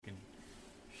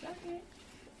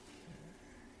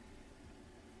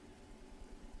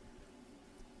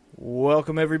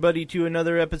Welcome, everybody, to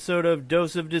another episode of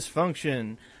Dose of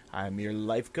Dysfunction. I'm your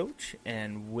life coach,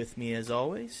 and with me, as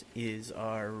always, is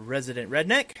our resident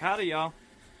redneck. Howdy, y'all.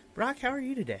 Brock, how are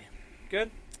you today?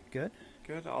 Good. Good?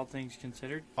 Good, all things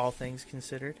considered. All things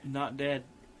considered? Not dead.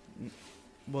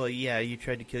 Well, yeah, you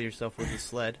tried to kill yourself with a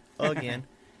sled. Again.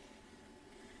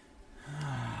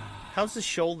 How's the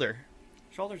shoulder?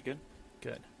 Shoulder's good.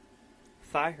 Good.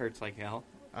 Thigh hurts like hell.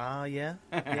 Yeah.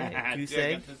 Yeah, goose Dude, I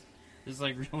egg. got this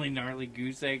like really gnarly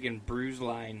goose egg and bruise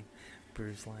line.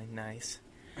 Bruise line, nice.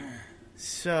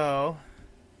 So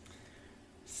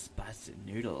Spicy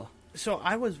noodle. So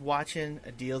I was watching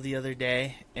a deal the other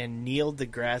day, and Neil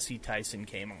deGrasse Tyson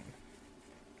came on.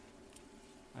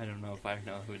 I don't know if I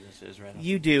know who this is right now.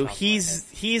 You do.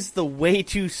 He's the way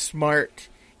too smart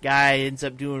guy. Ends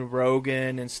up doing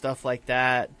Rogan and stuff like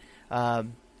that.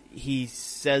 He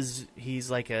says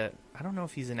he's like I don't know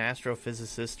if he's an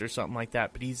astrophysicist or something like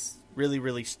that, but he's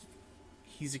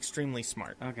he's extremely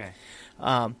smart. Okay.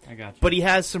 I got you. But he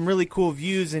has some really cool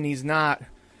views, and he's not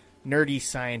nerdy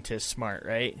scientist smart,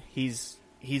 right? He's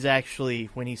actually,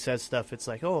 when he says stuff, it's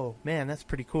like, oh man, that's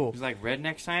pretty cool. He's like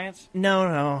redneck science?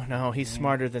 No, he's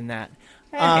smarter than that.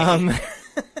 Hey.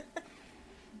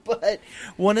 But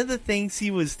one of the things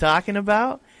he was talking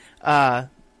about,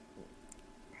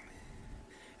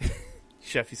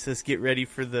 Sheffy says, get ready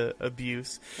for the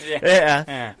abuse.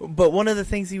 Yeah. But one of the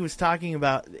things he was talking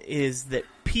about is that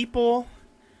people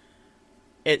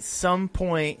at some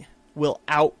point will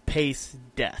outpace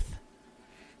death.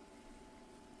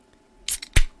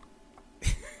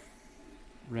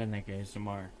 Redneck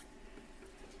ASMR.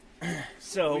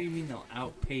 So, what do you mean they'll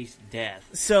outpace death?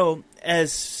 So,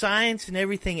 as science and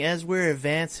everything, as we're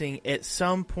advancing, at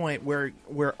some point we're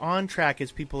on track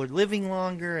as people are living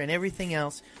longer and everything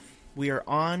else. We are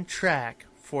on track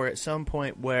for at some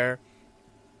point where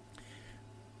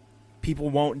people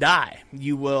won't die.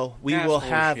 We will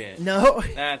have horseshit. no.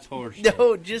 That's horseshit.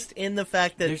 No, just in the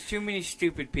fact that there's too many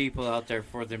stupid people out there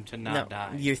for them to not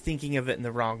die. You're thinking of it in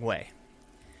the wrong way.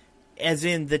 As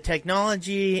in, the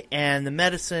technology and the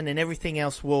medicine and everything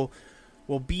else will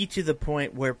be to the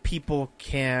point where people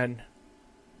can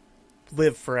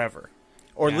live forever.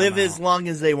 Or live as long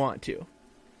as they want to.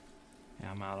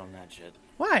 Yeah, I'm out on that shit.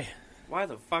 Why? Why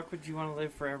the fuck would you want to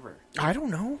live forever? I don't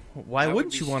know. Why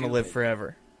wouldn't you want to live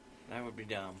forever? That would be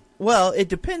dumb. Well, it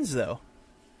depends, though.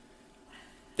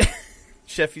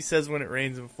 Sheffy says when it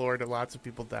rains in Florida, lots of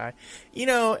people die. You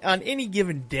know, on any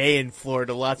given day in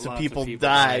Florida, lots of people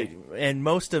die, and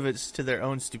most of it's to their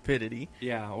own stupidity.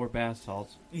 Yeah, or bath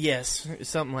salts. Yes,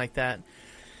 something like that.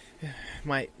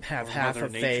 Might have or half Mother a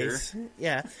Nature. face.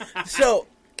 Yeah. So,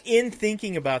 in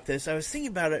thinking about this, I was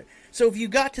thinking about it. So, if you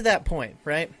got to that point,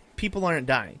 right, people aren't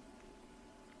dying.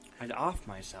 I'd off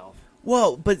myself.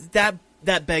 Well, but that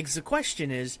begs the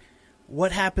question is,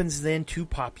 what happens then to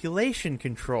population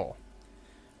control?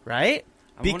 Right?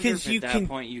 Because at that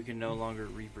point you can no longer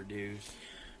reproduce.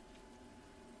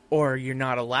 Or you're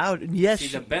not allowed. Yes. See,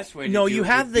 the best way to no, do you it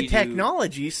have would the be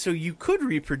technology, so you could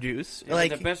reproduce. Yeah,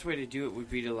 like the best way to do it would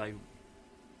be to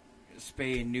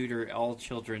spay and neuter all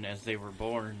children as they were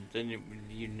born. Then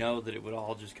you know that it would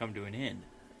all just come to an end.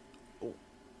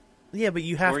 Yeah, but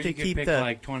you have or to you could keep pick the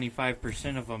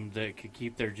 25% of them that could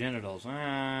keep their genitals.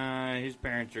 His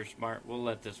parents are smart. We'll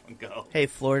let this one go. Hey,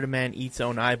 Florida man eats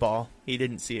own eyeball. He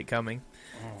didn't see it coming.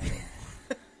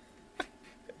 Oh.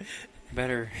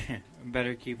 Better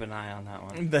keep an eye on that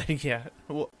one. But yeah,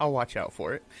 I'll watch out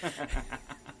for it.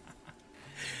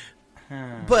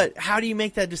 But how do you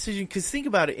make that decision? Because think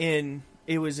about it.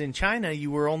 It was in China.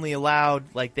 You were only allowed,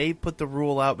 they put the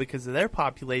rule out because of their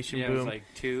population boom. It was like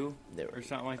 2 or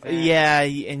something like that. Yeah,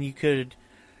 and you could.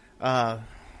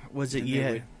 Was it you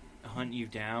would hunt you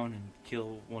down and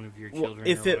kill one of your children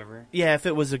or whatever? Yeah, if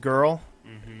it was a girl.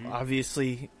 Mm-hmm.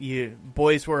 Obviously,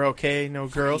 boys were okay, no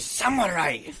girls.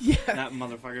 Samurai! Yeah. That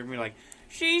motherfucker would be like,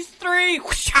 she's 3!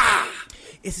 Whoosh-ah!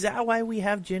 Is that why we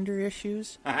have gender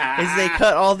issues? Is they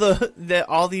cut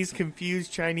all these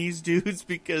confused Chinese dudes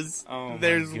because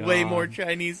there's way more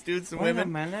Chinese dudes than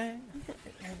women? Wait a minute.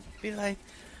 Be like,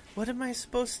 what am I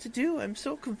supposed to do? I'm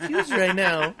so confused right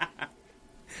now.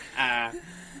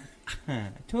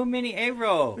 Too many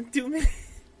arrow. Too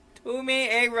many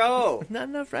arrow. Not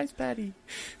enough rice patty.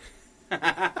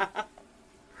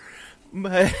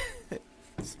 But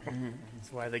that's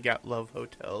why they got love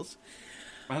hotels.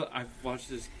 I've watched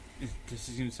this. This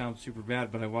is going to sound super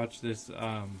bad, but I watched this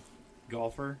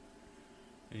golfer.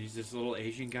 And he's this little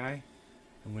Asian guy.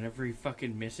 And whenever he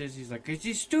fucking misses, he's like, "It's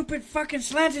these stupid fucking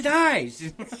slanted eyes."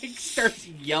 And like starts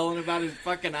yelling about his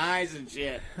fucking eyes and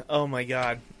shit. Oh my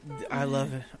god, I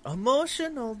love it.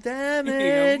 Emotional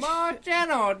damage.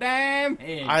 Emotional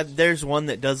damage. There's one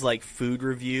that does like food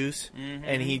reviews,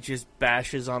 and he just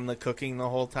bashes on the cooking the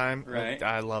whole time. Right.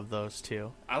 I love those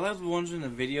too. I love the ones in the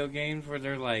video games where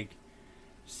they're like,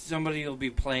 somebody will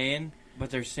be playing, but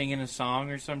they're singing a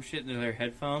song or some shit into their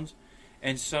headphones,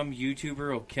 and some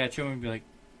YouTuber will catch them and be like,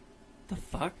 "The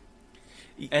fuck?"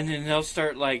 And then they'll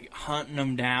start like hunting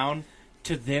them down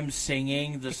to them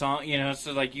singing the song, you know.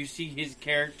 So like you see his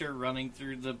character running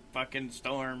through the fucking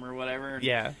storm or whatever,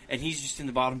 Yeah. and he's just in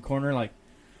the bottom corner like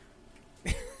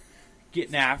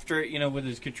getting after it, you know, with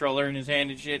his controller in his hand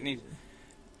and shit, and he's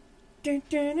and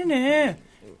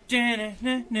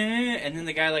then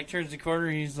the guy like turns the corner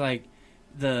and he's like,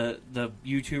 the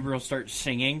YouTuber will start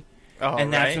singing. Oh,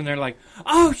 and that's when they're like,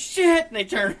 "Oh shit!" And they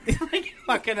turn like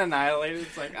fucking annihilated.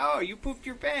 It's like, "Oh, you pooped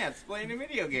your pants playing a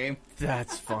video game."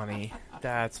 That's funny.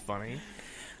 That's funny.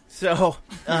 So,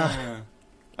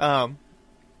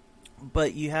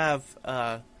 but you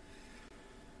have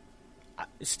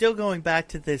still going back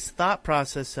to this thought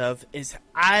process of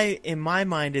in my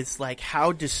mind, it's like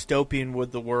how dystopian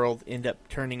would the world end up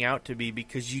turning out to be,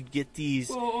 because you'd get these.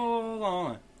 Well, hold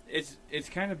on. It's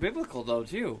kind of biblical though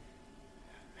too.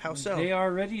 How so? They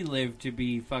already lived to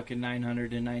be fucking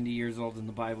 990 years old in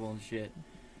the Bible and shit.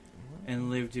 And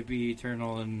lived to be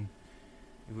eternal, and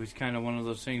it was kind of one of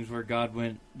those things where God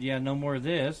went, "Yeah, no more of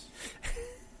this."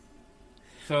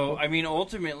 So, I mean,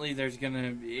 ultimately there's going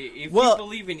to... If you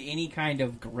believe in any kind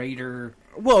of greater...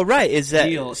 Well, right. Is that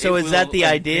deal, so? Is that the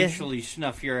idea? Eventually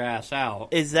snuff your ass out.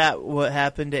 Is that what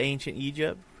happened to ancient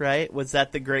Egypt? Right? Was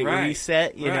that the Great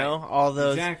Reset? You know, all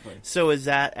those. Exactly. So is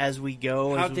that as we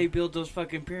go? How'd they build those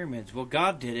fucking pyramids? Well,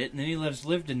 God did it, and then He let us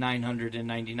live to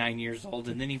 999 years old,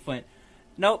 and then He went,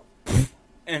 "Nope,"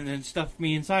 and then stuffed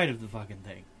me inside of the fucking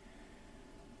thing.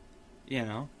 You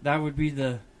know, that would be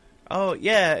the. Oh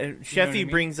yeah, Sheffy I mean?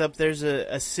 brings up there's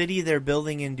a city they're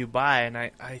building in Dubai, and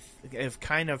I have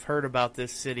kind of heard about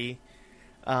this city.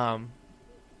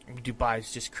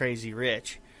 Dubai's just crazy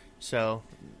rich, so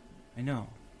I know.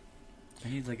 I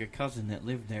need like a cousin that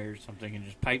lived there or something and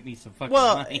just pipe me some fucking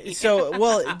money.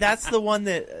 That's the one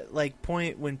that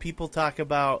when people talk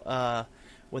about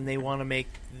when they want to make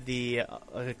the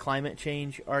climate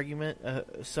change argument.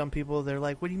 Some people, they're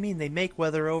like, "What do you mean? They make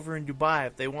weather over in Dubai.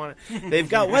 If they want it, they've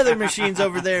got weather machines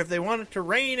over there. If they want it to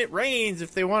rain, it rains.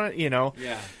 If they want it, you know."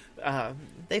 Yeah.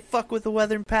 They fuck with the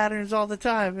weather patterns all the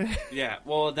time. Yeah.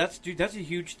 Well, that's a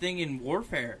huge thing in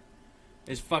warfare,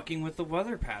 is fucking with the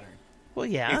weather pattern. Well,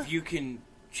 yeah. If you can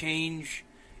change,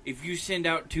 if you send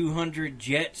out 200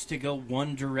 jets to go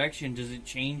one direction, does it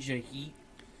change a heat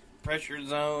pressure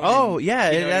zone? Oh,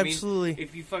 yeah, you know it absolutely. I mean?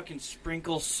 If you fucking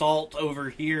sprinkle salt over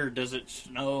here, does it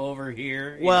snow over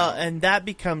here? Well, and that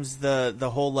becomes the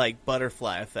whole like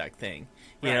butterfly effect thing.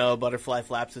 You Right. know, a butterfly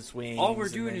flaps its wings. All we're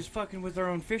doing is fucking with our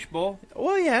own fishbowl.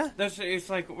 Well, yeah. It's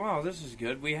like, wow, this is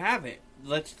good. We have it.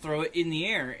 Let's throw it in the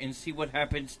air and see what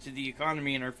happens to the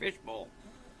economy in our fishbowl.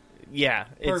 Yeah.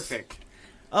 Perfect.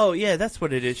 Oh, yeah, that's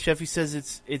what it is. Sheffy says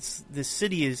it's the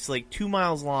city is like 2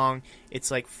 miles long.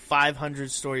 It's like 500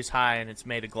 stories high, and it's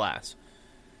made of glass.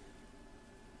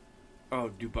 Oh,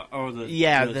 Dubai. Oh,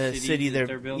 the city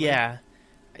they're building. Yeah,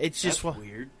 it's just That's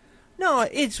weird. No,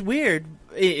 it's weird.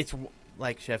 It's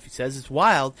like Sheffy says, it's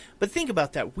wild. But think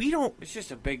about that. We don't. It's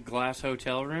just a big glass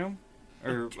hotel room,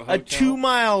 or a 2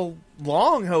 mile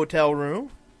long hotel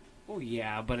room. Oh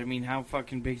yeah, but I mean, how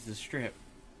fucking big's the Strip?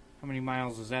 How many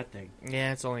miles is that thing?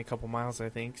 Yeah, it's only a couple miles, I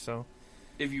think. So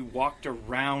if you walked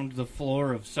around the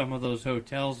floor of some of those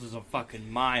hotels, is a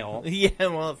fucking mile. Yeah,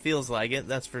 well, it feels like it.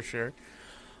 That's for sure.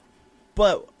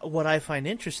 But what I find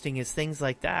interesting is things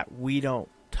like that we don't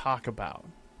talk about,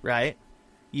 right?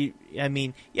 I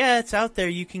mean, yeah, it's out there.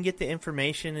 You can get the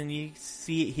information and you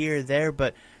see it here or there,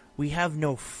 but we have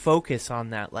no focus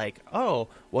on that. Like, oh,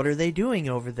 what are they doing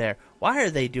over there? Why are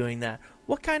they doing that?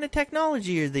 What kind of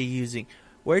technology are they using?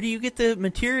 Where do you get the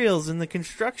materials and the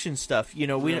construction stuff? You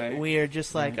know, we are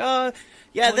just like, oh,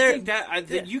 yeah,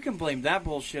 well, you can blame that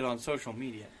bullshit on social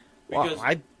media. Well,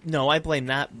 I blame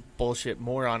that bullshit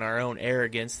more on our own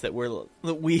arrogance that we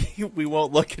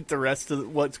won't look at the rest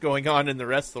of what's going on in the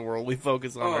rest of the world. We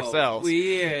focus on ourselves.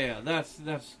 Yeah,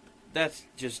 that's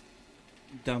just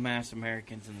dumbass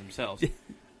Americans in themselves.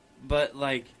 But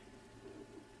like,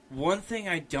 one thing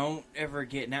I don't ever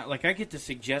get now, like I get the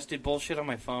suggested bullshit on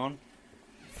my phone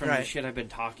from the shit I've been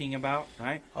talking about,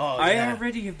 right? Oh, I yeah.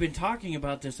 already have been talking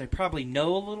about this. I probably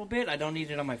know a little bit. I don't need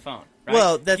it on my phone. Right?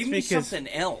 Well, that's give me because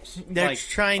something else. They're like,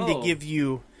 trying to give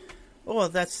you Well,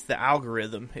 that's the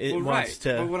algorithm. It Well, wants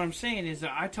right. to. But what I'm saying is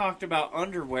that I talked about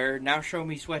underwear. Now show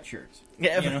me sweatshirts.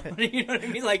 Yeah. You know, you know what I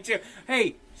mean? Like,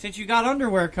 hey, since you got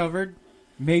underwear covered,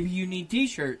 maybe you need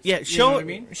T-shirts. Yeah, You know what I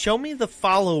mean? show me the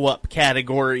follow-up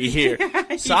category here.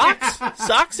 Socks?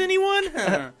 Socks,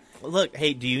 anyone? Look,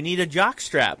 hey, do you need a jock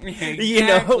strap? Exactly. You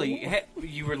know? Hey,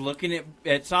 you were looking at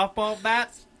softball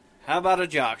bats? How about a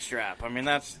jock strap? I mean,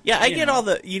 that's... Yeah, I you get know. all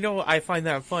the... You know, I find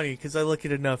that funny because I look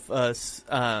at enough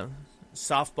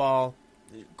softball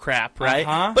crap, right?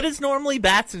 Uh-huh. But it's normally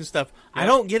bats and stuff. I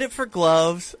don't get it for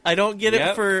gloves. I don't get it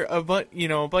Yep. for a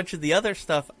bunch of the other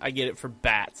stuff. I get it for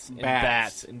bats and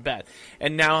bats and bats.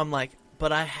 And now I'm like,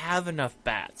 but I have enough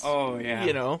bats. Oh, yeah.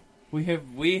 You know? We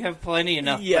have plenty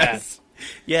enough Yes. bats.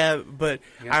 Yeah, but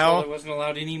I wasn't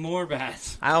allowed any more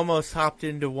bats. I almost hopped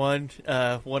into one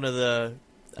of the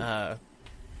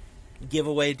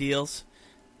giveaway deals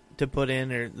to put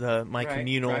in, or my Right,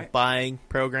 communal right. buying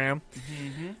program.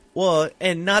 Mm-hmm. Well,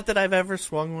 and not that I've ever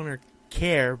swung one or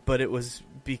care, but it was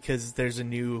because there's a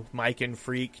new Mike and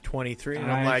Freak 23, and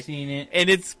I'm I've like, seen it.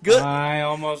 and it's good. I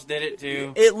almost did it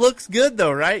too. It looks good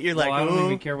though, right? You're Well, like, I don't ooh.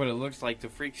 even care what it looks like. The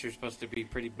freaks are supposed to be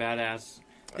pretty badass.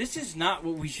 This is not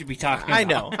what we should be talking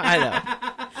about. I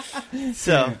know.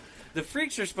 So, The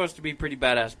freaks are supposed to be pretty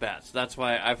badass bats. That's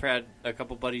why I've had a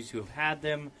couple buddies who have had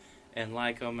them and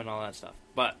like them and all that stuff.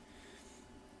 But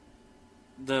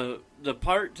the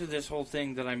part to this whole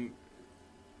thing that I'm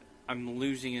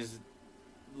losing is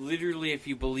literally if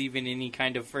you believe in any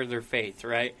kind of further faith,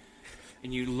 right?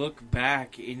 And you look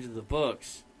back into the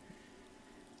books,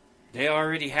 they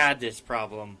already had this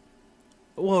problem.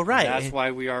 well, right. That's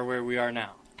why we are where we are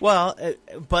now. Well,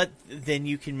 but then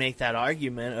you can make that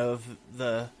argument of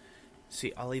the.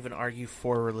 See, I'll even argue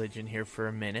for religion here for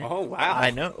a minute. Oh, wow. I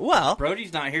know. Well,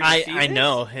 Brody's not here to see I this?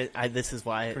 know. This is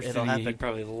why First it'll thing happen. he'd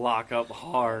probably lock up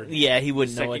hard. Yeah, he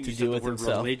wouldn't The know what second to you do said with the word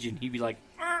himself. religion, he'd be like,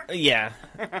 Yeah.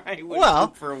 I would Well,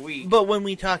 poop for a week. But when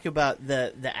we talk about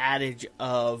the adage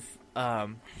of,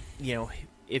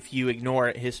 if you ignore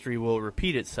it, history will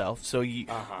repeat itself. So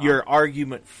your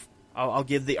argument, I'll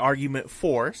give the argument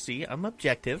for. See, I'm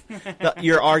objective.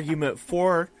 Your argument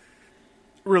for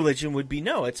religion would be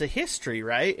no, it's a history,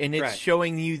 right? And it's Right.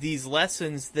 showing you these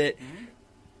lessons that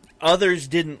others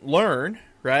didn't learn,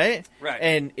 right? Right.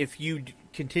 And if you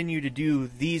continue to do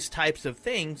these types of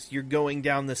things, you're going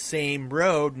down the same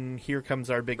road, and here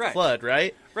comes our big Right. flood,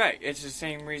 right? Right. It's the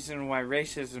same reason why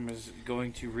racism is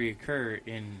going to reoccur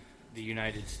in the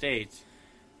United States.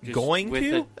 Just Going with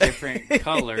to? a different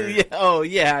color. Yeah, oh,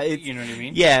 yeah. You know what I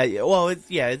mean? Yeah, well, it's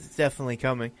definitely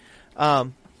coming.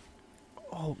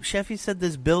 Sheffy said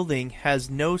this building has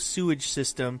no sewage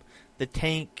system. The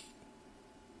tank,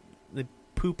 they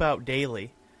poop out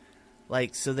daily.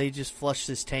 Like, so they just flush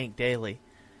this tank daily.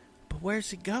 But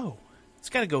where's it go? It's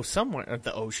got to go somewhere.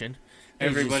 The ocean.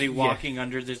 Everybody Just- walking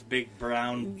under this big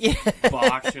brown Yeah.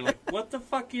 box. You're like, what the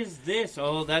fuck is this?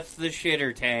 Oh, that's the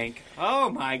shitter tank. Oh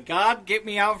my god, get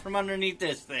me out from underneath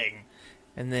this thing.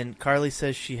 And then Carly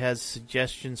says she has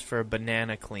suggestions for a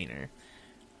banana cleaner.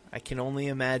 I can only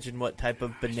imagine what type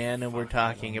of banana we're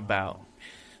talking about.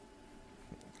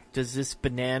 Does this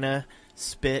banana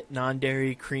spit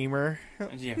non-dairy creamer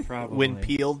Yeah, probably. when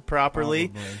peeled properly?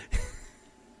 Probably.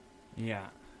 Yeah.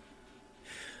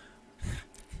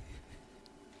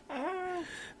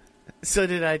 So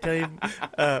did I tell you,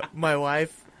 my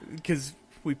wife, because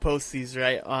we post these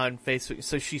right on Facebook,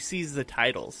 so she sees the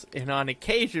titles, and on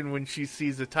occasion when she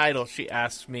sees the title, she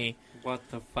asks me, What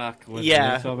the fuck was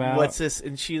 "Yeah, this about? what's this?"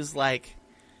 And she was like,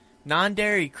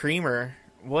 "Non-dairy creamer.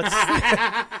 What's?"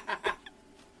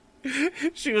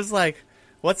 She was like,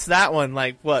 "What's that one?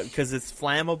 Like what? Because it's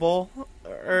flammable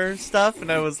or stuff?"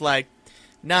 And I was like,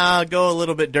 "Nah, go a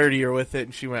little bit dirtier with it."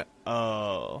 And she went,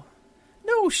 "Oh."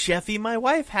 No, Sheffy, my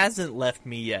wife hasn't left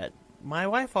me yet. My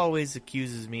wife always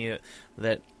accuses me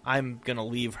that I'm going to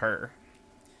leave her.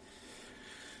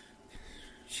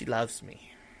 She loves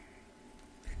me.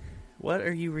 What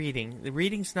are you reading? The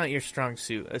reading's not your strong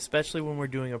suit, especially when we're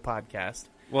doing a podcast.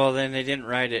 Well, then they didn't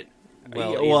write it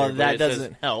well. well, either, but that it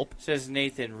doesn't help. Says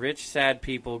Nathan, rich sad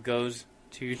people goes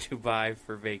to Dubai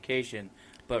for vacation,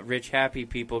 but rich happy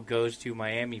people goes to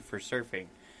Miami for surfing.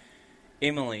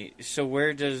 Emily, so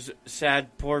where does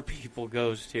sad poor people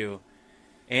goes to?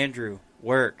 Andrew,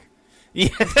 work. Yeah.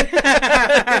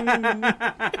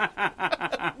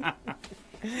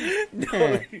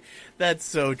 No, that's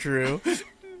so true.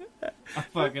 I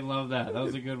fucking love that. That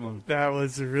was a good one. That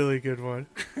was a really good one.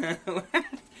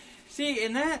 See,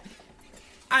 and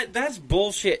that's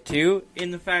bullshit too,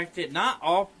 in the fact that not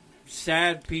all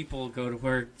sad people go to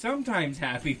work. Sometimes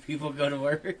happy people go to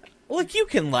work. Look, you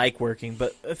can like working,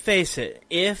 but face it,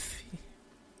 if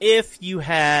you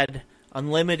had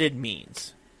unlimited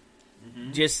means,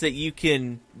 just that you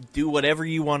can do whatever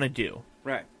you want to do.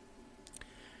 Right.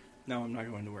 No, I'm not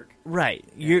going to work. Right.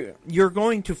 Yeah. You're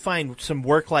going to find some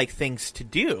work-like things to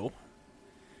do,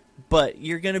 but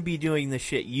you're going to be doing the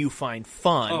shit you find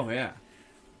fun. Oh, yeah.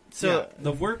 So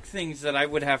the work things that I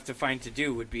would have to find to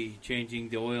do would be changing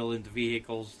the oil in the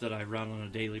vehicles that I run on a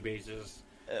daily basis.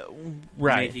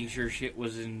 Right. Making sure shit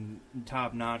was in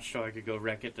top notch so I could go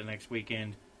wreck it the next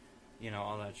weekend. You know,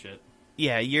 all that shit.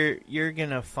 Yeah, you're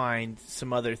going to find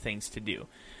some other things to do.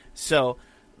 So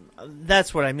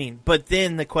that's what I mean. But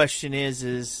then the question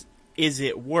is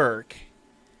it work?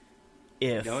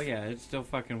 Oh, yeah, it's still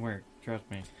fucking work.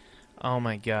 Trust me. Oh,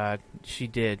 my God. She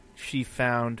did. She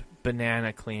found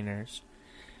banana cleaners.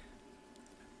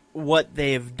 What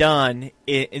they've done,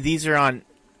 these are on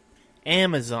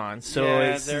Amazon. So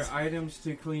yeah, it's they're items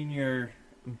to clean your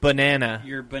banana.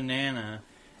 Your banana.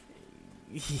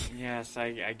 Yes,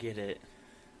 I get it.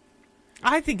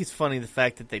 I think it's funny the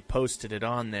fact that they posted it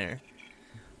on there.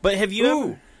 But have you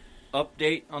ever...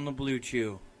 Update on the Blue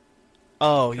Chew.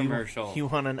 Oh, commercial. You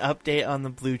want an update on the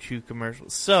Blue Chew commercial.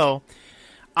 So,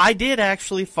 I did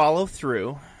actually follow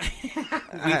through.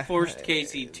 We forced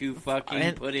Casey to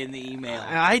fucking put in the email.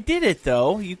 I did it,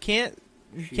 though. You can't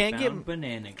She get found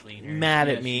banana cleaner. mad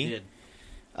at Yes, me. she did.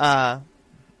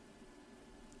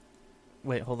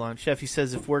 Wait, hold on. Sheffy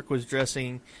says if work was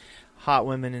dressing hot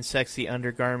women in sexy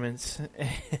undergarments,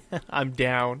 I'm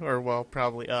down, or, well,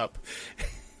 probably up.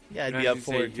 Yeah, I'd be up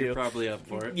for it, too. You're probably up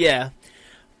for it. Yeah.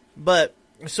 But,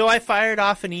 so I fired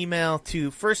off an email to,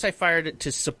 first I fired it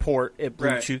to support at Blue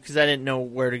Right. Chew because I didn't know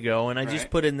where to go. And I just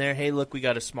put in there, hey, look, we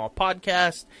got a small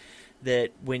podcast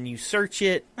that when you search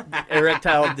it,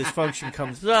 erectile dysfunction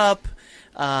comes up.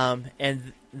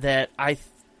 And that I...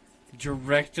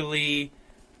 Directly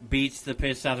beats the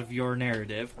piss out of your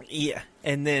narrative. Yeah.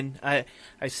 And then I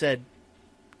said,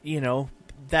 you know,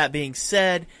 that being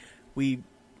said, we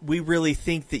really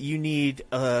think that you need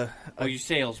you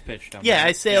sales pitched them. Yeah, right?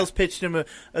 I sales pitched him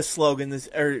a slogan,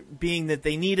 being that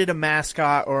they needed a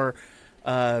mascot or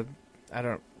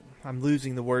I'm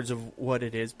losing the words of what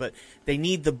it is, but they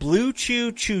need the Blue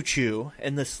Chew Choo Choo,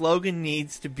 and the slogan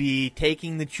needs to be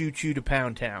taking the choo choo to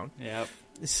Pound Town. Yep.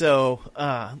 So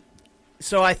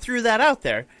I threw that out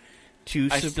there to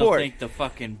support. I still think the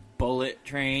fucking bullet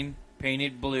train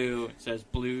painted blue, it says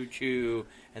Blue Chew,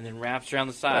 and then wraps around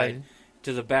the side. Right.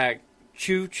 To the back,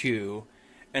 Choo Choo,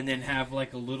 and then have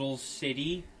like a little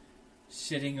city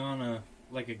sitting on a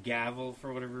gavel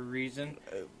for whatever reason.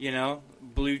 You know,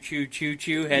 Blue Chew Choo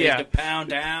Choo headed to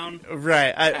Pound Town.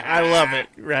 Right, I love it.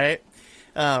 Right.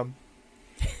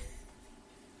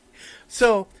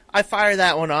 So I fire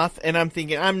that one off, and I'm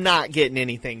thinking I'm not getting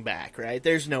anything back. Right?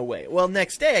 There's no way. Well,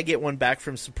 next day I get one back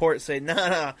from support saying,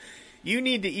 "No, you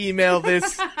need to email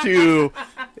this to."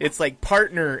 It's like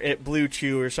partner at Blue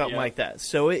Chew or something like that.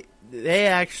 So they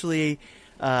actually,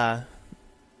 Sheffy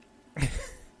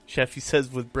says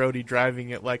with Brody driving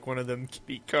it like one of them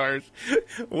kitty cars,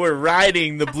 we're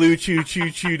riding the Blue Chew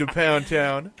Choo Choo to Pound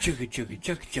Town. Chugga chugga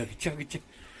chugga chugga chugga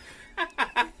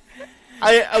chugga.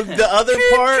 The other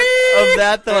part of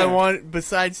that I want,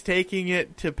 besides taking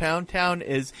it to Pound Town,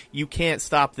 is you can't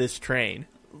stop this train.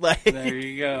 Like, there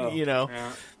you go. You know.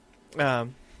 Yeah.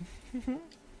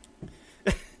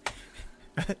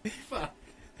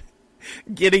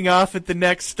 Getting off at the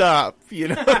next stop, you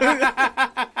know.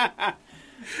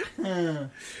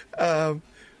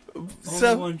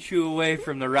 Only one chew away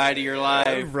from the ride of your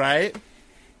life, right?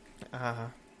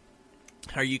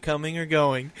 Are you coming or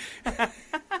going?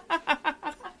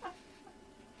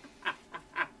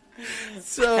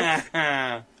 So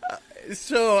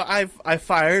I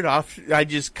fired off. I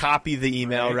just copied the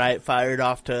email, right? Fired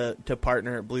off to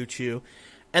partner at Blue Chew.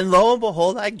 And lo and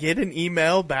behold, I get an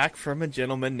email back from a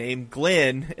gentleman named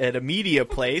Glenn at a media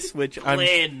place, which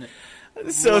Glenn.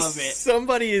 So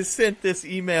somebody has sent this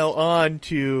email on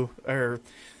to, or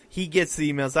he gets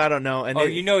the emails, I don't know. And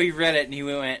he read it and he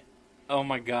went, oh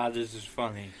my God, this is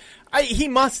funny. He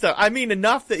must have. I mean,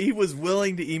 enough that he was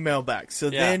willing to email back. So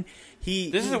then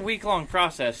This is a week-long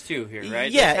process, too, here,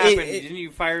 right? Yeah. Didn't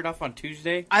you fire it off on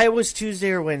Tuesday? I was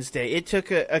Tuesday or Wednesday. It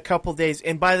took a couple days.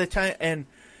 And by the time, and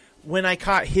when I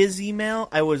caught his email,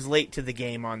 I was late to the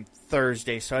game on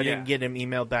Thursday, so I didn't get him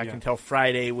emailed back until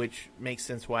Friday, which makes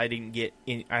sense why I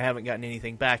haven't gotten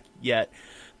anything back yet.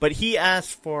 But he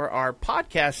asked for our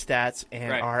podcast stats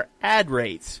and our ad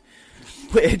rates,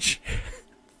 which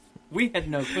we had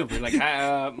no clue.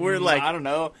 We're like, I don't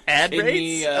know, ad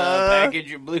rates,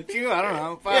 package of Blue Chew. I don't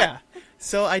know. Fuck. Yeah.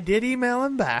 So I did email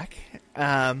him back,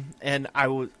 And I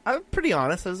was pretty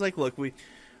honest. I was like, look,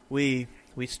 we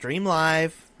stream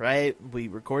live, right? We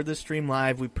record the stream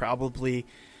live. We probably,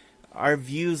 our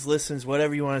views, listens,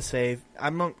 whatever you want to say.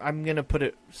 I'm gonna put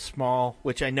it small,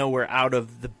 which I know we're out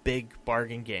of the big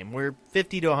bargain game. We're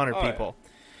 50 to 100 people. Yeah.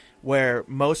 Where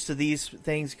most of these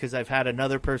things, because I've had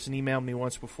another person email me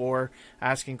once before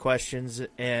asking questions,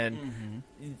 and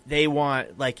they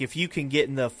want, like, if you can get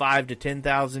in the 5 to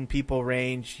 10,000 people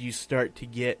range, you start to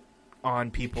get on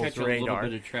people's radar. A little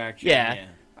bit of traction. Yeah.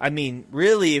 I mean,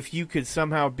 really, if you could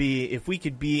somehow be, if we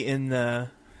could be in the,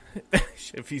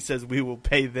 if he says we will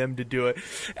pay them to do it,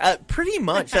 pretty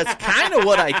much that's kind of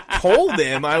what I told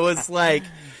him. I was like,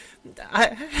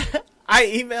 I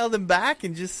emailed him back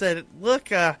and just said,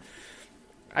 look, I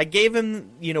gave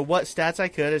him, what stats I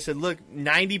could. I said, look,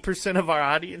 90% of our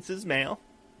audience is male.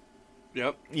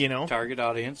 Yep. Target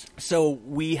audience. So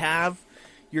we have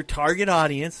your target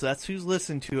audience. That's who's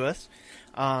listened to us.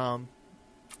 And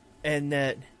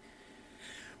that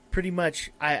pretty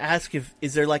much I ask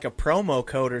is there like a promo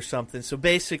code or something. So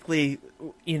basically,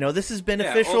 this is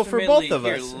beneficial for both of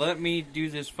us. Let me do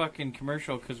this fucking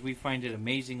commercial because we find it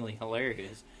amazingly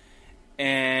hilarious.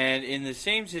 And in the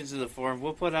same sense of the form,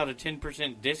 we'll put out a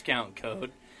 10% discount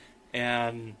code,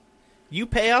 and you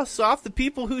pay us off the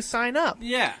people who sign up.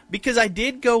 Yeah. Because I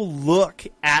did go look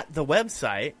at the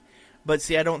website, but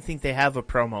see, I don't think they have a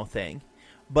promo thing.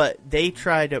 But they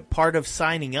try to, part of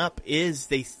signing up is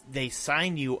they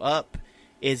sign you up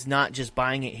is not just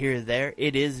buying it here or there.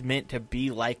 It is meant to be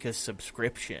like a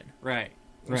subscription. Right.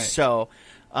 So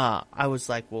I was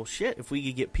like, well, shit, if we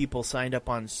could get people signed up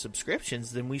on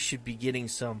subscriptions, then we should be getting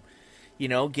some,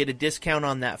 get a discount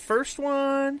on that first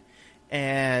one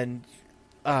and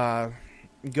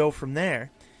go from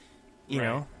there. You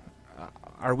know,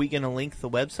 are we going to link the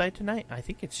website tonight? I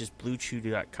think it's just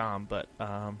bluechew.com, but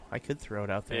I could throw it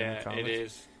out there in the comments. Yeah, it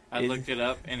is. I looked it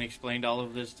up and explained all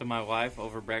of this to my wife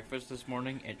over breakfast this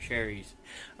morning at Cherry's.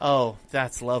 Oh,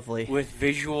 that's lovely. With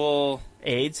visual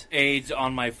aids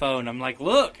on my phone. I'm like,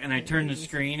 look, and I turn the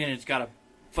screen and it's got a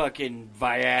fucking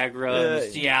Viagra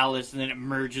and Cialis, and then it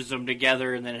merges them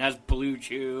together, and then it has Blue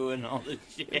Chew and all this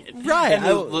shit. Right. And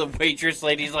the waitress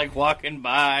lady's like walking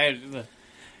by. And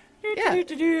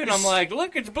and I'm like,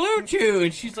 look, it's Blue Chew.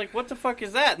 And she's like, what the fuck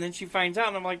is that? And then she finds out,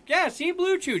 and I'm like, yeah, see,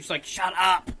 Blue Chew. She's like, shut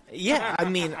up. Yeah, I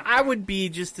mean, I would be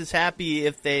just as happy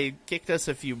if they kicked us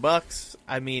a few bucks.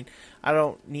 I mean, I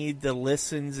don't need the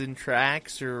listens and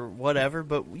tracks or whatever,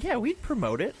 but yeah, we'd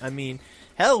promote it. I mean,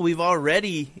 hell, we've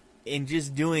already, in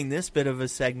just doing this bit of a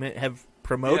segment, have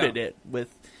promoted it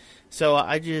with. So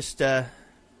I just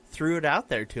threw it out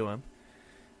there to him.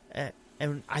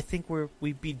 And I think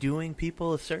we'd be doing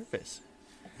people a service.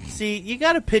 See, you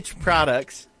got to pitch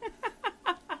products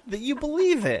that you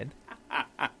believe in.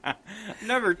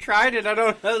 Never tried it. I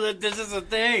don't know that this is a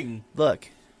thing. Look,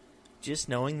 just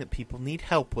knowing that people need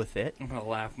help with it. I'm going to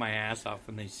laugh my ass off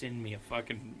when they send me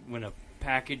when a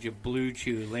package of Blue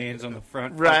Chew lands on the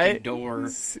front fucking door.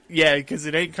 Yeah, because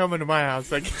it ain't coming to my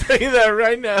house. I can tell you that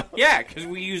right now. Yeah, because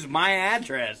we use my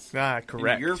address. Correct.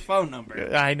 And your phone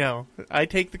number. I know. I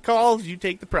take the calls, you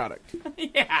take the product.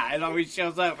 Yeah, it always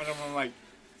shows up, and I'm like,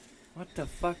 what the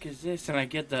fuck is this? And I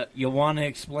get you want to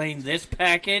explain this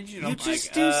package? And you I'm just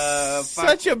like, do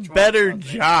such a better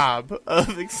job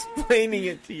of explaining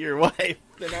it to your wife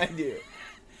than I do.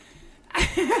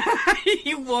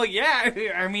 Well, yeah,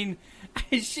 I mean,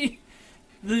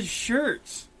 the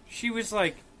shirts, she was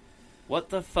like, what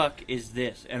the fuck is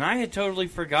this? And I had totally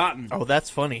forgotten. Oh, that's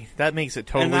funny. That makes it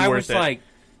totally worth it. And I was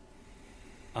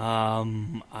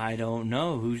like, I don't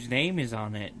know whose name is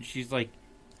on it. And she's like,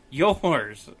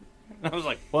 yours. And I was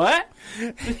like, what?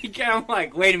 I'm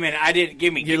like, wait a minute, I didn't,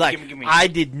 give me. I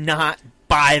did not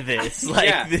buy this.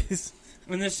 This.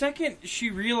 And the second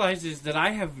she realizes that I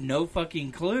have no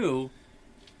fucking clue,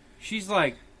 she's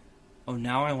like, oh,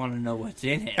 now I want to know what's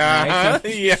in it. Right?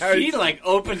 So she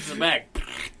opens the bag.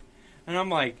 And I'm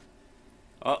like,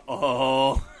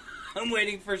 uh-oh. I'm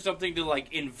waiting for something to,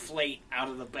 inflate out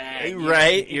of the bag.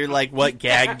 Right? You're like, what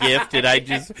gag gift did I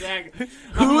just... Exactly.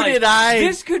 Who did I...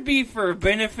 This could be for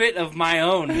benefit of my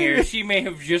own here. She may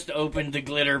have just opened the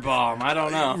glitter bomb. I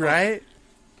don't know. Right?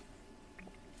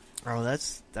 Oh,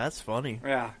 that's funny.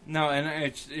 Yeah. No,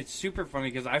 and it's super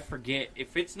funny because I forget.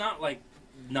 If it's not,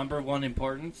 number one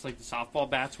importance, like the softball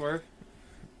bats were,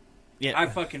 I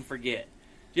fucking forget.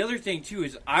 The other thing, too,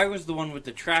 is I was the one with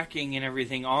the tracking and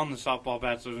everything on the softball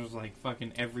bats, so it was,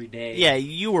 fucking every day. Yeah,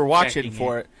 you were watching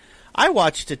for it. I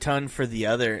watched a ton for the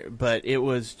other, but it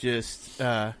was just...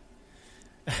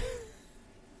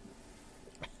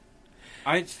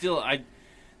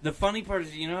 The funny part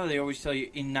is, you know, they always tell you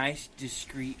in nice,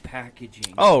 discreet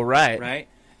packaging. Oh, right. Right?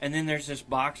 And then there's this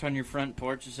box on your front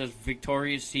porch that says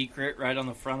Victoria's Secret right on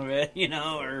the front of it, you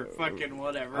know, or fucking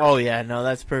whatever. Oh, yeah, no,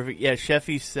 that's perfect. Yeah,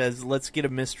 Sheffy says, let's get a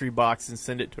mystery box and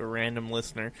send it to a random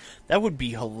listener. That would be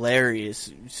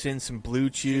hilarious. Send some Blue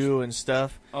Chew and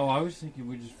stuff. Oh, I was thinking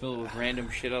we just fill it with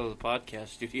random shit out of the podcast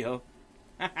studio.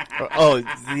 Oh,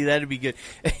 see, that'd be good.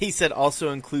 He said also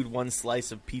include one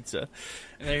slice of pizza.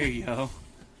 There you go.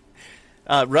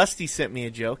 Rusty sent me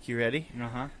a joke. You ready?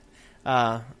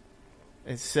 Uh-huh.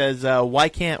 It says, why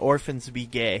can't orphans be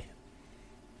gay?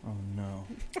 Oh, no.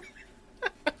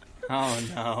 Oh,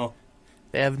 no.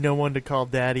 They have no one to call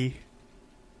daddy.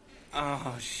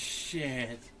 Oh,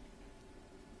 shit.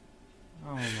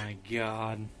 Oh, my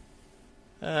God.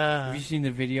 Have you seen the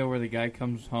video where the guy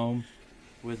comes home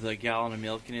with a gallon of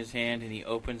milk in his hand and he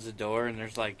opens the door and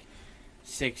there's like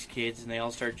 6 kids and they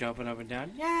all start jumping up and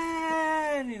down?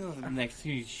 Yeah! And the next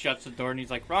thing he shuts the door and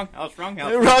he's like, wrong house, wrong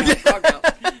house, wrong house, wrong house.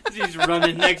 He's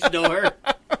running next door.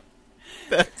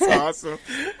 That's awesome.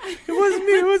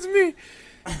 It was me.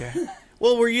 Okay.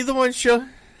 Well, were you the one showing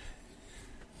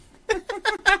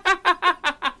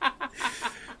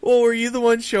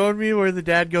me where the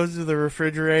dad goes to the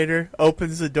refrigerator,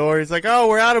 opens the door, he's like, oh,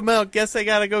 we're out of milk, guess I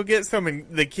gotta go get some, and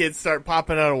the kids start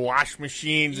popping out of wash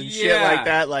machines and shit like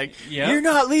that, like, You're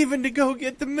not leaving to go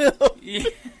get the milk.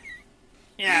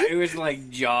 Yeah, it was like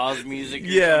Jaws music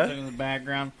or something in the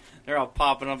background. They're all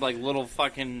popping up like little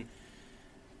fucking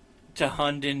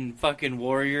Tehundan fucking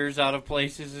warriors out of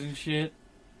places and shit.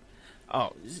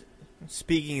 Oh,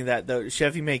 speaking of that, though,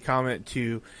 Sheffy made comment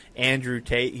to Andrew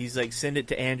Tate. He's like, send it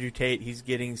to Andrew Tate. He's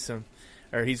going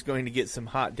to get some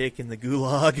hot dick in the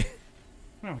gulag.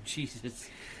 Oh, Jesus.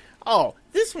 Oh,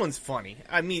 this one's funny.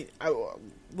 I mean, I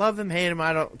love him, hate him.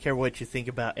 I don't care what you think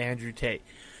about Andrew Tate.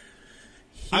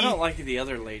 I don't like the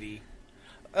other lady.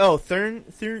 Oh,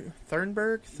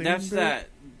 Thurnberg? That's the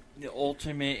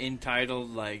ultimate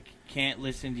entitled, like, can't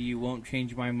listen to you, won't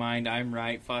change my mind, I'm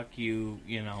right, fuck you,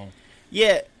 you know.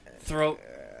 Yeah. Throw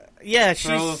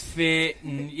a fit,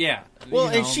 and yeah. Well,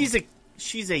 and she's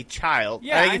a child.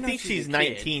 Yeah, I think she's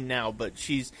 19 now, but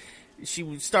she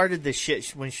started this shit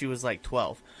when she was like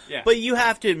 12. Yeah. But you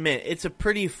have to admit, it's a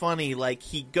pretty funny, like,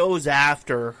 he goes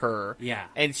after her. Yeah.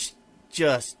 And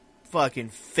just fucking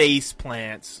face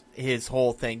plants his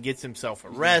whole thing, gets himself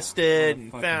arrested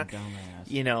and found,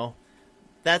 you know,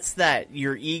 that's that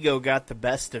your ego got the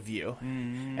best of you.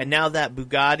 Mm-hmm. And now that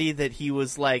Bugatti that he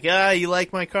was like, you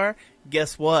like my car?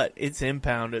 Guess what? It's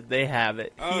impounded. They have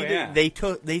it. Oh, yeah.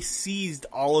 They seized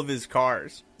all of his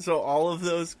cars. So all of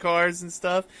those cars and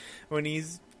stuff, when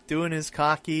he's doing his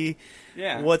cocky,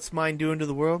 what's mine doing to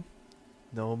the world?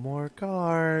 No more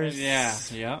cars.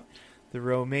 Yeah. The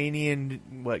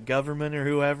Romanian, government or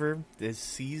whoever, has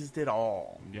seized it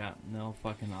all. Yeah, they'll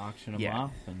fucking auction him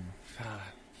off. And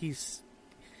he's...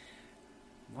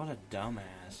 What a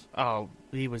dumbass. Oh,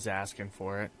 he was asking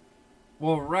for it.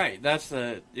 Well, right. That's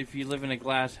the, if you live in a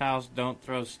glass house, don't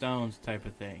throw stones type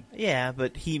of thing. Yeah,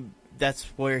 but that's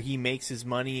where he makes his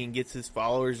money and gets his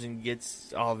followers and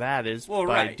gets all that is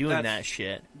by doing that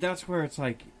shit. That's where it's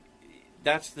like,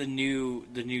 that's the new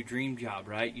dream job,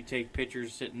 right? You take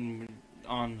pictures sitting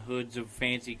on hoods of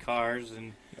fancy cars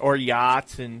or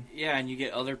yachts and you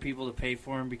get other people to pay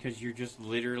for them because you're just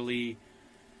literally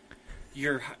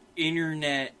your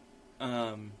internet.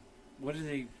 What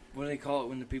do they call it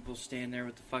when the people stand there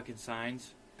with the fucking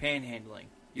signs? Panhandling.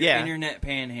 Internet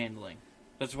panhandling.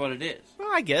 That's what it is. Well,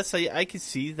 I guess I could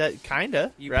see that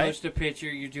kinda. You right? post a picture,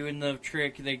 you're doing the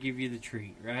trick, they give you the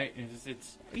treat, right?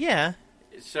 It's yeah.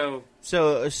 So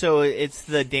it's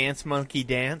the dance monkey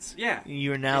dance. Yeah,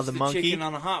 you are now the monkey. Chicken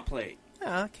on a hot plate.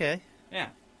 Oh, okay. Yeah,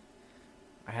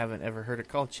 I haven't ever heard it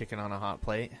called chicken on a hot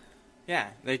plate. Yeah,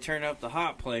 they turn up the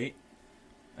hot plate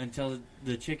until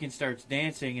the chicken starts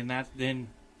dancing, and then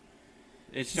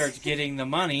it starts getting the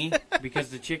money because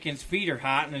the chicken's feet are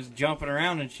hot and is jumping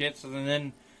around and shit. So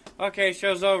then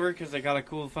show's over because they got a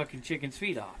cool fucking chicken's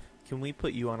feet off. Can we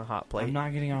put you on a hot plate? I'm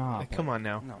not getting on a hot plate. Come on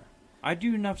now. No. I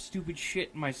do enough stupid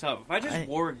shit myself. If I just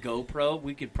wore a GoPro,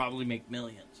 we could probably make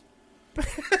millions.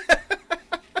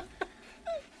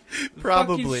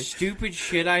 Probably. Fucking stupid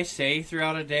shit I say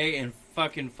throughout a day and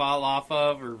fucking fall off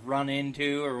of or run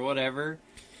into or whatever.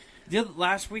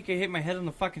 Last week I hit my head on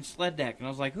the fucking sled deck and I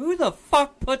was like, who the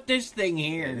fuck put this thing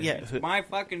here? Yeah. It's my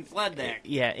fucking sled deck.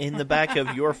 Yeah, in the back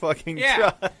of your fucking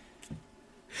truck.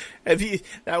 Have you?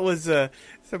 That was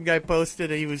some guy posted.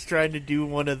 He was trying to do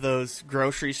one of those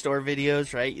grocery store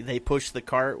videos, right? They push the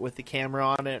cart with the camera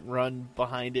on it and run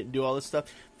behind it and do all this stuff.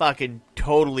 Fucking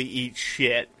totally eat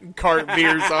shit. Cart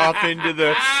veers off into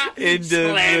the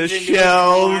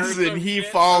shelves, and he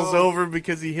falls over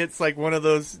because he hits like one of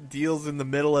those deals in the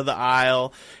middle of the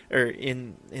aisle, or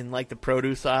in like the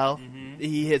produce aisle. Mm-hmm.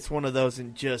 He hits one of those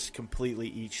and just completely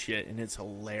eats shit, and it's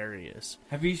hilarious.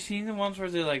 Have you seen the ones where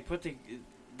they like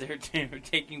they're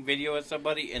taking video of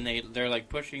somebody and they're like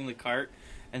pushing the cart,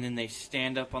 and then they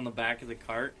stand up on the back of the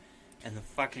cart, and the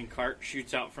fucking cart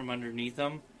shoots out from underneath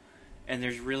them, and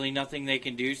there's really nothing they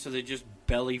can do, so they just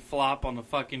belly flop on the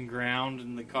fucking ground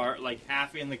in the cart, like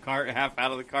half in the cart, half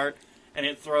out of the cart, and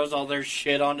it throws all their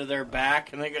shit onto their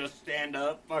back, and they gotta stand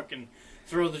up, fucking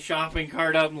throw the shopping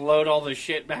cart up and load all the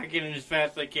shit back in as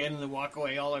fast as they can, and then walk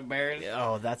away all embarrassed.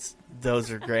 Oh,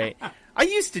 those are great. I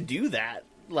used to do that,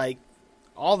 like,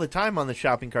 all the time on the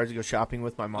shopping carts. To go shopping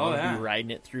with my mom. Oh, I'd yeah. be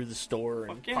riding it through the store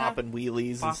and yeah. popping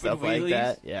wheelies and Popping stuff wheelies. like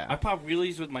that. Yeah. I pop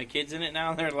wheelies with my kids in it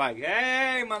now, and they're like,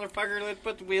 hey, motherfucker, let's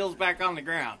put the wheels back on the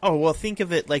ground. Oh, well, think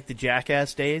of it like the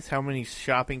Jackass days. How many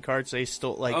shopping carts they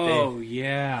stole? Like,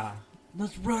 yeah.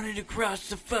 Let's run it across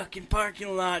the fucking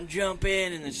parking lot and jump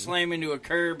in and then slam into a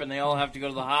curb, and they all have to go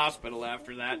to the hospital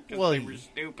after that because they were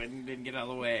stupid and didn't get out of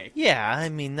the way. Yeah, I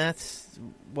mean, that's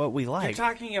what we like. You're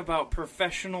talking about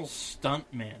professional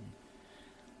stuntmen.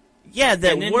 Yeah,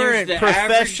 that weren't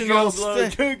professional.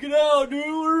 Take it out,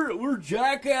 dude. We're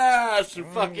Jackass and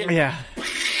fucking Yeah.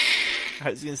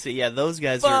 I was gonna say, yeah, those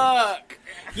guys are. fuck.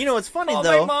 You know, it's funny Call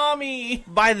though. my mommy.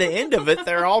 By the end of it,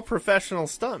 they're all professional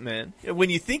stuntmen. When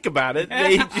you think about it,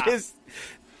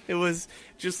 it was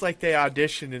just like they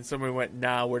auditioned and someone went,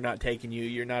 "Nah, we're not taking you.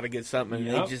 You're not a good stuntman."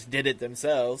 Yep. They just did it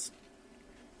themselves.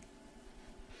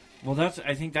 Well,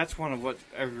 I think that's one of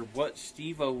what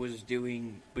Steve-O was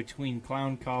doing between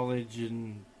Clown College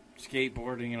and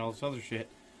skateboarding and all this other shit.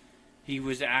 He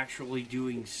was actually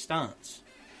doing stunts.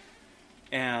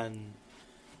 And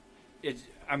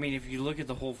I mean, if you look at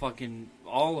the whole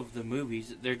all of the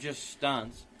movies, they're just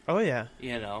stunts. Oh, yeah.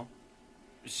 You know,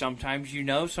 sometimes you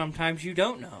know, sometimes you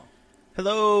don't know.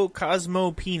 Hello,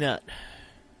 Cosmo Peanut.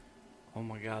 Oh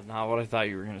my God, not what I thought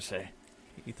you were going to say.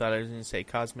 You thought I was going to say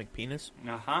Cosmic Penis?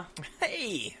 Uh-huh.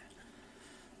 Hey!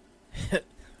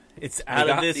 It's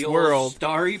out of this world.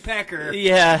 Starry Pecker.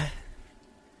 Yeah.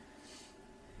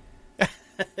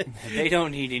 They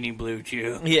don't need any Blue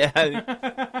Chew.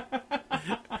 Yeah.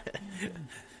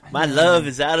 My love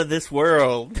is out of this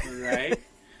world. Right?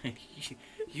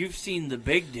 You've seen the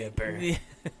Big Dipper.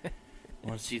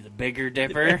 Want to see the Bigger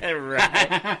Dipper?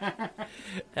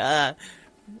 Right.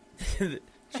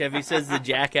 Chevy says the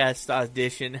Jackass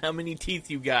audition. How many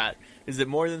teeth you got? Is it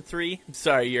more than 3? I'm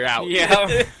sorry, you're out.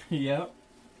 Yeah. Yep.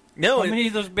 No, how many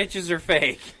of those bitches are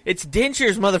fake? It's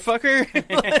dentures, motherfucker.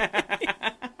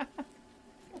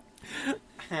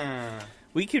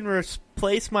 We can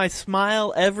replace my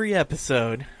smile every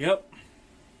episode. Yep.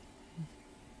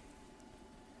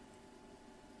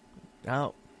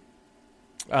 Oh.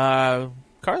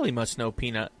 Carly must know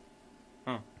Peanut.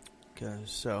 Huh.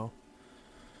 So.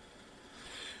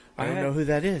 I don't know who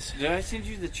that is. Did I send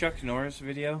you the Chuck Norris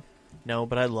video? No,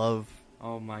 but I love...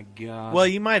 Oh my God. Well,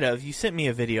 you might have. You sent me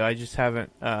a video. I just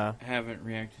haven't... haven't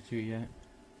reacted to it yet.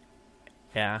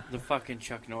 Yeah. The fucking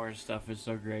Chuck Norris stuff is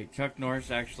so great. Chuck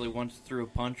Norris actually once threw a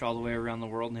punch all the way around the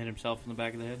world and hit himself in the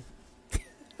back of the head.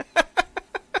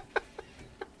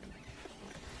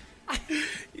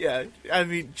 Yeah, I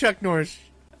mean, Chuck Norris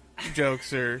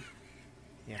jokes are...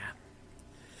 Yeah.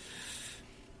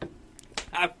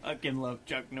 I fucking love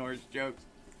Chuck Norris jokes.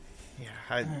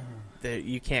 Yeah,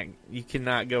 you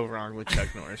cannot go wrong with Chuck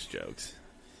Norris jokes.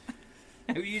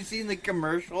 Have you seen the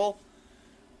commercial?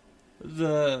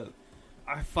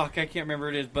 I can't remember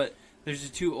what it is, but there's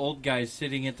the 2 old guys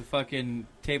sitting at the fucking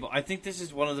table. I think this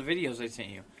is one of the videos I sent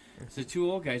you. It's the 2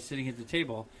 old guys sitting at the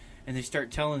table, and they start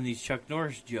telling these Chuck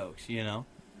Norris jokes, you know?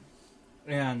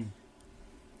 And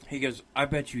he goes, I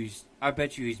bet you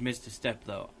he's missed a step,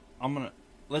 though.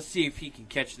 Let's see if he can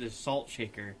catch this salt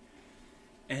shaker.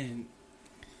 And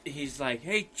he's like,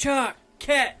 hey, Chuck,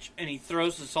 catch! And he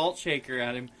throws the salt shaker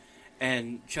at him.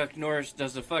 And Chuck Norris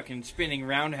does a fucking spinning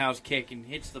roundhouse kick and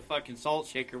hits the fucking salt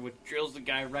shaker, which drills the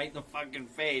guy right in the fucking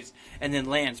face, and then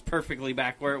lands perfectly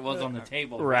back where it was on the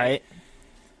table. Right.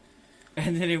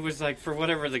 And then it was like, for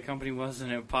whatever the company was,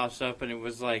 and it pops up, and it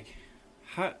was like,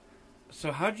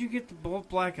 how'd you get the bold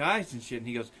black eyes and shit? And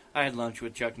he goes, I had lunch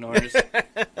with Chuck Norris.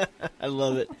 I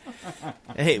love it.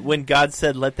 Hey, when God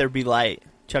said, let there be light,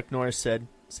 Chuck Norris said,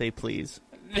 say please.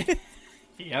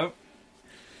 Yep.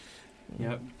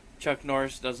 Chuck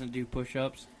Norris doesn't do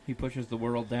push-ups. He pushes the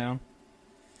world down.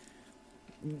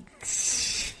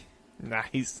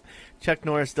 Nice. Chuck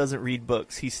Norris doesn't read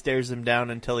books. He stares them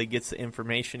down until he gets the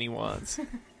information he wants.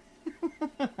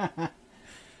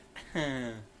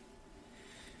 I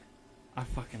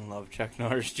fucking love Chuck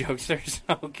Norris jokes. They're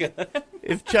so good.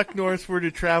 If Chuck Norris were to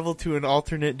travel to an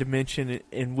alternate dimension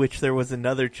in which there was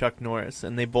another Chuck Norris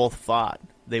and they both fought,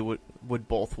 they would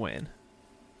both win.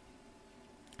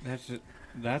 That's a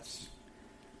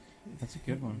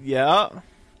good one. Yeah.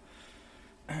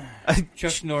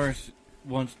 Chuck Norris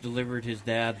once delivered his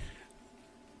dad.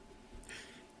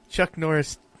 Chuck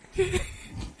Norris.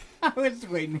 I was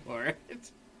waiting for it.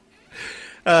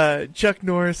 Chuck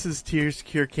Norris's tears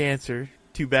cure cancer.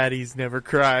 Too bad he's never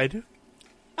cried.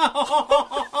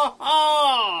 Oh,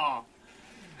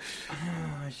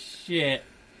 shit.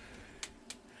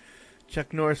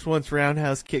 Chuck Norris once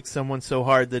roundhouse kicked someone so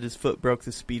hard that his foot broke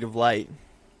the speed of light.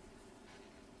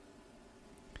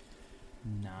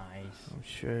 Nice. I'm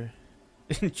sure.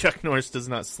 Chuck Norris does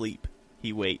not sleep.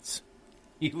 He waits.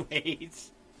 He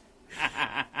waits.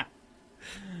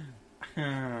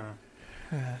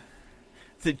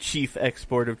 The chief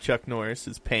export of Chuck Norris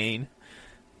is pain.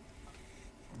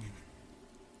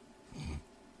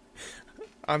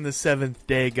 On the seventh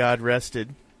day, God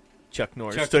rested. Chuck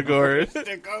Norris took over.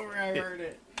 Took over. I heard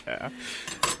it. Yeah.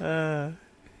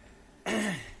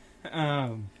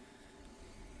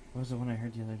 What was the one I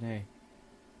heard the other day?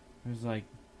 It was like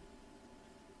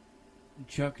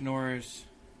Chuck Norris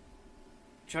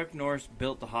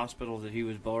built the hospital that he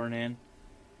was born in.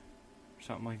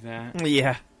 Something like that.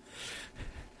 Yeah.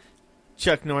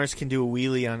 Chuck Norris can do a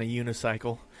wheelie on a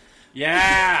unicycle.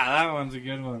 Yeah, that one's a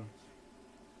good one.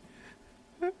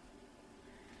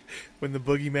 When the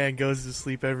boogeyman goes to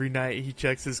sleep every night, he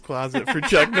checks his closet for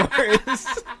Chuck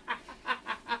Norris.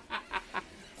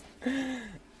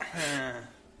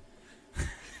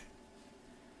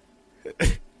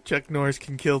 Chuck Norris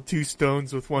can kill 2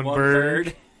 stones with one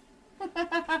bird.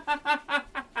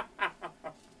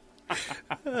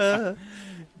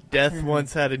 Death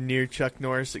once had a near Chuck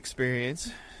Norris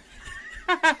experience.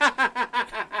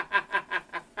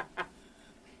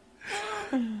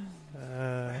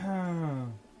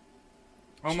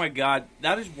 Oh my god,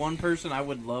 that is one person I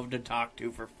would love to talk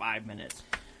to for 5 minutes.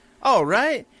 Oh,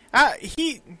 right?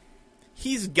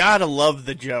 He's gotta love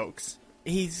the jokes.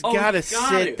 He's gotta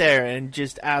sit there and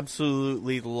just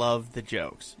absolutely love the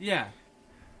jokes. Yeah.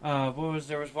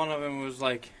 There was one of them was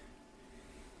like,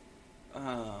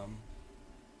 oh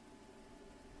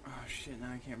shit,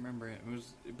 now I can't remember it.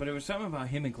 But it was something about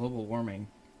him and global warming.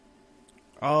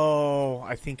 Oh,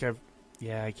 I can't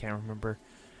remember.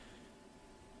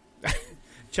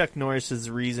 Chuck Norris is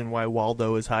the reason why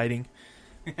Waldo is hiding.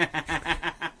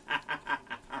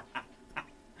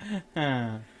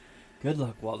 Good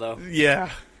luck, Waldo. Yeah.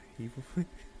 He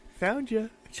found you.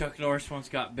 Chuck Norris once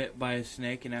got bit by a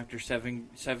snake, and after seven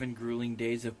grueling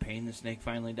days of pain, the snake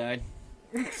finally died.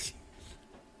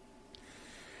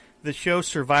 The show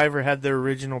Survivor had their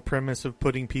original premise of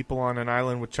putting people on an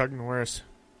island with Chuck Norris.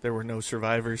 There were no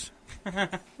survivors.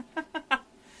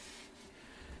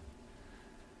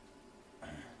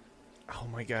 Oh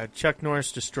my god. Chuck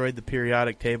Norris destroyed the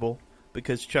periodic table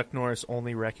because Chuck Norris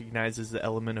only recognizes the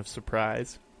element of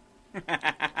surprise.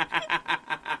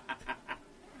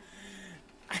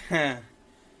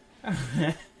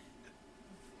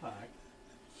 Fuck.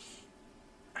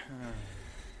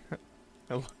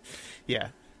 Yeah.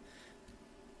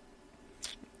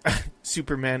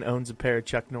 Superman owns a pair of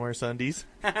Chuck Norris undies.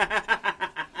 Fuck,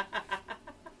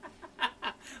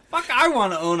 I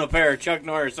want to own a pair of Chuck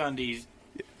Norris undies.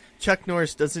 Chuck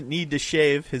Norris doesn't need to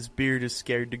shave. His beard is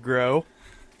scared to grow.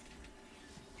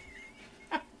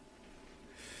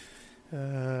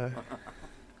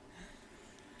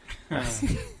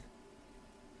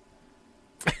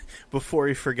 Before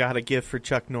he forgot a gift for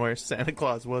Chuck Norris, Santa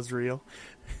Claus was real.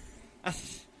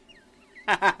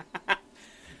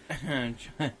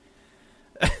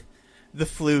 The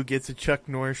flu gets a Chuck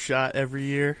Norris shot every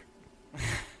year.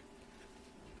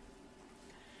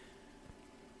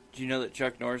 Do you know that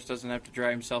Chuck Norris doesn't have to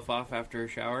dry himself off after a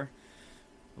shower?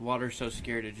 The water's so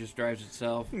scared it just dries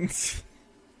itself.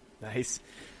 Nice.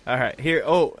 All right, here.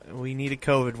 Oh, we need a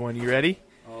COVID one. You ready?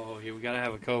 Oh, yeah, we gotta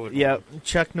have a COVID Yep. One.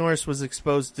 Chuck Norris was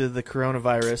exposed to the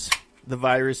coronavirus. The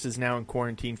virus is now in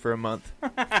quarantine for a month.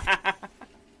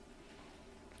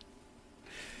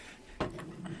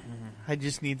 I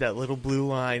just need that little blue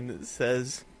line that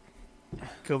says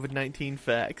COVID-19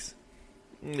 facts.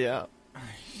 Yeah.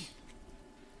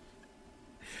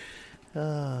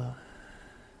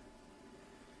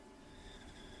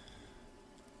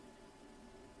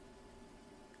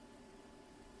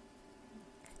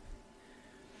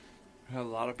 A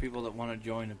lot of people that want to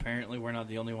join. Apparently, we're not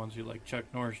the only ones who like Chuck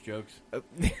Norris jokes.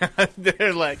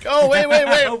 They're like, oh, wait.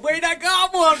 Wait, I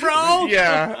got one, bro!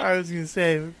 Yeah, I was going to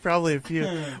say, probably a few.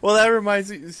 Well, that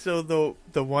reminds me, so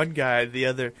the one guy,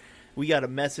 we got a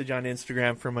message on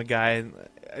Instagram from a guy, and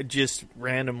just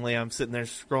randomly, I'm sitting there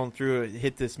scrolling through it,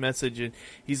 hit this message, and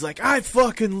he's like, I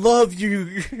fucking love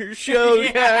your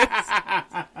show,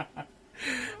 guys.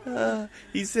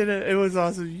 He said it was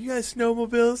awesome. You guys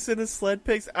snowmobile, send us sled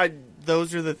pics.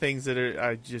 Those are the things that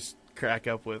I just crack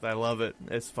up with. I love it.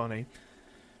 It's funny.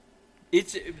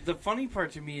 It's the funny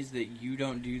part to me is that you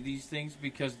don't do these things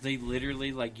because they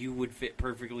literally, like, you would fit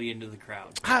perfectly into the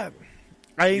crowd.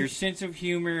 Your sense of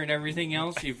humor and everything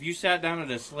else. If you sat down at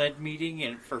a sled meeting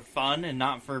and for fun and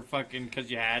not for fucking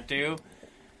because you had to,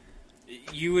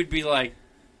 you would be like,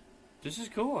 this is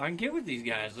cool. I can get with these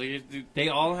guys. Like, they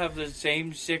all have the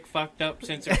same sick, fucked up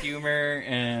sense of humor.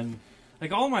 And,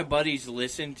 like, all my buddies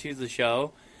listen to the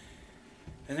show.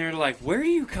 And they're like, where do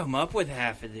you come up with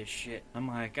half of this shit? I'm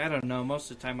like, I don't know. Most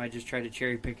of the time I just try to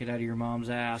cherry pick it out of your mom's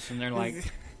ass. And they're like,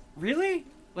 really?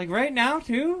 Like, right now,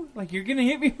 too? Like, you're going to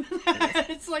hit me with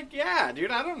that? It's like, yeah, dude,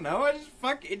 I don't know.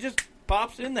 It just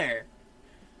pops in there.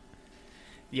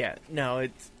 Yeah, no,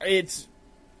 it's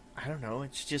I don't know.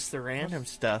 It's just the random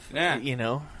stuff, yeah. You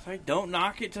know. It's like, don't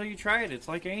knock it till you try it. It's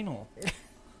like anal.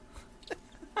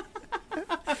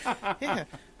 Yeah,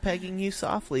 pegging you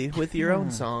softly with your own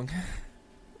song.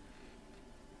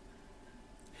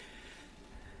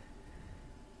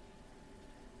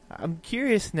 I'm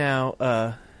curious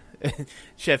now.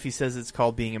 Sheffy says it's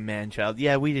called being a man-child.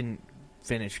 Yeah, we didn't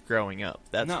finish growing up.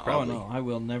 That's probably... Oh, no, I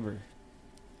will never.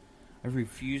 I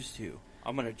refuse to.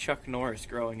 I'm going to Chuck Norris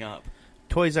growing up.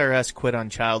 Toys R Us quit on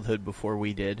childhood before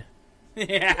we did.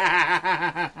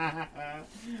 Yeah.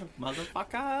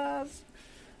 Motherfuckers.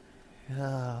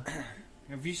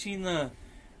 Have you seen the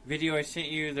video I sent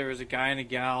you? There was a guy and a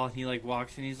gal, and he like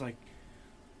walks in, he's like,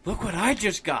 look what I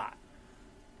just got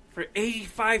for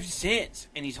 85 cents.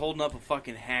 And he's holding up a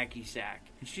fucking hacky sack.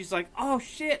 And she's like, oh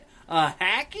shit, a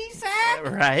hacky sack?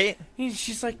 Right?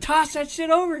 She's like, toss that shit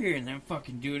over here. And then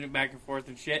fucking doing it back and forth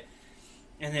and shit.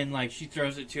 And then, like, she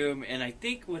throws it to him, and I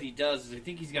think what he does is I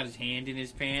think he's got his hand in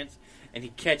his pants, and he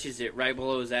catches it right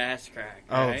below his ass crack.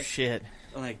 Right? Oh, shit.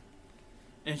 Like,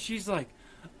 and she's like,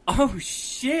 oh,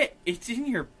 shit, it's in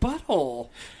your butthole.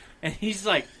 And he's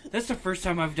like, that's the first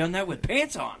time I've done that with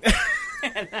pants on.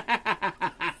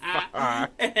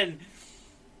 and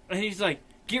he's like,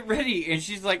 get ready. And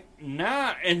she's like,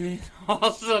 nah. And then all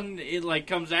of a sudden, it, like,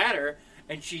 comes at her,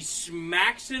 and she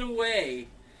smacks it away.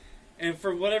 And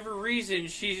for whatever reason,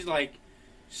 she's like,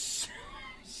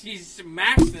 she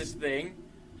smacks this thing,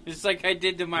 just like I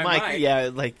did to my mic. Yeah,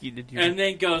 like you did. And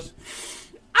then goes,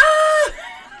 ah!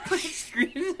 Like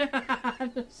screams.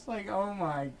 Just like, oh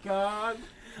my god.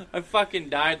 I fucking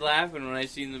died laughing when I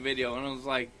seen the video, and I was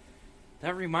like,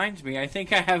 that reminds me, I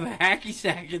think I have a hacky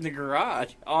sack in the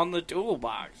garage on the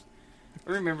toolbox.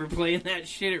 I remember playing that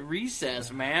shit at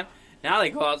recess, man. Now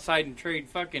they go outside and trade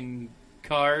fucking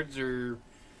cards or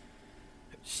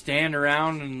stand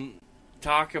around and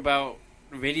talk about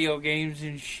video games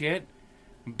and shit.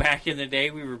 Back in the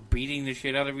day, we were beating the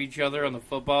shit out of each other on the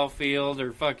football field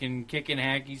or fucking kicking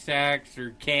hacky sacks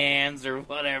or cans or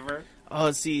whatever.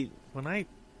 Oh, see, my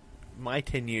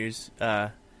 10 years,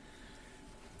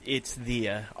 it's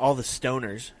all the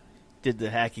stoners did the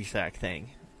hacky sack thing.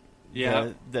 Yeah.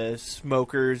 The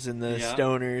smokers and the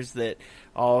stoners that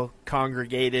all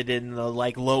congregated in the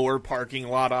like lower parking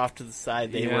lot off to the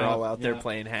side. They were all out there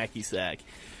playing hacky sack.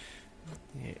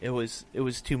 It was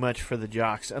too much for the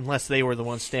jocks, unless they were the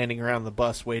ones standing around the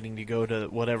bus waiting to go to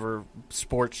whatever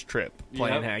sports trip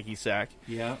playing hacky sack.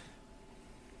 Yeah.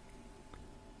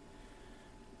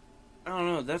 I don't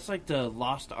know. That's like the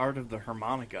lost art of the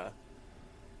harmonica.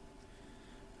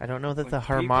 I don't know that the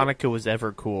harmonica was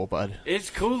ever cool, bud.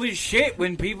 It's cool as shit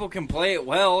when people can play it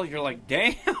well. You're like,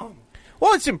 damn.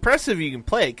 Well, it's impressive you can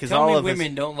play it because all of us...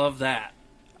 women don't love that.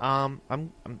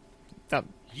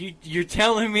 You're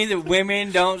telling me that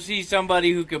women don't see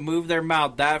somebody who can move their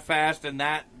mouth that fast and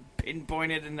that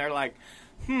pinpointed, and they're like,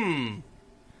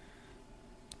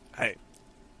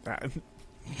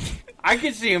 I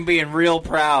could see him being real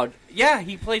proud. Yeah,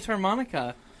 he plays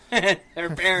harmonica.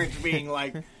 Their parents being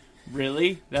like,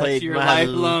 really? That's your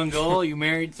lifelong goal? You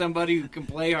married somebody who can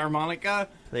play harmonica?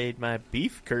 Played my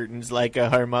beef curtains like a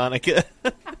harmonica.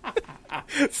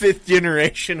 5th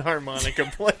generation harmonica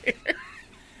player.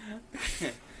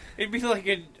 It'd be like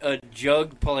a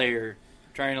jug player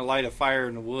trying to light a fire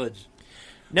in the woods.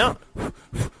 No.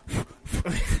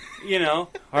 You know?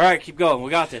 All right, keep going.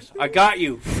 We got this. I got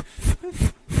you.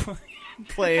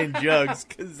 playing jugs,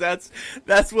 because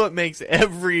that's what makes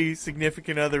every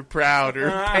significant other proud or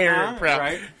parent proud.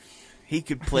 Right? He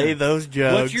could play those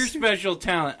jugs. What's your special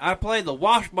talent? I play the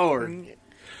washboard.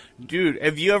 Dude,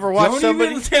 have you ever watched Don't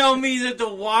somebody? even tell me that the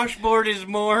washboard is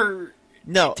more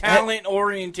No, talent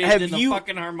oriented have than the you-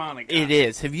 fucking harmonica. it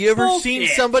is. Have you ever seen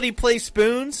Bullshit. somebody play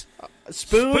spoons?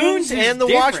 Spoons is and the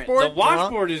different. washboard? The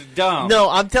washboard is dumb. No,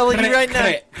 I'm telling you right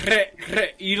now.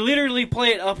 You literally play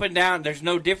it up and down. There's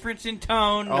no difference in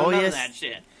tone. No, none of that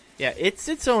shit. Yeah, it's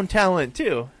its own talent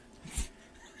too.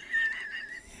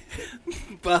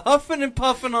 But huffing and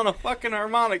puffing on a fucking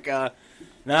harmonica.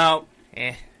 No,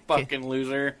 Eh. fucking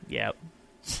loser. Yep.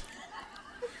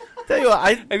 Tell you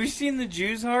what, Have you seen the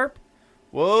Jews harp?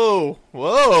 Whoa,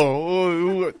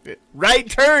 right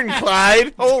turn,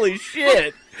 Clyde. Holy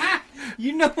shit.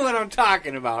 You know what I'm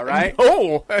talking about, right?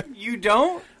 No, You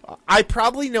don't? I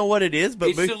probably know what it is, but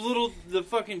It's the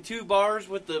fucking 2 bars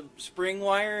with the spring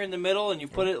wire in the middle, and you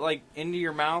put it like into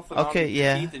your mouth and Okay, onto your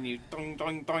yeah. teeth, and you dong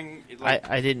dong dong. It, like,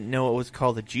 I didn't know it was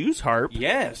called a Jew's harp.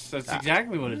 yes, that's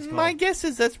exactly what it's called. My guess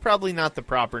is that's probably not the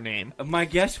proper name. My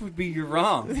guess would be you're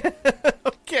wrong.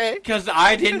 Okay. Because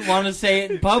I didn't want to say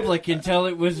it in public until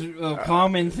it was a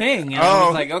common thing. And I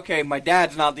was like, okay, my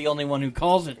dad's not the only one who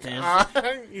calls it this.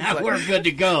 He's like, We're good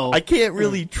to go. I can't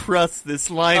really trust this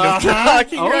line of Uh-huh.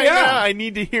 talking Oh, right yeah. now. I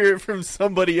need to hear it from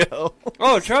somebody else.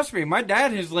 Oh, trust me, my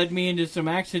dad has led me into some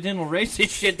accidental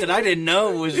racist shit that I didn't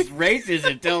know was racist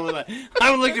until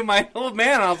I looked at my old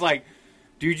man and I was like,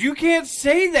 dude, you can't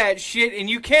say that shit, and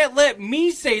you can't let me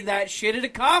say that shit at a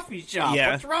coffee shop. Yeah.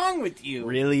 What's wrong with you?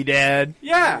 Really, Dad?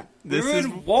 Yeah. This we were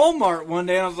in Walmart one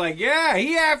day, and I was like, yeah,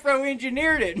 he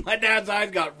Afro-engineered it. And my dad's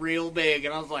eyes got real big,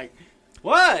 and I was like,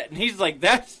 what? And he's like,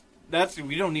 that's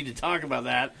we don't need to talk about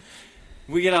that.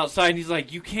 We get outside, and he's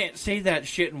like, you can't say that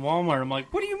shit in Walmart. I'm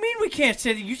like, what do you mean we can't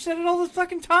say that? You said it all the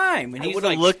fucking time. And I he's would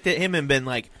have like, looked at him and been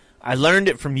like, I learned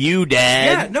it from you, Dad.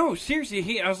 yeah, no,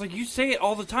 seriously. I was like, you say it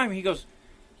all the time. And he goes,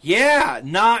 yeah,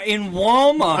 not in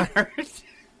Walmart.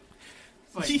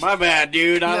 It's like, my bad,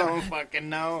 dude. I don't fucking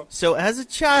know. So as a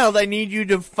child, I need you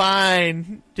to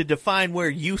define where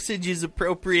usage is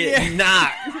appropriate and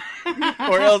not.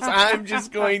 Or else I'm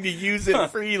just going to use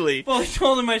it freely. Well, I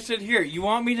told him, I said, here, you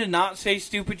want me to not say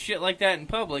stupid shit like that in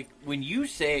public? When you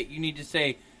say it, you need to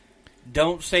say,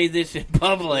 don't say this in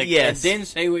public, Yes. and then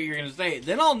say what you're going to say.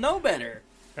 Then I'll know better.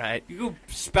 Right. You go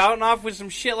spouting off with some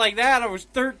shit like that. I was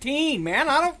 13, man.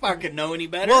 I don't fucking know any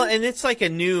better. Well, and it's like a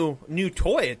new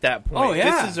toy at that point. Oh,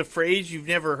 yeah. This is a phrase you've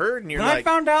never heard, and you're when I like,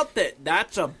 found out that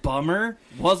that's a bummer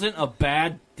wasn't a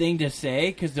bad thing to say,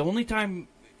 because the only time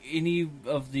any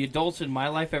of the adults in my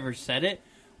life ever said it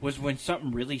was when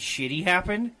something really shitty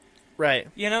happened. right.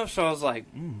 You know, so I was like,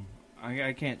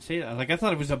 I can't say that. Like, I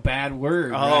thought it was a bad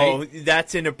word, Oh, right?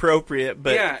 that's inappropriate.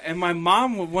 But Yeah, and my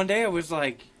mom, one day I was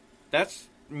like, that's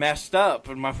messed up.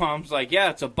 And my mom's like,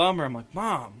 yeah, it's a bummer. I'm like,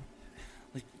 Mom,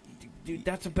 like, dude,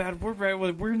 that's a bad word, right?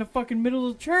 We're in the fucking middle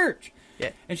of the church.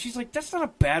 Yeah. And she's like, that's not a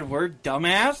bad word,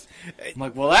 dumbass. I'm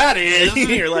like, well, that is.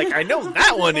 you're like, I know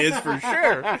that one is for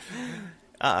sure.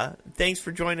 Thanks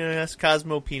for joining us,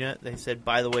 Cosmo Peanut. They said,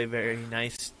 by the way, very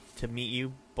nice to meet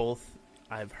you both.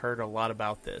 I've heard a lot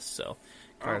about this, so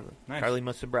nice. Carly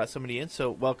must have brought somebody in.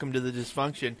 So welcome to the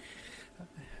dysfunction.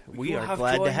 We You'll are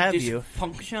glad to joy have you.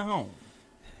 Dysfunction.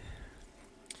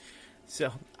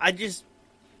 So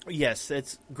yes,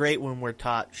 it's great when we're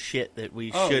taught shit that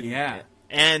we Oh, shouldn't. yeah.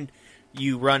 And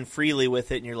you run freely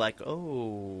with it, and you're like,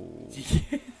 oh,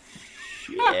 shit.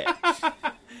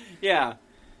 Yeah.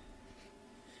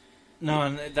 No,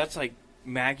 and that's like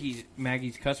Maggie's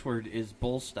cuss word is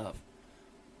bull stuff.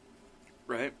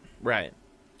 Right? Right.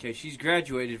 Okay, she's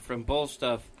graduated from bull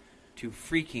stuff to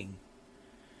freaking.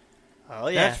 Oh,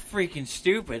 yeah. That's freaking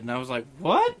stupid. And I was like,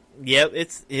 what? Yep,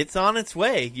 it's on its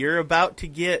way. You're about to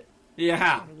get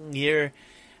Yeah.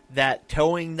 that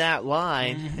towing that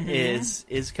line is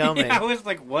coming. Yeah, I was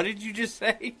like, what did you just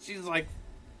say? She's like,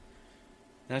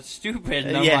 that's stupid.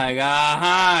 And I'm Yeah. like,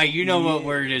 aha, you know what Yeah.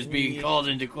 word is being called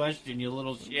into question, you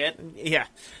little shit. Yeah,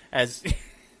 as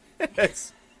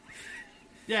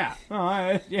Yeah.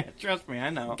 Yeah, trust me, I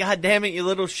know. God damn it, you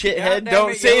little shithead! God damn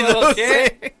Don't it, say you little those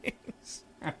shit. things.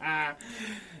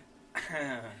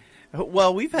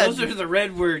 Well, we've had Those are the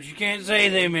red words. You can't say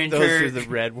them in those church. are the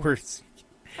red words.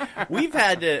 We've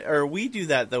had to, or we do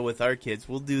that though with our kids.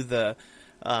 We'll do the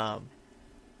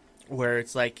where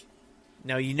it's like,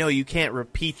 no, you can't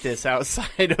repeat this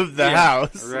outside of the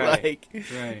house. Right.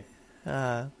 Like,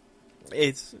 Right.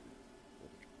 it's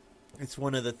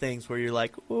one of the things where you're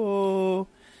like, oh.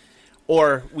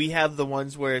 Or we have the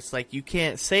ones where it's like, you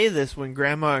can't say this when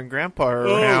Grandma and Grandpa are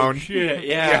around. Oh, shit,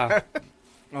 yeah.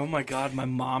 Oh my god, my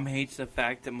mom hates the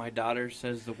fact that my daughter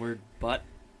says the word butt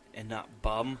and not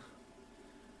bum.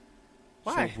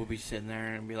 Why? So we'll be sitting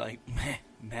there and be like,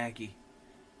 Maggie.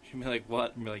 She'll be like,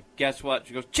 what? And be like, guess what?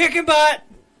 She goes, chicken butt!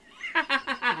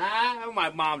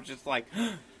 My mom's just like,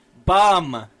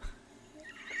 bum.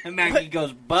 And Maggie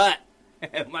goes, butt.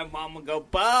 And my mom will go,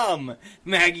 bum.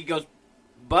 Maggie goes,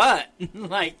 butt.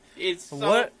 Like, it's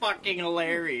so fucking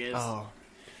hilarious. Oh.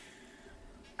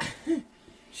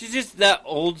 She's just that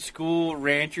old school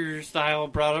rancher style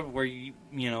brought up where you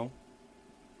know,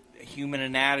 human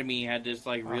anatomy had this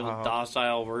like real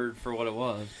docile word for what it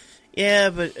was. Yeah,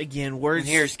 but again, words. And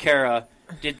here's Kara.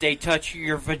 Did they touch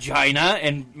your vagina?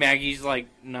 And Maggie's like,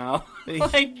 no.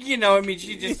 Like, you know, I mean,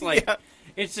 she just like,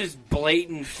 it's this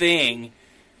blatant thing.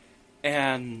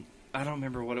 And I don't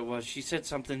remember what it was. She said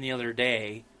something the other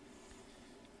day.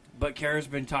 But Kara's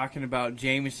been talking about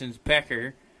Jameson's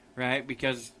pecker, right?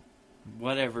 Because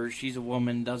whatever, she's a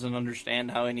woman, doesn't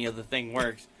understand how any of the thing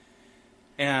works.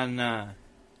 And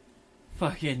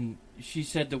fucking, she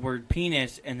said the word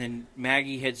penis, and then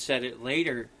Maggie had said it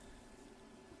later.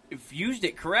 If used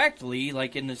it correctly,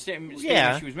 like in the statement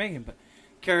she was making, but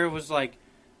Kara was like,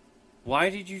 "Why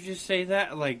did you just say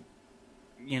that?" Like,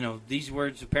 you know, these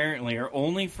words apparently are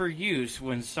only for use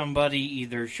when somebody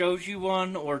either shows you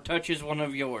one or touches one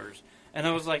of yours. And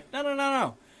I was like,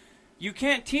 no. You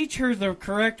can't teach her the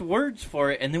correct words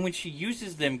for it, and then when she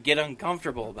uses them, get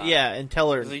uncomfortable about it. Yeah, and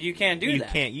tell her you can't do that. You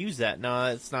can't use that. No,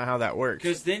 that's not how that works.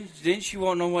 Because then she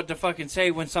won't know what to fucking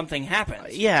say when something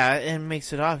happens. Yeah, and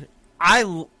makes it off. I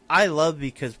love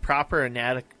because proper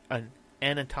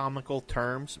anatomical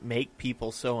terms make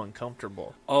people so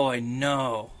uncomfortable. Oh, I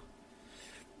know.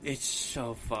 It's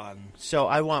so fun. So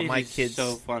I want my kids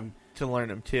so fun to learn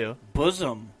them too.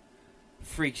 Bosom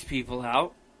freaks people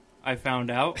out. I found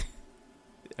out.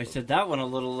 I said that one a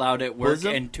little loud at work,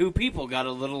 Bosom? and 2 people got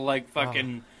a little like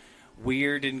fucking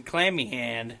weird and clammy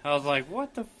hand. I was like,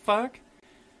 what the fuck?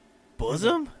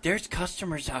 Bosom? There's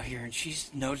customers out here, and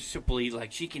she's noticeably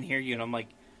like she can hear you, and I'm like,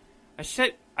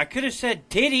 I could have said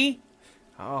titty.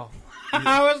 Oh.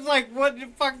 I was like, what the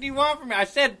fuck do you want from me? I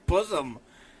said bosom.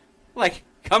 Like,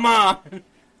 come on.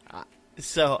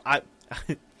 So I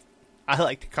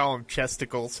like to call them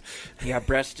chesticles. Yeah,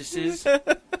 breastises.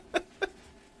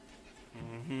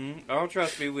 Oh,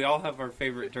 trust me, we all have our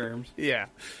favorite terms. Yeah.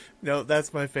 No,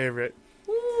 that's my favorite.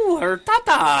 Ooh, her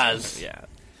tatas. Yeah.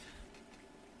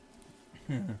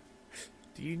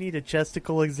 Do you need a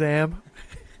chesticle exam?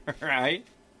 Right.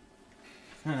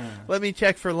 Let me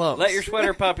check for lumps. Let your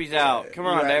sweater puppies out. Come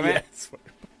on, damn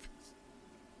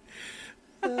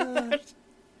it.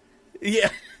 Yeah.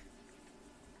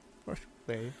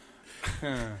 Wait.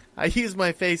 I use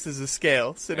my face as a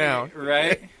scale. Sit down.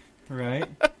 Right. Right.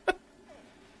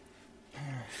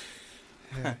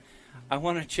 I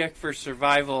want to check for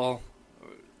survival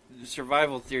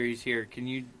theories here. Can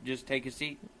you just take a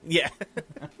seat? Yeah.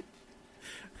 I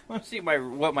want to see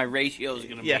what my ratio is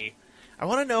going to be. I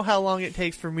want to know how long it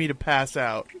takes for me to pass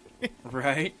out.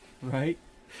 Right. I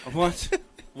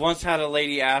once had a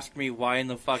lady ask me why in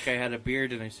the fuck I had a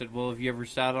beard, and I said, well, have you ever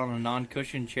sat on a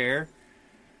non-cushion chair?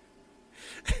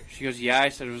 She goes, yeah. I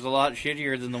said, it was a lot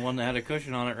shittier than the one that had a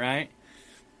cushion on it, right?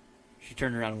 She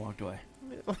turned around and walked away.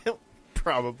 Well,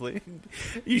 probably.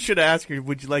 You should ask her,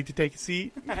 would you like to take a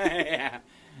seat? Yeah.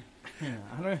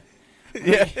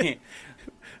 Yeah.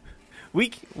 We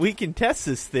can test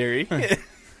this theory.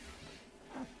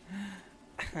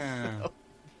 You're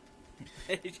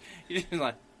just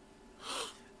like,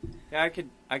 yeah,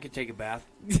 I could take a bath.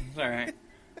 It's all right.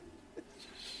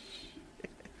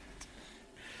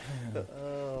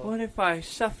 What if I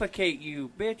suffocate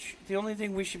you, bitch? The only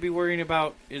thing we should be worrying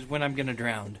about is when I'm gonna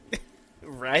drown.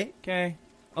 Right? Okay.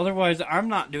 Otherwise, I'm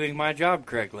not doing my job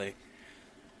correctly.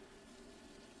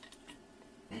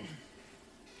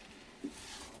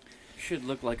 Should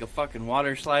look like a fucking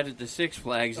water slide at the Six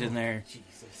Flags in there.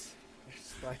 Jesus.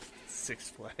 There's like Six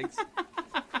Flags.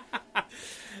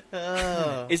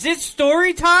 Is it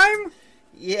story time?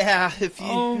 Yeah.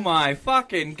 Oh my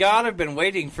fucking god! I've been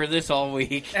waiting for this all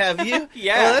week. Have you?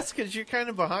 Yeah. Well, that's because you're kind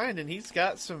of behind, and he's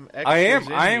got some extras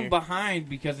I am here. behind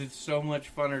because it's so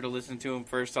much funner to listen to him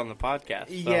first on the podcast.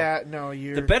 So. Yeah. No,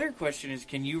 you're. The better question is,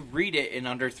 can you read it in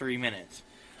under 3 minutes?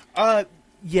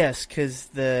 Yes, because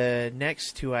the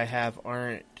next 2 I have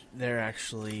aren't. They're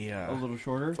actually A little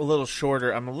shorter. A little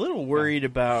shorter. I'm a little worried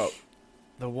about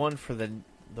the one for the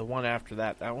one after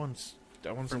that. That one's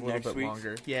a little bit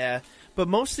longer. Yeah, but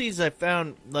most of these I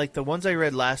found, like the ones I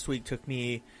read last week, took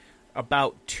me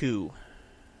about 2.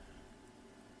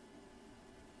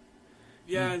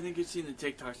 Yeah, I think I've seen the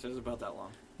TikTok says about that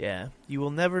long. Yeah. You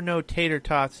will never know Tater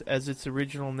Tots as its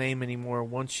original name anymore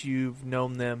once you've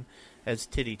known them as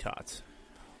Titty Tots.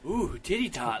 Ooh, titty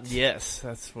tots. Yes,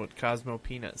 that's what Cosmo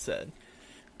Peanut said.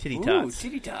 Titty Ooh, Tots.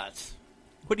 titty tots.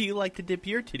 What do you like to dip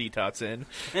your Titty Tots in?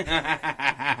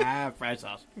 Fry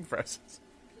sauce.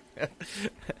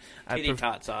 Titty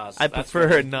tot sauce. I That's prefer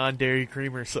what a non-dairy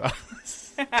creamer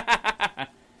sauce.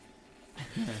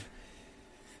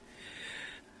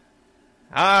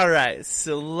 All right,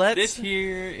 so let's... This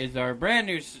here is our brand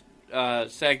new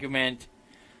segment,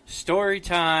 story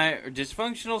time, or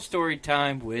dysfunctional story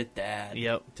time with Dad.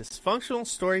 Yep, dysfunctional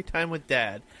story time with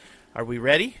Dad. Are we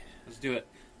ready? Let's do it.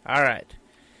 All right.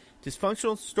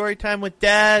 Dysfunctional story time with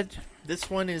Dad. This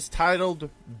one is titled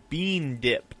Bean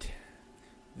Dipped.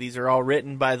 These are all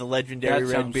written by the legendary That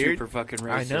sounds Redbeard. super fucking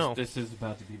racist. I know. This is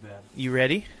about to be bad. You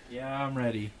ready? Yeah, I'm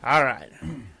ready. All right.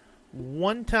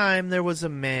 One time there was a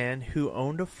man who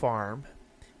owned a farm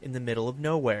in the middle of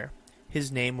nowhere.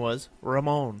 His name was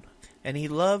Ramon, and he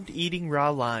loved eating raw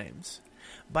limes.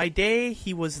 By day,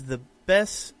 he was the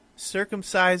best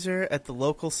circumciser at the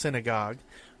local synagogue,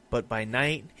 but by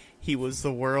night, he was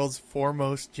the world's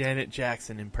foremost Janet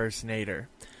Jackson impersonator.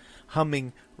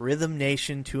 Humming Rhythm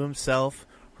Nation to himself,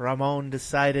 Ramon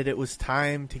decided it was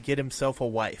time to get himself a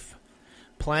wife.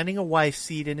 Planting a wife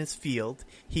seed in his field,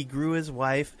 he grew his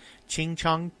wife, Ching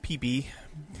Chong Peepee,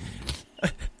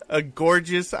 a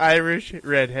gorgeous Irish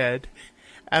redhead.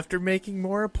 After making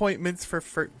more appointments for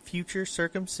future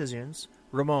circumcisions,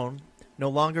 Ramon no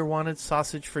longer wanted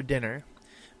sausage for dinner.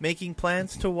 Making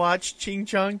plans to watch Ching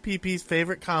Chong Peepee's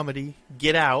favorite comedy,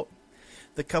 Get Out,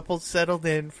 the couple settled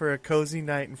in for a cozy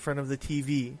night in front of the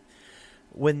TV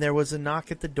when there was a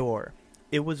knock at the door.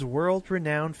 It was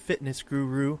world-renowned fitness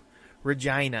guru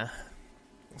Regina,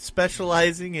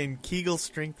 specializing in Kegel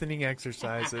strengthening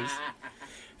exercises.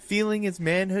 Feeling his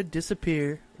manhood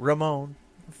disappear, Ramon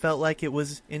felt like it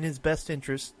was in his best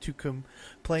interest to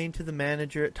complain to the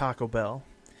manager at Taco Bell.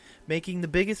 Making the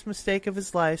biggest mistake of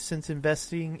his life since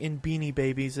investing in Beanie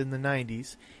Babies in the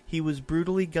 90s, he was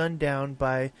brutally gunned down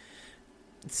by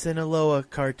Sinaloa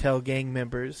cartel gang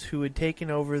members who had taken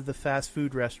over the fast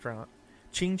food restaurant.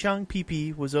 Ching Chong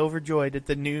Peepee was overjoyed at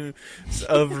the news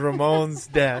of Ramon's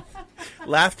death,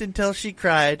 laughed until she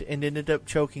cried, and ended up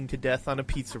choking to death on a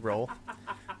pizza roll.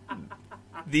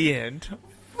 The end.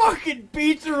 Fucking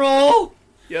pizza roll!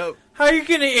 Yep. How you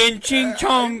gonna end Ching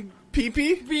Chong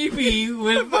Peepee? Peepee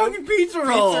with fucking pizza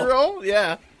roll? Pizza roll?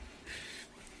 Yeah.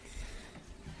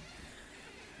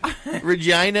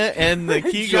 Regina and the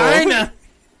Kegel. Regina!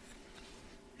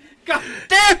 God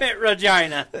damn it,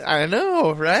 Regina! I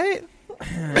know, right?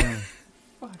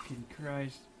 Fucking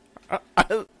Christ.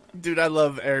 Dude, I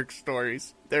love Eric's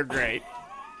stories. They're great.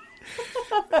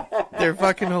 They're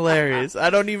fucking hilarious. I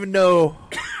don't even know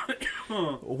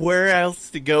where else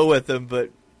to go with them,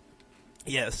 but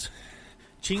yes.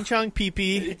 Ching Chong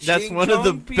Peepee, that's Ching one of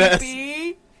the Chong best.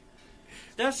 Peepee?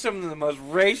 That's some of the most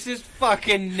racist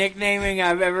fucking nicknaming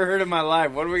I've ever heard in my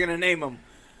life. What are we gonna name him?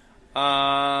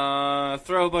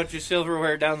 Throw a bunch of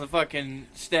silverware down the fucking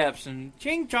steps and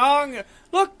Ching Chong,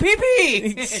 look,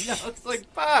 Peepee! No, it's like,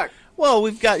 fuck. Well,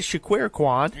 we've got Shaquir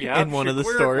Kwan Yep, in one of the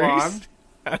Shaquir stories. Kwan.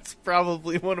 That's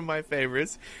probably one of my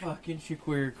favorites. Fucking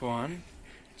Shaquir Kwan.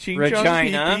 Ching Regina. Chong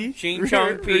Peepee. Ching Chong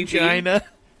Peepee. Regina.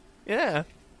 Yeah.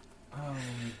 Oh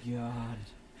my god.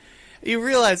 You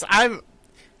realize I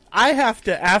have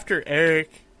to, after Eric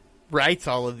writes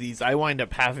all of these, I wind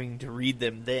up having to read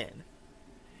them then.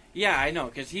 Yeah, I know,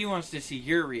 because he wants to see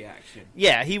your reaction.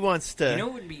 Yeah, he wants to. You know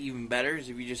what would be even better is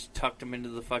if you just tucked them into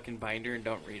the fucking binder and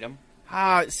don't read them.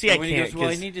 See, And I when can't. he goes, well,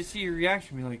 I 'cause- need to see your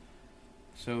reaction. Be like,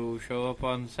 so show up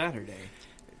on Saturday.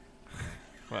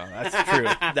 Well, that's true.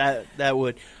 that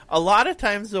would. A lot of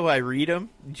times, though, I read them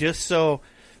just so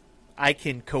I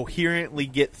can coherently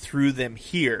get through them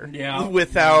here, Yeah.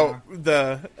 without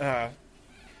the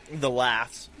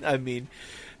laughs. I mean,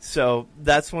 so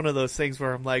that's one of those things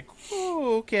where I'm like,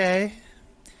 oh, okay,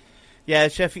 yeah,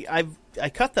 Sheffy. I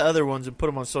cut the other ones and put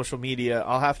them on social media.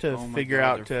 I'll have to Oh my figure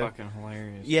God, out they're to. fucking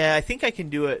hilarious. Yeah, I think I can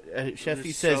do it. Sheffy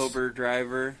The says sober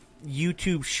driver.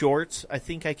 YouTube Shorts. I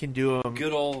think I can do them.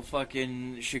 Good old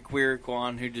fucking Shaquir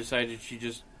Kwan who decided she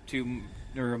just a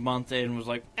month in was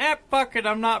like, fuck it,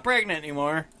 I'm not pregnant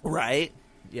anymore. Right?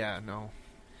 Yeah, no.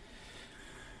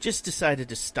 Just decided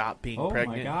to stop being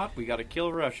pregnant. Oh my god, we gotta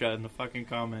kill Russia in the fucking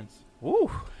comments.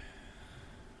 Woo.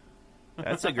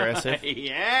 That's aggressive.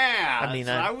 Yeah, I mean,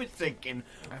 that's what I- I was thinking.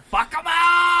 Fuck them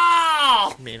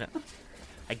all! I mean,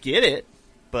 I get it,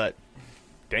 but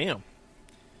damn.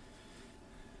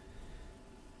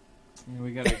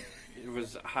 We gotta. It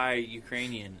was hi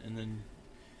Ukrainian, and then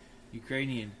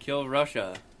Ukrainian kill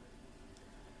Russia.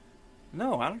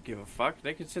 No, I don't give a fuck.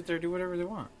 They can sit there and do whatever they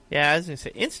want. Yeah, I was gonna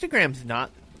say Instagram's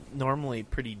not normally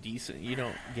pretty decent. You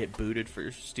don't get booted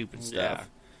for stupid stuff. Yeah.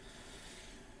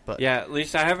 But Yeah, at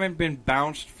least I haven't been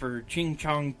bounced for Ching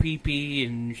Chong Pee Pee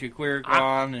and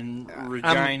Shaquiricon and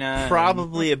Regina. I'm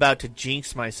probably about to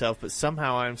jinx myself, but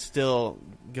somehow I'm still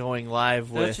going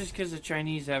live with. That's just because the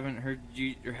Chinese haven't heard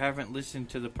you or haven't listened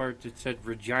to the part that said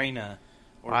Regina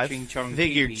or I Ching Chong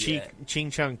figured Pee Pee yet. Ching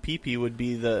Chong Pee Pee would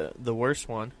be the worst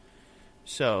one.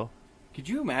 So, Could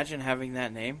you imagine having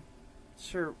that name,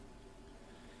 sir?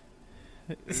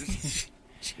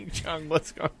 Ching Chong,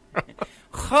 what's going on?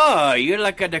 Huh, you're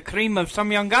like the cream of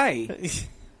some young guy.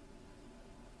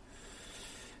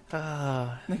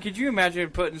 Like, could you imagine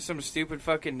putting some stupid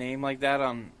fucking name like that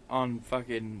on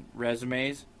fucking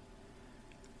resumes?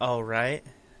 Oh, right.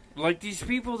 Like, these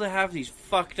people that have these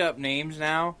fucked up names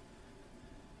now,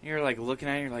 you're like looking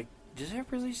at it, you're like, does that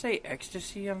really say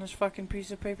ecstasy on this fucking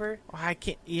piece of paper? I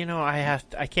can't.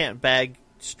 I can't bag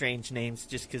strange names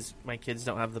just because my kids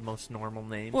don't have the most normal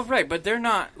names. Well, right, but they're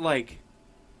not like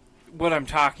what I'm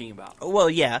talking about. Well,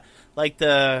 yeah, like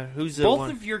who's the Both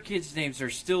one? of your kids' names are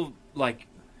still like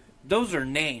those are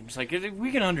names. Like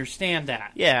we can understand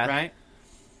that. Yeah. Right.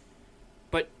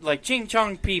 But like Ching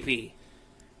Chong Pee Pee.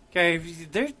 Okay,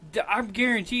 I'm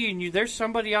guaranteeing you, there's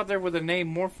somebody out there with a name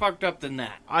more fucked up than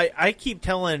that. I keep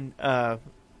telling Eric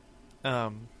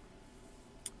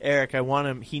I want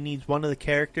him. He needs one of the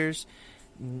characters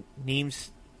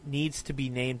needs to be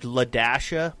named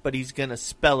Ladasha, but he's gonna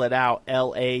spell it out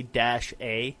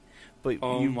LA-A. But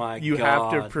Oh my you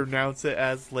have to God. pronounce it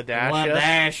as Ladasha.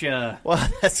 Ladasha. Well,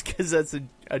 that's because that's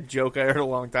a joke I heard a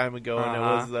long time ago, and it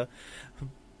was the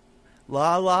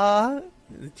la.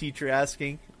 The teacher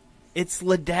asking, "It's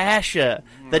Ladasha.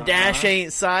 The dash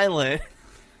ain't silent."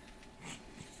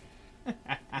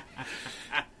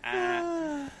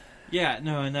 Yeah,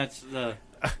 no, and that's the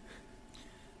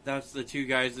two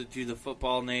guys that do the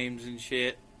football names and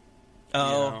shit.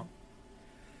 Oh, You know.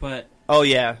 But oh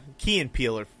yeah, Key and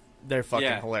Peele they're fucking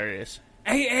Yeah. hilarious.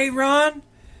 hey, Ron,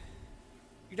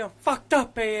 you done fucked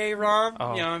up, hey, Ron.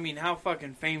 Oh. You know, I mean, how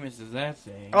fucking famous is that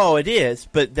saying? Oh, it is,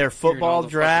 but their Hear it all football the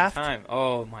fucking draft, time.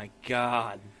 Oh my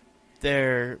God,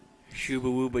 they're Shuba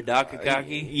Wooba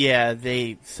Dakakaki. yeah,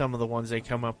 some of the ones they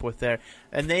come up with there,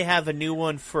 and they have a new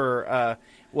one for.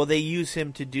 Well, they use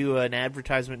him to do an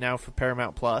advertisement now for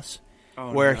Paramount Plus,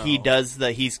 Oh, where no. he does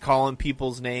he's calling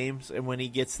people's names, and when he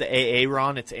gets the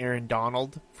Aaron, it's Aaron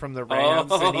Donald from the Rams,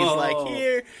 and he's like, Oh.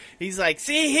 here, he's like,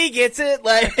 see, he gets it,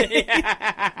 like,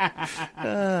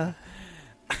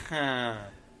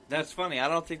 That's funny.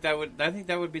 I think that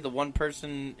would be the one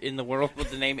person in the world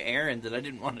with the name Aaron that I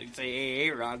didn't want to say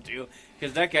Aaron to,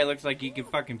 because that guy looks like he could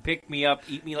fucking pick me up,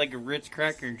 eat me like a Ritz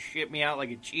cracker, and shit me out like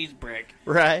a cheese brick.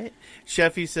 right?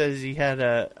 Sheffy says he had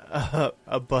a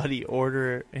buddy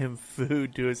order him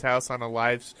food to his house on a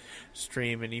live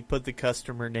stream, and he put the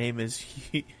customer name as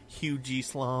Hugh G.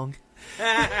 Slong.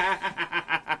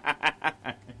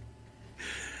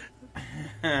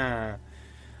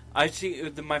 I see.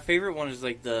 My favorite one is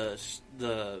like the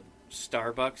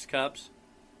Starbucks cups.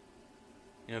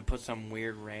 You know, put some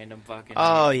weird random fucking.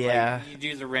 Oh, like, yeah. you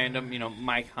do the random,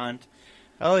 Mike Hunt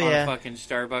Oh on yeah, a fucking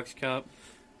Starbucks cup.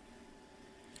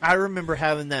 I remember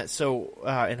having that. So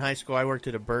in high school, I worked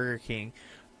at a Burger King,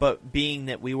 but being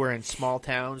that we were in small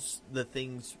towns, the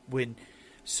things when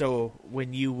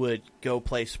you would go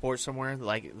play sports somewhere,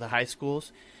 like the high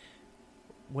schools,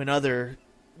 when other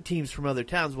teams from other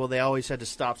towns, well, they always had to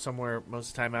stop somewhere most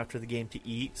of the time after the game to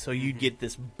eat. So you'd get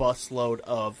this busload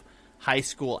of high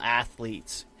school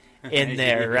athletes in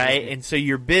there, right? And so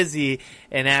you're busy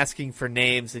and asking for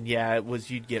names, and yeah,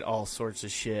 you'd get all sorts of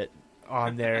shit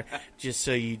on there just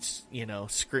so you'd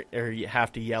or you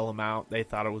have to yell them out. They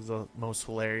thought it was the most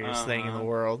hilarious thing in the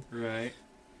world. Right.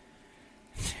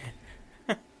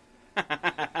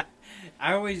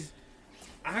 I always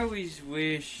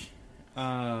wish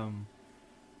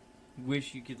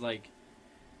you could like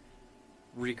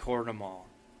record them all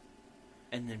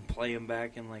and then play them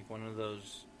back in like one of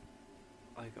those,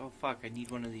 like, oh fuck, I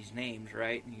need one of these names,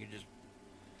 right? And you just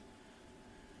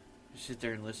sit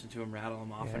there and listen to them, rattle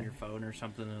them off Yeah. on your phone or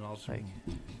something, and all of a Like,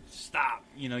 sudden, stop.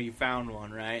 You found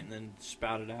one, right? And then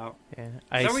spout it out. yeah, 'Cause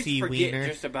I always see forget Wiener,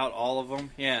 just about all of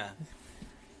them. Yeah.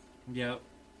 Yep.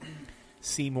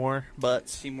 Seymour,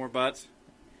 Butts. Seymour Butts.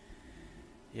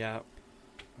 Yeah.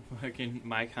 Fucking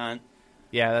Mike Hunt.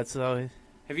 Yeah, that's always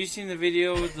Have you seen the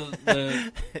video with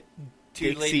the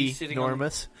two ladies Dixie sitting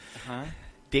Normus. on... Huh?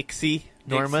 Dixie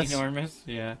Normus. Dixie Normus,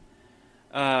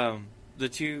 yeah. The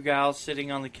two gals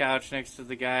sitting on the couch next to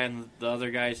the guy, and the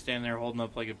other guy standing there holding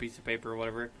up like a piece of paper or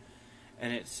whatever.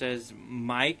 And it says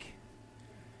Mike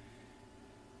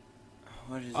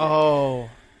What is it? Oh.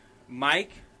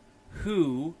 Mike,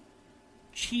 Who,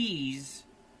 Cheese,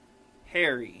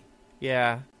 Harry,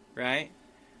 Yeah. right?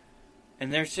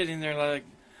 And they're sitting there like,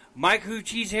 Mike, Who,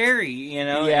 Cheese, Harry,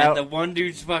 Yeah. and the one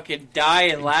dude's fucking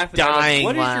dying laughing. Dying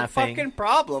What is laughing. your fucking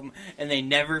problem? And they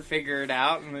never figure it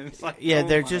out, and it's like, Yeah, oh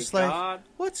they're my just God. like,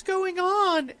 what's going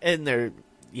on? And they're just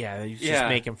Yeah.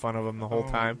 making fun of him the whole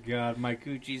time. Oh, God, my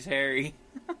coochie's hairy.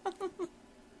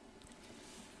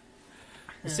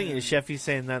 I was thinking of Sheffy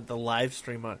saying that the live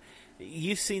stream on.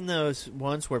 You've seen those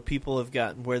ones where people have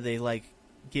gotten where they like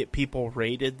get people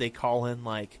raided. They call in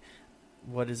like,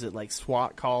 what is it, like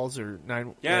SWAT calls or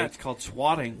nine? Yeah, like, it's called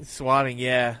swatting. swatting.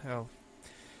 Yeah. Oh.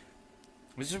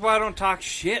 This is why I don't talk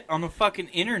shit on the fucking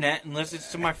internet unless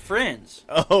it's to my friends.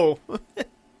 Oh.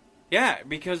 Yeah,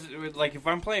 because like if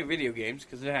I'm playing video games,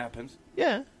 because it happens,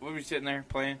 Yeah. we'll be sitting there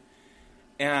playing,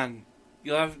 and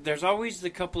there's always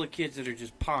the couple of kids that are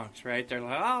just punks, right? They're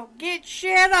like, "Oh, get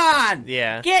shit on,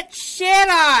 Yeah. get shit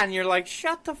on." You're like,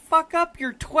 "Shut the fuck up!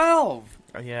 You're 12.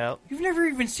 Yeah. You've never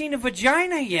even seen a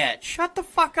vagina yet. Shut the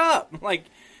fuck up!" Like,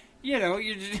 you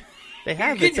just They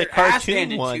have. you're It's a getting your ass cartoon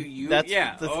handed one. to you. That's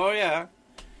yeah. the- Oh yeah.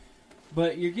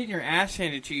 But you're getting your ass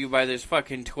handed to you by this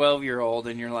fucking 12-year-old,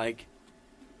 and you're like,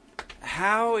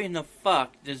 how in the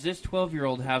fuck does this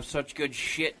 12-year-old have such good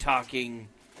shit-talking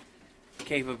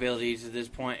capabilities at this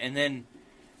point? And then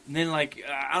like,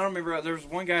 I don't remember, there was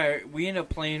one guy, we ended up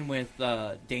playing with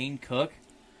Dane Cook.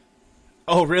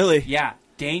 Oh, really? Yeah,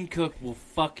 Dane Cook will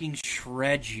fucking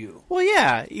shred you. Well,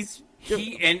 yeah. He's.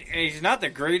 And he's not the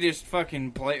greatest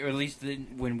fucking player, or at least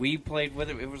when we played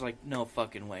with him, it was like, no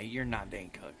fucking way, you're not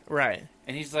Dane Cook. Right.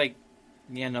 And he's like,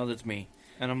 yeah, no, that's me.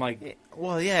 And I'm like,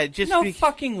 Well, yeah. Just no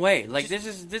fucking way. Like, this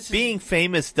is being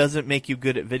famous doesn't make you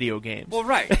good at video games. well,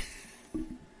 right.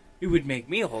 It would make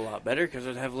me a whole lot better because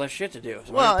I'd have less shit to do.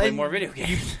 So Well, I'd play and more video games.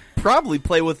 You probably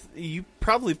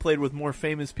played with more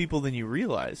famous people than you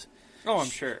realize. Oh, I'm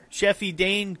sure. Sheffy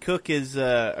Dane Cook is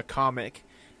a comic,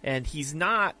 and he's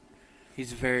not.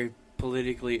 He's a very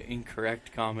politically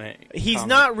incorrect comment. He's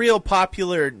not real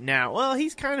popular now. Well,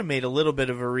 he's kind of made a little bit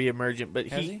of a reemergent, but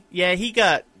Has he? yeah, he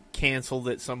got canceled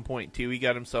at some point too. He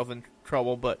got himself in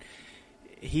trouble, but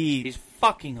He's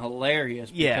fucking hilarious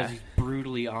because Yeah. he's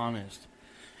brutally honest.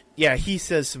 yeah, he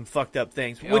says some fucked up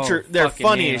things, Oh, which they're fucking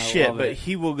funny A, as I shit. love But it.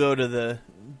 he will go to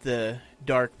the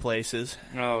dark places.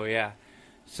 Oh, yeah.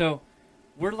 So,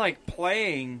 we're like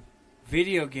playing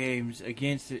video games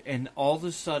against it, and all of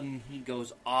a sudden he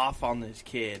goes off on this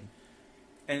kid.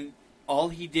 And all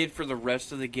he did for the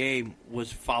rest of the game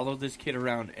was follow this kid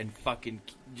around and fucking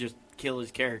just kill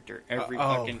his character every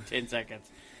fucking 10 seconds.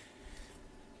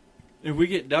 And we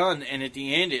get done, and at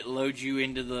the end it loads you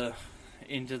into the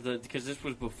because this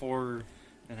was before,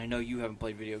 and I know you haven't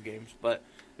played video games, but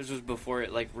this was before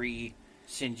it like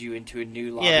sends you into a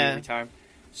new lobby Yeah. every time.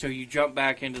 So you jump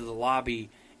back into the lobby,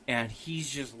 and he's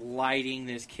just lighting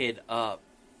this kid up,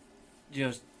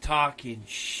 just talking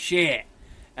shit,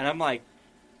 and I'm like,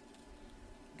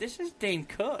 this is Dane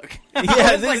Cook. Yeah,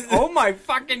 I was this like, is- oh my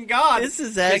fucking god, This is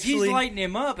 'Cause actually he's lighting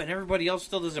him up, and everybody else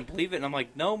still doesn't believe it. And I'm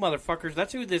like, no, motherfuckers,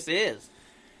 that's who this is.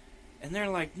 And they're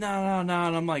like, no. And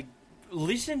I'm like,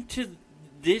 listen to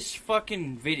this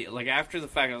fucking video. Like, after the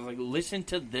fact, I was like, listen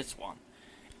to this one.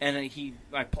 And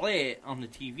I play it on the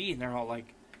TV, and they're all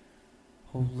like,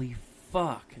 holy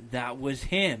fuck, that was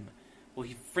him. Well,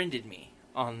 he friended me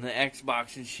on the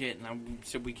Xbox and shit, and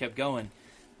so we kept going.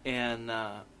 And,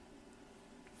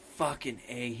 fucking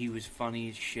A, he was funny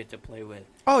as shit to play with.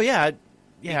 Oh yeah,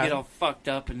 He'd get all fucked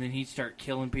up, and then he'd start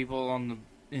killing people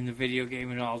in the video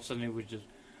game, and all of a sudden it was just,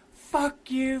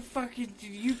 fuck you, fucking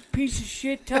you piece of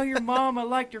shit. Tell your mom I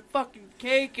like your fucking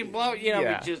cake and blah.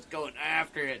 Yeah. We just going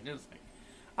after it, and it's like,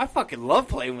 I fucking love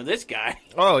playing with this guy.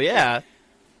 Oh yeah.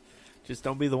 Just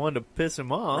don't be the one to piss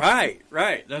him off. Right.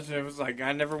 That's what it was like.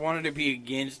 I never wanted to be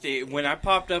against it. When I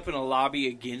popped up in a lobby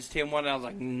against him one, I was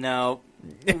like, no,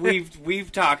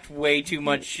 we've talked way too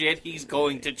much shit. He's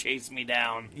going to chase me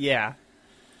down. Yeah.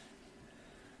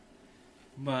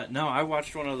 But no, I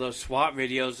watched one of those SWAT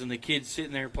videos, and the kid's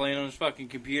sitting there playing on his fucking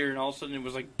computer, and all of a sudden it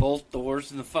was like both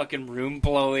doors in the fucking room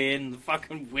blow in, and the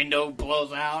fucking window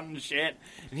blows out and shit.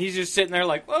 And he's just sitting there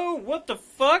like, whoa, what the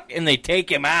fuck? And they take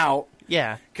him out.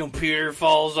 Yeah. Computer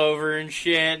falls over and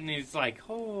shit, and he's like,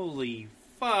 holy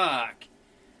fuck.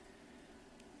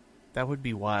 That would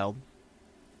be wild.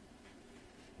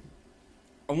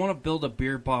 I want to build a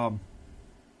beer bomb.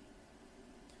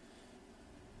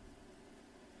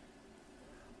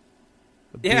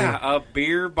 Yeah, a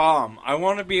beer bomb. I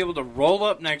want to be able to roll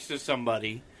up next to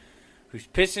somebody who's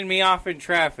pissing me off in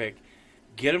traffic,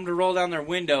 get them to roll down their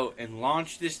window and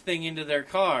launch this thing into their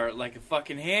car like a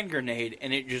fucking hand grenade,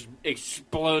 and it just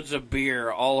explodes a beer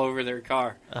all over their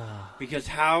car. Because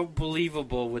how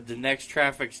believable would the next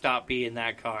traffic stop be in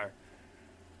that car?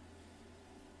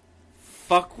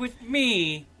 Fuck with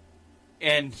me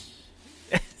and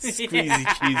Squeezy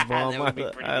cheese bomb. That would be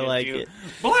pretty I good, like too. it.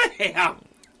 Blam!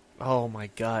 Oh my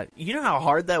god! You know how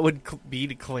hard that would be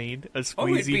to clean a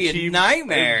squeezy it'd be a cheese?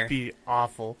 nightmare. It'd be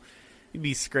awful. You'd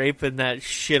be scraping that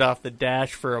shit off the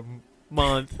dash for a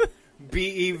month. Be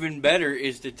even better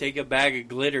is to take a bag of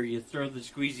glitter, you throw the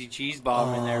squeezy cheese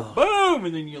bomb in there, boom,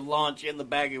 and then you launch in the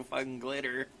bag of fucking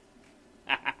glitter.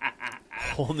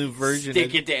 Whole new version.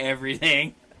 Stick it to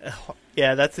everything.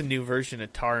 Yeah, that's a new version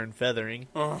of tar and feathering.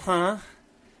 Uh-huh.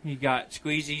 You got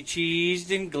squeezy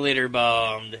cheesed and glitter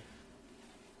bombed.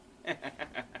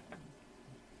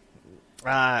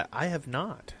 I have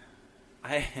not.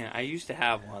 I used to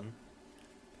have one,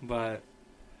 but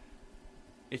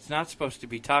it's not supposed to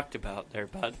be talked about there,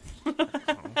 bud.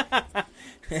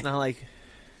 It's not like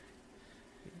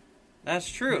That's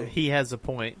true. he has a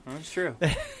point. That's true.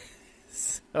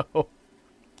 So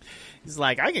he's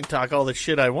like, I can talk all the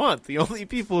shit I want. The only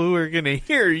people who are going to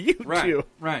hear are you Right, two.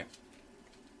 right.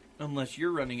 Unless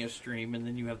you're running a stream, and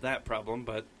then you have that problem,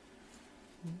 but...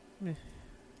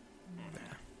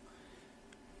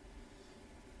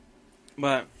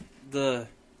 But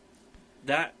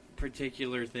that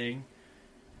particular thing,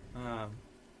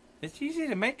 it's easy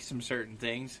to make some certain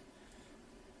things.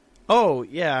 Oh,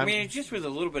 yeah. I mean, just with a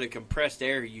little bit of compressed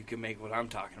air, you can make what I'm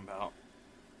talking about.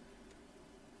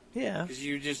 yeah. Because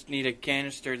you just need a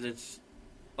canister that's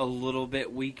a little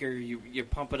bit weaker. You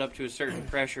pump it up to a certain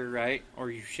pressure, right?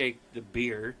 Or you shake the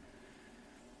beer.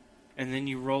 And then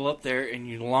you roll up there and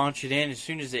you launch it in. As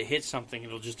soon as it hits something,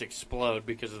 it'll just explode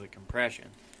because of the compression.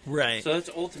 Right. So that's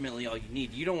ultimately all you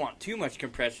need. You don't want too much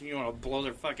compression. You don't want to blow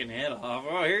their fucking head off.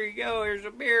 Oh, here you go. Here's a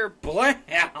beer. Blam!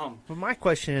 But my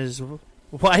question is,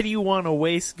 why do you want to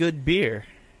waste good beer?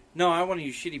 No, I want to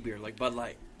use shitty beer like Bud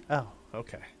Light. Oh,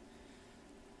 okay.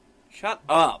 Shut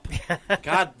up.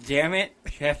 God damn it,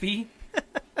 Cheffy.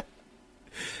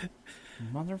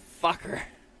 Motherfucker.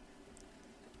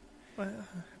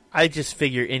 I just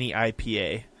figure any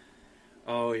IPA.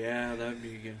 Oh, yeah, that'd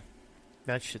be good.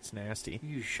 That shit's nasty.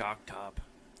 You shock top.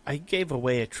 I gave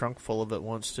away a trunk full of it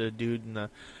once to a dude in the...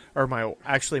 Or my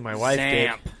wife did.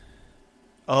 Zamp.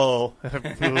 Oh. Oh,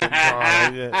 God, I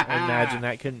imagine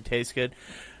that couldn't taste good.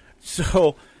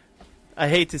 So, I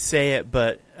hate to say it,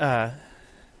 but...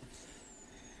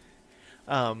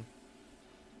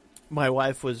 my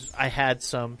wife was... I had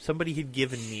somebody had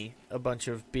given me a bunch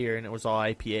of beer, and it was all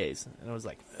IPAs. And I was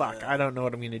like, fuck, I don't know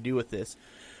what I'm going to do with this.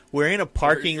 We're in a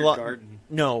parking lot. Garden?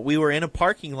 No, we were in a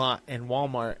parking lot in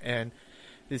Walmart, and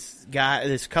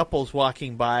this couple's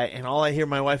walking by, and all I hear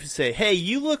my wife say, "Hey,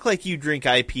 you look like you drink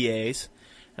IPAs."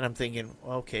 And I'm thinking,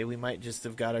 okay, we might just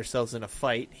have got ourselves in a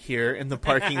fight here in the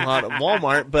parking lot of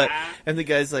Walmart. And the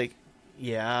guy's like,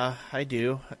 "Yeah, I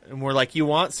do." And we're like, "You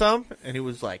want some?" And he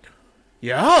was like,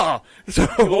 "Yeah." So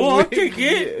Oh, I'll take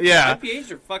it. Yeah.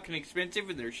 IPAs are fucking expensive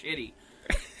and they're shitty.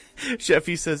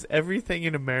 Sheffy says everything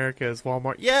in America is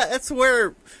Walmart. Yeah, that's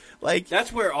where, like,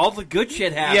 That's where all the good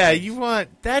shit happens. yeah, you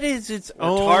want that is its Or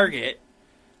own. Target.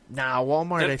 Nah,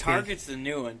 Walmart. I think Target's the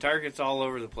new one. Target's all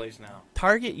over the place now.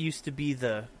 Target used to be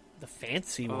the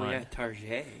fancy Oh, one. yeah,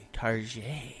 Target. Target.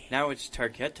 Now it's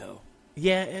Targetto.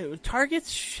 Yeah,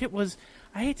 Target's shit was.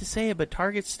 I hate to say it, but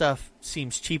Target stuff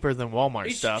seems cheaper than Walmart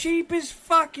It's stuff. cheap as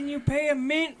fuck and you pay a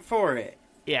mint for it.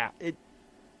 Yeah,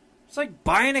 It's like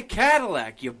buying a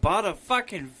Cadillac. You bought a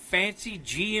fucking fancy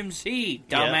GMC,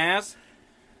 dumbass.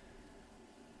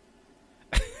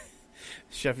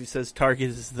 Sheffy says Target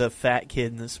is the fat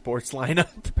kid in the sports lineup.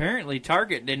 Apparently,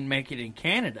 Target didn't make it in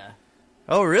Canada.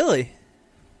 Oh, really?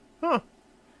 Huh.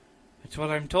 That's what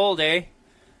I'm told, eh?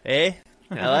 Eh?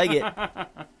 I like it.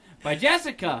 By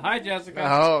Jessica. Hi, Jessica.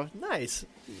 Oh, nice.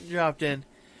 You dropped in.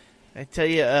 I tell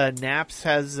you, Naps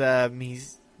has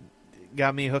he's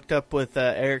got me hooked up with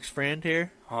Eric's friend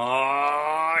here.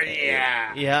 Oh,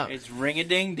 yeah. Yeah. It's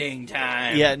ring-a-ding-ding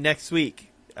time. Yeah, next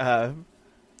week.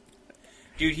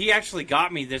 Dude, he actually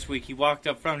got me this week. He walked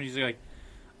up front and he's like,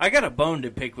 I got a bone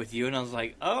to pick with you. And I was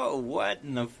like, oh, what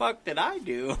in the fuck did I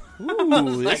do? Ooh, I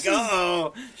was like,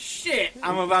 oh, shit.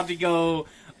 I'm about to go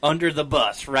under the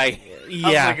bus, right? Yeah. I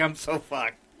was like, I'm so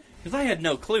fucked. Because I had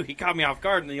no clue. He caught me off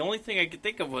guard. And the only thing I could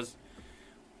think of was,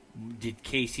 did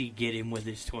Casey get him with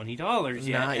his $20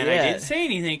 yet? Not and yet. I didn't say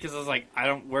anything because I was like,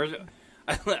 where's it?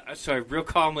 So I real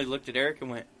calmly looked at Eric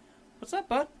and went, what's up,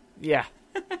 bud? Yeah.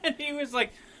 And he was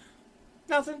like,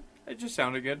 nothing. It just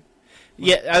sounded good.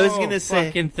 Yeah, I was gonna say,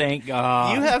 fucking thank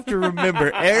God. you have to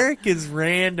remember, Eric is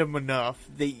random enough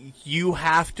that you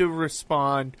have to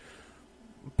respond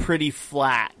pretty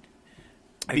flat.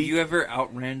 Have you ever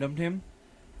out-randomed him?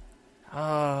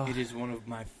 Oh, It is one of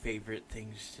my favorite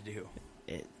things to do.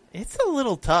 it's a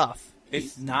little tough.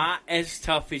 It's not as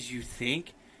tough as you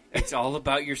think. It's all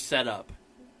about your setup.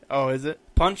 Oh, is it?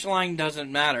 Punchline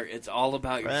doesn't matter. It's all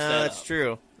about your setup. That's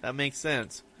true. That makes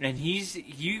sense. And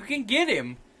you can get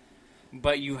him,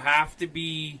 but you have to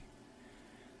be,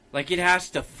 like, it has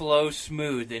to flow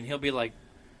smooth, and he'll be like,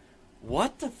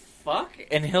 what the fuck?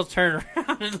 And he'll turn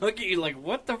around and look at you like,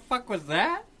 what the fuck was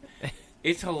that?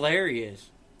 It's hilarious.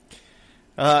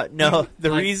 No, the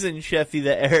Like- reason, Sheffy,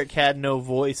 that Eric had no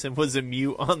voice and was a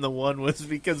mute on the one was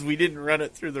because we didn't run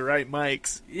it through the right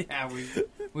mics. Yeah,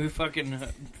 we fucking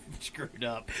screwed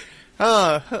up.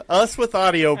 Us with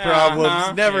audio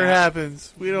problems never yeah.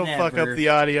 happens. We don't fuck up Never. the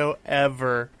audio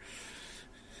ever.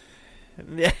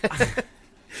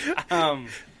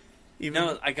 Even-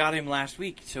 No, I got him last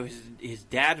week, so his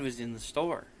dad was in the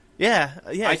store. Yeah.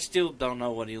 I still don't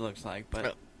know what he looks like, but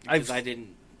Well, because I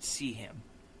didn't see him.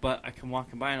 But I come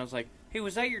walking by and I was like, "Hey,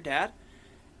 was that your dad?"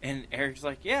 And Eric's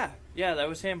like, "Yeah, that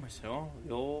was him." I said, "Oh,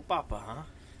 the old papa, huh?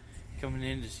 Coming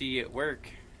in to see you at work."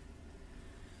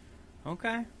 Okay.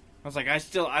 I was like,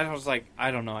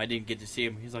 I don't know. I didn't get to see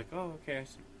him. He's like, "Oh, okay." I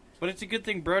said, but it's a good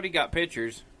thing Brody got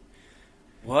pictures.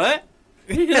 What?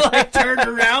 He like turned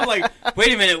around like,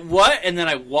 wait a minute, what? And then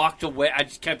I walked away. I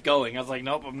just kept going. I was like,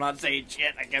 nope, I'm not saying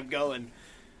shit. I kept going.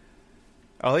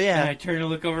 Oh, And I yeah. turned to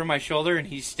look over my shoulder, and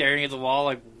he's staring at the wall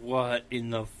like, what in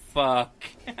the fuck?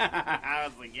 I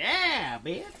was like, yeah,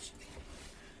 bitch.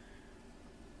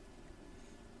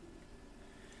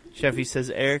 Sheffy says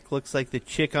Eric looks like the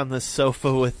chick on the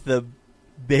sofa with the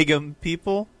bigum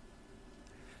people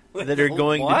that are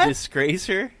going What? to disgrace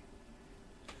her.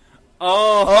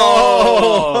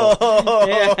 Oh,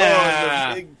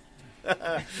 yeah.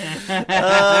 yeah.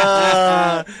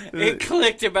 Uh, It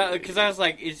clicked about because I was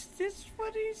like, is this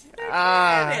what he's thinking?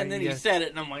 And then he yes. said it,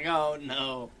 and I'm like, oh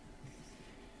no.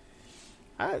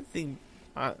 I think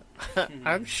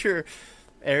I'm sure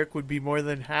Eric would be more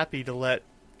than happy to let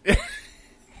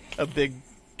a big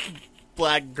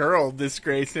black girl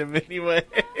disgrace him anyway.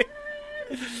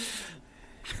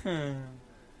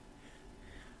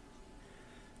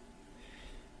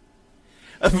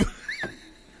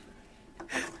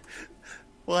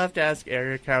 We'll have to ask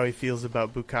Eric how he feels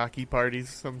about bukkake parties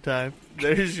sometime.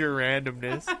 There's your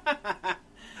randomness.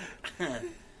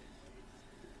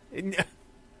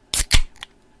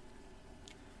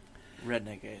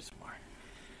 Redneck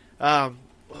ASMR.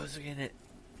 What was I gonna?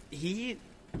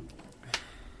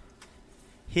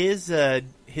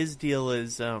 His deal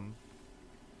is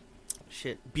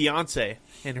Beyonce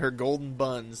and her golden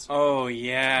buns. Oh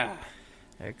yeah.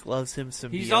 Eric loves him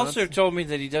some. He's Beyonce. also told me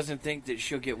that he doesn't think that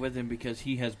she'll get with him because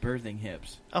he has birthing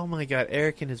hips. Oh my God,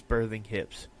 Eric and his birthing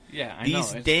hips. Yeah, I These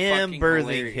know. It's damn fucking birthing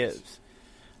hilarious. hips.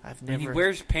 I've And never. he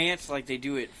wears pants like they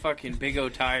do at fucking Big O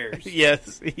Tires.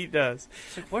 Yes, he does.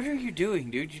 It's like, what are you doing,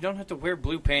 dude? You don't have to wear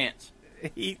blue pants.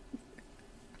 He.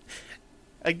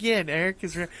 Again, Eric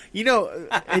is.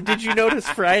 Did you notice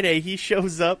Friday he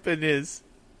shows up in his.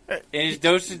 In his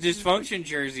Dose of Dysfunction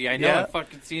jersey. I know. Yeah. I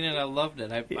fucking seen it. I loved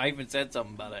it. I even said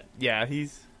something about it. Yeah, he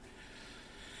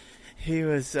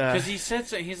was. Because he said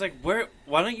so. He's like, why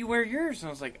don't you wear yours? And I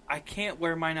was like, I can't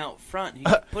wear mine out front. He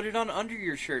put it on under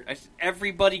your shirt. I said,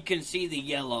 everybody can see the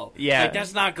yellow. Yeah. Like,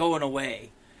 that's not going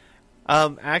away.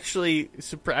 Actually,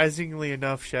 surprisingly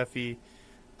enough, Sheffy,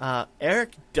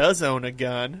 Eric does own a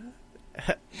gun.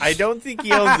 I don't think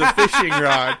he owns a fishing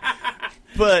rod,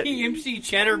 but He MC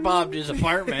Cheddar bobbed his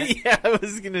apartment. yeah, I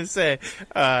was gonna say,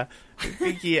 I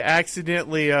think he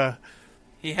accidentally.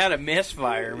 He had a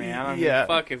misfire, man. I mean, Yeah.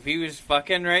 fuck, if he was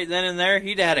fucking right then and there,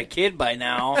 he'd had a kid by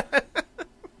now.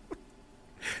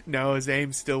 No, his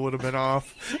aim still would have been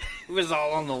off. It was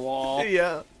all on the wall.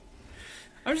 Yeah,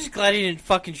 I'm just glad he didn't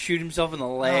fucking shoot himself in the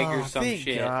leg or some thank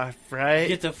shit. God, right?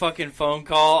 Get the fucking phone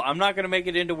call. I'm not going to make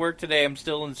it into work today. I'm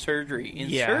still in surgery.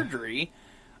 Yeah. Surgery?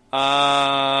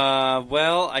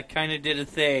 Well, I kind of did a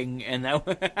thing, and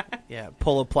that Yeah,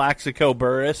 pull a Plaxico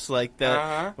Burress like that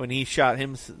Uh-huh. when he shot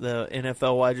him, the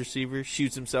NFL wide receiver,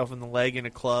 shoots himself in the leg in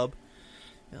a club.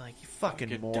 You're like, you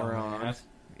fucking moron. dumbass.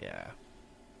 Yeah.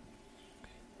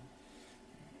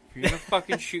 If you're going to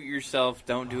fucking shoot yourself,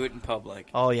 don't do it in public.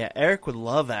 Oh yeah, Eric would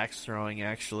love axe throwing.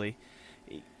 Actually,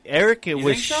 Eric You was.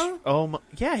 think so? Oh my,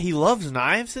 yeah, he loves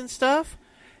knives and stuff.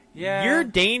 Yeah. Your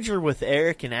danger with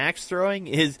Eric and axe throwing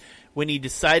is when he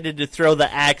decided to throw the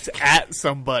axe at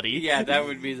somebody. Yeah, that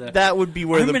would be the... That would be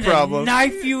where I'm the gonna problem.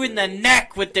 knife you in the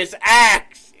neck with this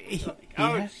axe.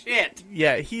 Oh, shit.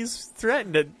 Yeah, he's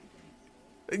threatened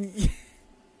to...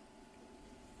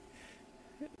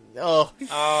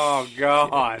 Oh,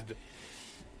 God.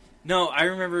 No, I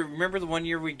remember the one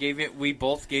year we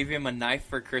both gave him a knife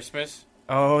for Christmas?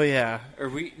 Oh, yeah.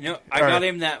 I got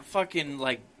him that fucking,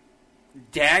 like,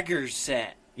 dagger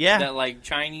set. Yeah. That, like,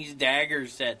 Chinese dagger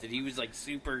set that he was, like,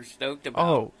 super stoked about.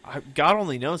 Oh, God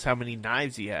only knows how many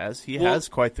knives he has. He has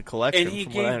quite the collection, and he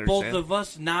from what I gave both understand. of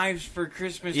us knives for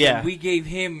Christmas, Yeah. and we gave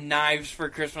him knives for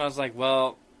Christmas. I was like,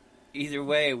 well, either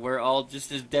way, we're all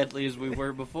just as deadly as we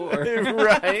were before.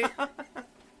 Right?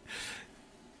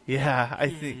 Yeah, I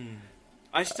think...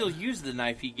 I still use the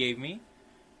knife he gave me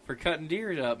for cutting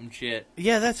deer up and shit.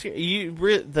 Yeah, that's...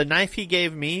 the knife he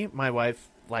gave me, my wife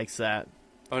likes that.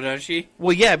 Oh, does she?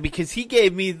 Well, yeah, because he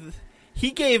gave me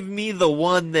the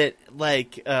one that,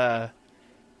 like,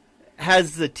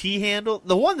 has the T-handle.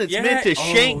 The one that's meant to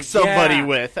shank somebody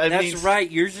with. That's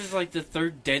right. Yours is like the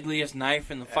third deadliest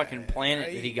knife in the fucking planet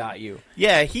that he got you.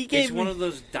 Yeah, he gave It's one of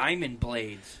those diamond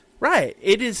blades. Right.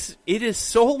 It is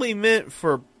solely meant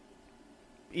for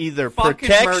either Fucking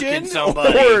protection murking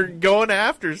somebody. or going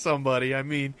after somebody. I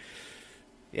mean,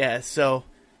 yeah, so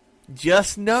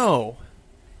just know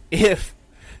if...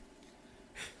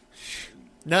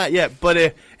 Not yet, but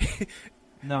if...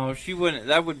 No, she wouldn't.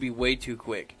 That would be way too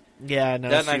quick. Yeah, no.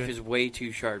 That knife is way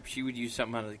too sharp. She would use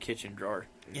something out of the kitchen drawer.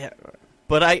 Yeah,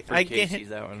 but I I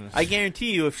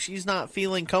guarantee you, if she's not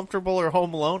feeling comfortable or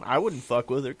home alone, I wouldn't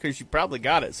fuck with her because you probably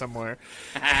got it somewhere.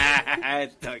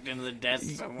 It's tucked into the desk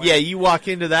somewhere. Yeah, you walk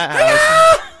into that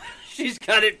house. She's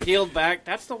got it peeled back.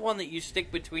 That's the one that you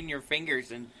stick between your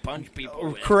fingers and punch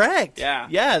people with. Correct. Yeah.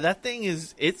 Yeah, that thing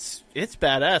is it's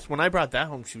badass. When I brought that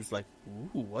home, she was like,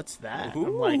 "Ooh, what's that?"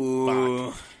 I'm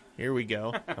like, "Fuck, here we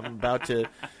go. I'm about to.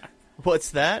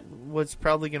 What's that? What's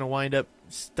probably going to wind up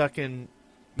stuck in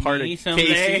part Me of someday.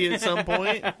 Casey at some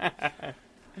point."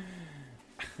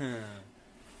 Yeah.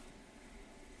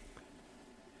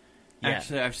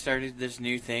 Actually, I've started this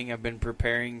new thing. I've been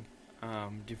preparing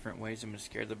different ways I'm going to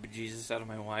scare the bejesus out of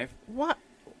my wife. What?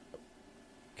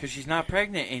 Because she's not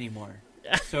pregnant anymore.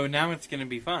 So now it's going to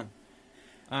be fun.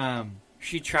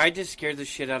 She tried to scare the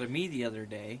shit out of me the other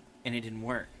day, and it didn't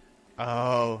work.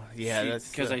 Oh, yeah, that's...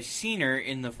 Because I seen her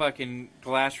in the fucking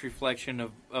glass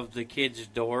reflection of the kid's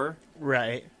door.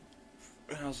 Right.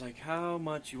 And I was like, how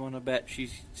much you want to bet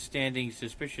she's standing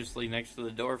suspiciously next to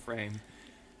the door frame?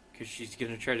 Because she's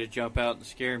going to try to jump out and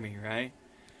scare me, right?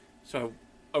 So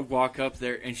I walk up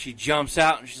there, and she jumps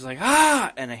out, and she's like,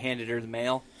 ah! And I handed her the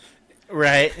mail.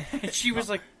 Right. And she was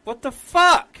like, what the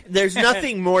fuck? There's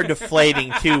nothing more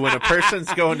deflating, too, when a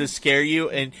person's going to scare you,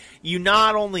 and you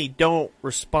not only don't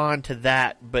respond to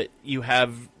that, but you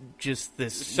have just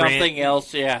this... Something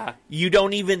else, yeah. You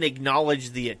don't even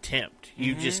acknowledge the attempt.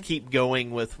 You just keep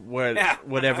going with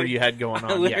whatever you had going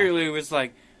on. I literally was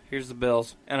like, here's the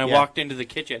bills. And I Yeah. walked into the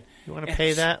kitchen. You want to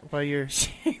pay that while you're...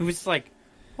 She was like,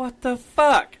 what the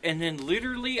fuck? And then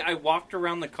literally I walked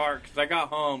around the car because I got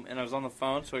home and I was on the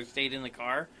phone, so I stayed in the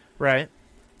car. Right.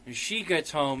 And she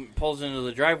gets home, pulls into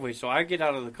the driveway, so I get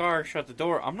out of the car, shut the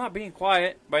door. I'm not being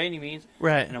quiet by any means.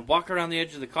 Right. And I walk around the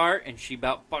edge of the car, and she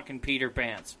about fucking peed her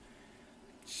pants.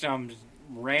 Some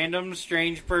random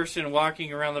strange person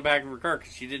walking around the back of her car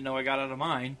because she didn't know I got out of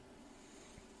mine.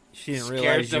 She didn't Scared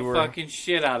realize the you were... fucking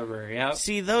shit out of her, yeah.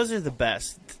 See, those are the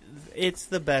best. It's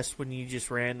the best when you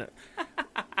just ran...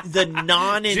 The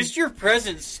non... Just your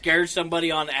presence scares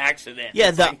somebody on accident. Yeah,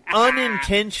 It's the like,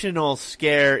 unintentional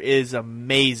scare is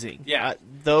amazing. Yeah.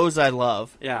 Those I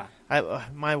love. Yeah.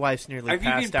 My wife's nearly I've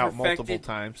even passed out multiple perfected-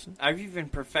 times. I've even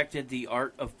perfected the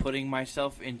art of putting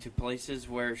myself into places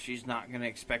where she's not going to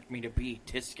expect me to be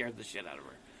to scare the shit out of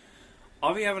her.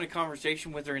 I'll be having a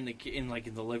conversation with her in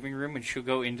the living room, and she'll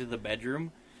go into the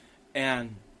bedroom,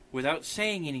 and without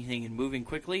saying anything and moving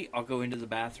quickly, I'll go into the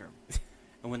bathroom.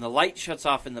 And when the light shuts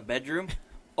off in the bedroom,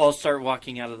 I'll start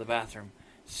walking out of the bathroom.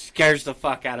 Scares the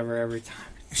fuck out of her every time.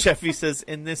 Sheffy says,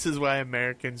 and this is why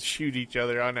Americans shoot each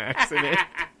other on accident.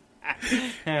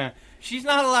 She's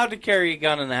not allowed to carry a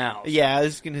gun in the house. Yeah, I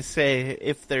was going to say,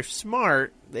 if they're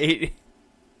smart, they...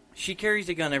 She carries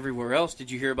a gun everywhere else.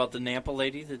 Did you hear about the Nampa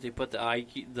lady that they put the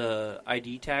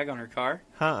ID tag on her car?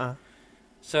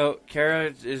 So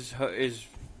Kara is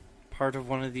part of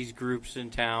one of these groups in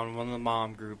town, one of the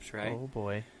mom groups, right? Oh,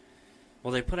 boy.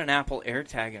 Well, they put an Apple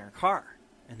AirTag in her car,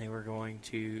 and they were going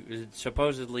to...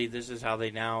 Supposedly, this is how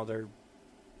they're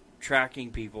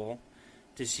tracking people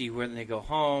to see when they go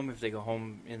home, if they go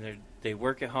home and they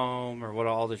work at home, or what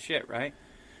all the shit, right?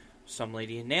 Some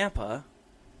lady in Nampa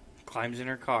climbs in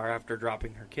her car after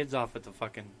dropping her kids off at the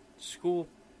fucking school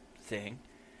thing,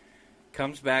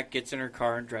 Comes back, gets in her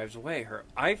car, and drives away. Her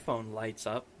iPhone lights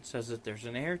up, says that there's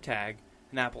an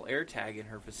Apple AirTag in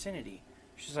her vicinity.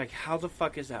 She's like, how the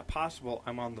fuck is that possible?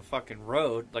 I'm on the fucking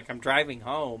road. Like, I'm driving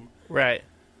home. Right.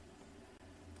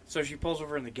 So she pulls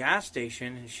over in the gas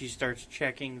station, and she starts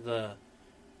checking the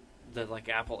like,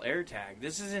 Apple AirTag.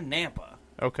 This is in Nampa.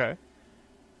 Okay.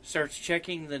 Starts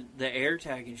checking the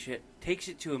AirTag and shit. Takes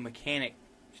it to a mechanic.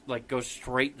 Like, goes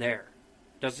straight there.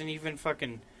 Doesn't even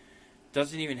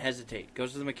hesitate.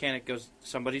 Goes to the mechanic, goes,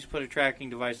 somebody's put a tracking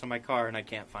device on my car, and I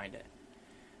can't find it.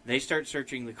 They start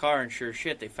searching the car, and sure as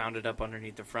shit, they found it up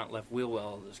underneath the front left wheel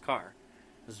well of this car.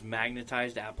 This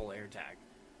magnetized Apple AirTag.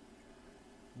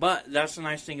 But that's the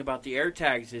nice thing about the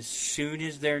AirTags. As soon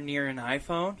as they're near an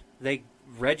iPhone, they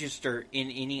register in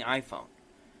any iPhone.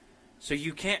 So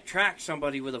you can't track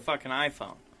somebody with a fucking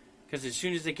iPhone. Because as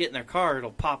soon as they get in their car,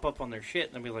 it'll pop up on their shit,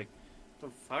 and they'll be like, what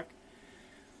the fuck?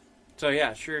 So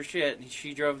yeah, sure as shit,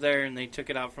 she drove there, and they took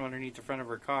it out from underneath the front of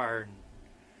her car,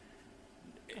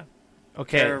 and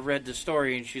okay. Sarah read the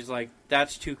story, and she's like,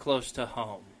 that's too close to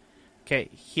home. Okay,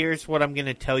 here's what I'm going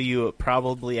to tell you it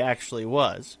probably actually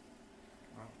was.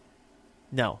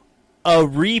 No. A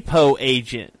repo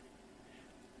agent.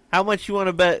 How much you want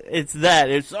to bet it's that?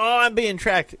 It's, I'm being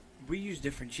tracked. We use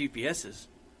different GPSs.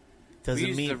 Doesn't we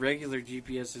use mean the regular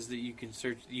GPSs that you can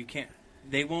search. You can't.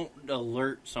 They won't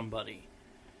alert somebody.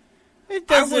 it I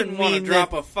doesn't wouldn't want to mean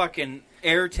drop a fucking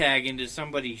AirTag into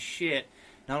somebody's shit.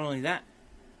 Not only that,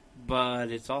 but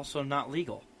it's also not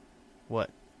legal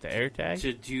what, the AirTag?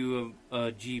 to do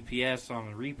a GPS on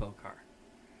a repo car.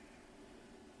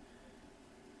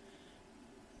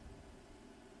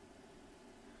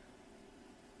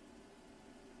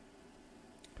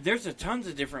 There's a tons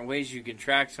of different ways you can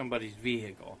track somebody's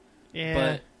vehicle. Yeah.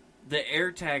 But the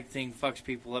AirTag thing fucks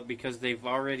people up because they've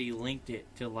already linked it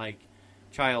to, like,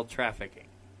 child trafficking.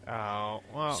 Oh,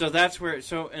 well. So that's where...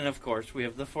 And, of course, we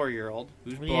have the 4-year-old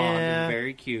who's blonde Yeah. and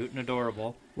very cute and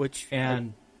adorable. Which...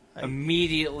 And I-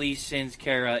 immediately sends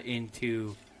Kara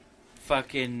into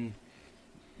fucking...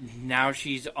 Now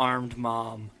she's armed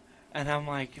mom. And I'm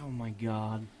like, oh, my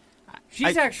God.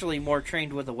 She's actually more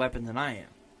trained with a weapon than I am.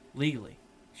 Legally.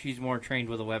 She's more trained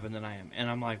with a weapon than I am. And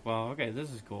I'm like, well, okay,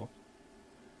 this is cool.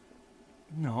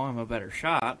 No, I'm a better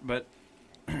shot, but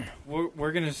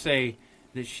we're going to say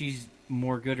that she's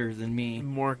more gooder than me.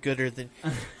 more gooder than...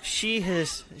 She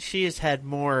has had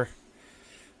more...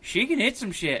 She can hit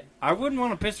some shit. I wouldn't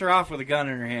want to piss her off with a gun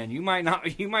in her hand. You might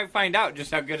not. You might find out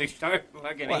just how good a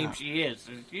fucking aim she is.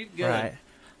 So she's good.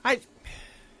 Right.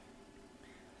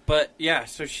 But, yeah,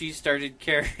 so she started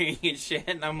carrying and shit,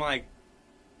 and I'm like,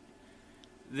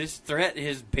 this threat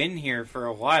has been here for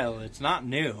a while. It's not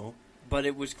new, but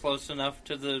it was close enough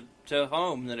to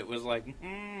home that it was like,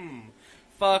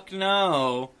 fuck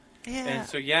no. Yeah. And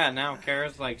so, yeah, now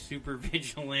Kara's, like, super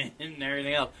vigilant and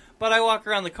everything else. But I walk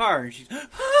around the car, and she's,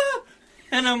 ah!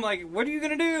 And I'm like, what are you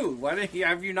going to do?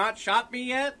 Have you not shot me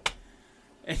yet?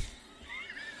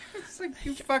 It's like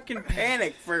you fucking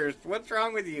panic first. What's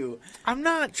wrong with you? I'm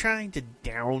not trying to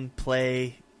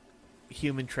downplay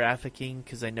human trafficking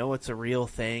because I know it's a real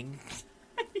thing.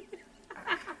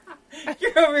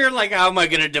 You're over here like, how am I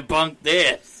going to debunk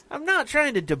this? I'm not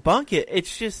trying to debunk it.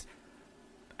 It's just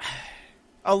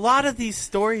a lot of these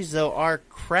stories, though, are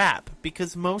crap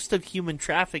because most of human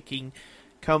trafficking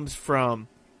comes from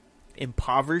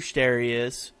impoverished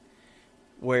areas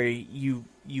where you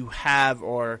have,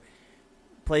 or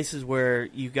places where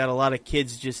you've got a lot of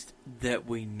kids just... That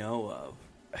we know of.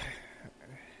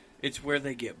 It's where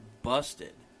they get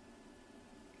busted.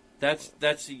 That's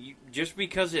just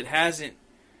because it hasn't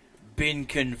been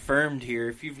confirmed here.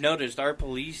 If you've noticed, our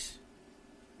police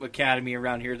academy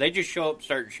around here, they just show up,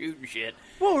 start shooting shit.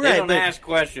 Well, right, they don't but- ask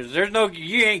questions.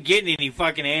 You ain't getting any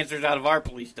fucking answers out of our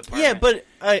police department. Yeah, but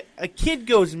a kid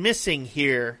goes missing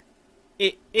here,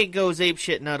 it goes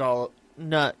apeshit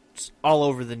nuts all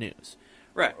over the news.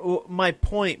 right. My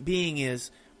point being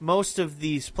is most of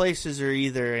these places are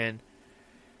either in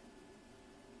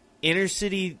inner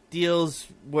city deals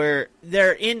where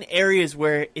they're in areas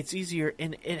where it's easier,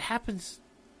 and it happens.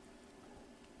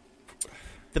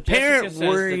 The parent Jessica says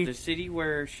worried. that the city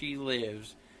where she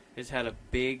lives has had a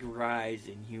big rise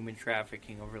in human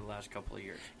trafficking over the last couple of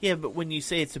years. Yeah, but when you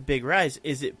say it's a big rise,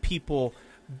 is it people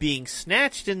being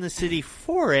snatched in the city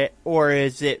for it, or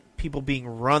is it people being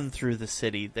run through the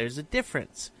city? There's a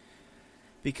difference.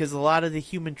 Because a lot of the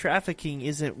human trafficking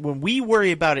isn't... When we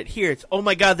worry about it here, it's, oh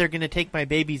my God, they're going to take my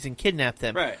babies and kidnap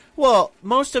them. Right. Well,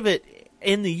 most of it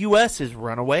in the U.S. is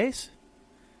runaways.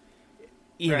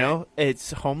 You Right. know,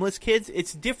 it's homeless kids.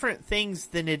 It's different things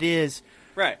than it is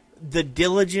Right. the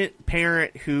diligent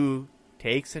parent who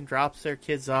takes and drops their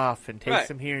kids off and takes Right.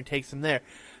 them here and takes them there.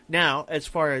 Now, as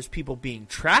far as people being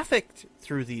trafficked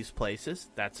through these places,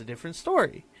 that's a different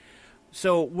story.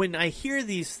 So when I hear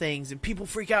these things and people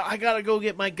freak out, I gotta go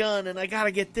get my gun and I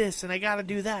gotta get this and I gotta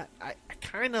do that, I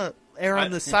kind of err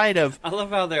on the side of, I love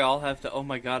how they all have to, oh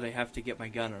my god, I have to get my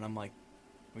gun. And I'm like,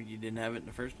 well, you didn't have it in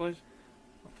the first place?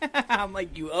 I'm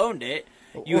like, you owned it.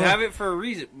 You Well- have it for a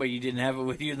reason, but you didn't have it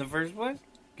with you in the first place?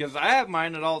 Because I have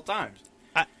mine at all times.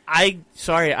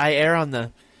 sorry, I err on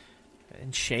the,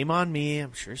 and shame on me.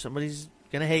 I'm sure somebody's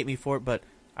gonna hate me for it, but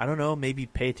I don't know. Maybe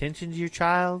pay attention to your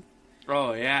child,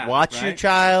 Oh, yeah. watch right? your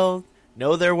child,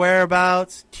 know their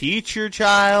whereabouts, teach your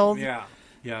child. Yeah,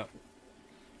 yeah.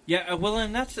 Yeah, well,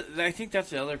 and I think that's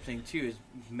the other thing, too, is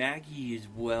Maggie is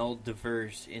well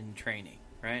diverse in training,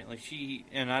 right? Like,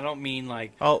 and I don't mean,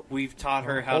 like, Oh, we've taught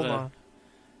her how hold to... on.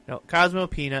 No, Cosmo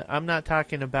Peanut. I'm not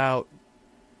talking about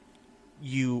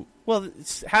you. Well,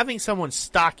 having someone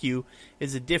stalk you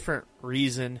is a different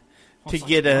reason to was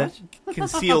get like, a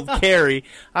concealed carry.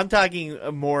 I'm talking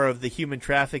more of the human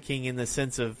trafficking in the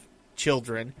sense of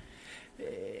children.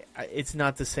 It's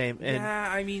not the same. And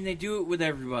Yeah, I mean, they do it with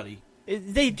everybody.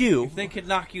 they do. If they could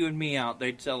knock you and me out,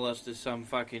 they'd sell us to some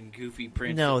fucking goofy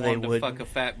prince No, that they wanted to wouldn't. fuck a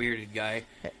fat bearded guy.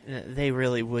 They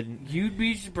really wouldn't. You'd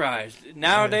be surprised.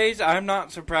 Nowadays, I'm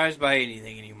not surprised by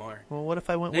anything anymore. Well, what if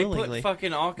I went They willingly? put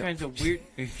fucking all kinds of weird...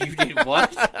 If you did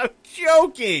what? I'm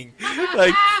joking.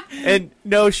 Like, and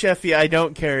no, Sheffy, I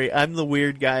don't carry. I'm the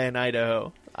weird guy in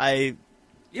Idaho. Yeah,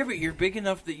 but you're big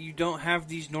enough that you don't have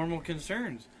these normal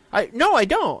concerns. No, I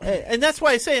don't, and that's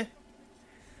why I say,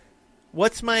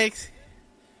 what's my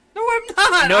No, I'm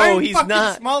not. No, I'm he's fucking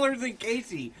not. smaller than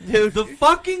Casey. Dude. The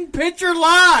fucking picture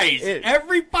lies It-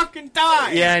 every fucking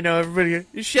time. Yeah, I know everybody.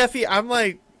 Sheffy, I'm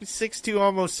like 6'2",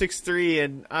 almost 6'3",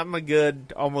 and I'm a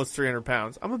good almost 300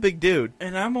 pounds. I'm a big dude.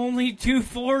 And I'm only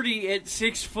 240 at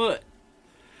 6 foot.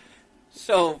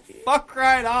 So fuck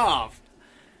right off.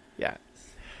 Yeah.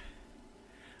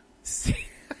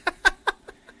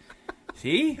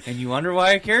 See? And you wonder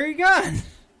why I carry a gun.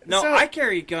 No, So- I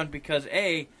carry a gun because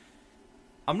A,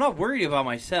 I'm not worried about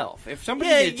myself. If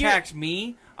somebody Yeah, attacks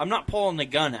me, I'm not pulling the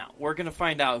gun out. We're gonna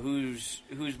find out who's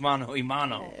mano y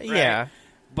mano. Right? Yeah.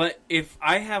 But if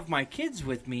I have my kids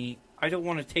with me, I don't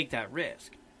want to take that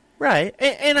risk. Right,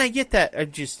 and I get that. I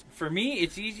just For me,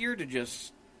 it's easier to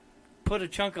just put a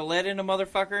chunk of lead in a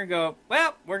motherfucker and go,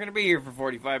 well, we're going to be here for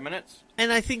 45 minutes.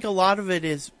 and I think a lot of it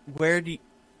is where do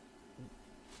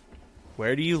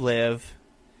you live,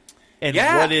 and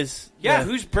Yeah. what is Yeah,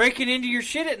 the- who's breaking into your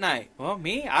shit at night? Well,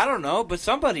 me? I don't know, but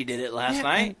somebody did it last Yeah,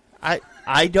 night. and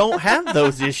I don't have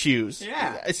those issues.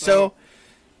 Yeah, So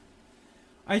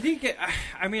I think,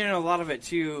 I mean, a lot of it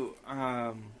too,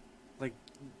 like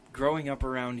growing up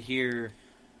around here,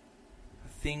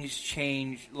 things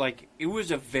change. Like, it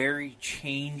was a very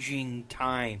changing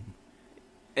time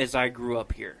as I grew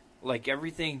up here. Like,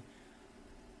 everything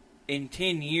in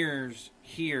 10 years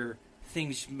here,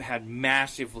 things had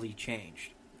massively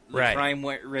changed. The Right. crime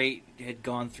rate had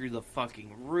gone through the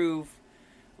fucking roof.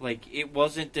 Like, it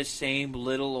wasn't the same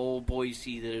little old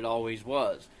Boise that it always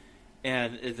was.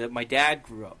 And that my dad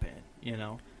grew up in, you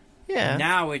know? yeah.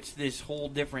 Now it's this whole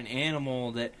different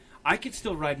animal that I could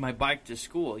still ride my bike to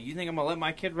school. You think I'm going to let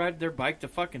my kid ride their bike to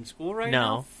fucking school right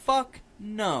No. now? Fuck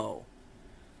no.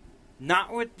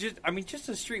 Not with just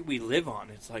the street we live on.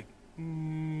 It's like,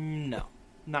 no.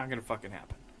 Not going to fucking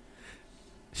happen.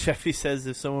 Sheffy says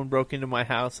if someone broke into my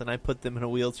house and I put them in a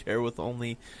wheelchair with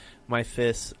only my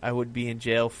fists, I would be in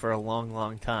jail for a long,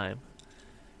 long time.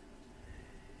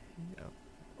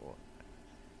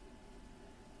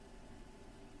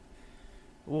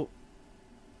 Well,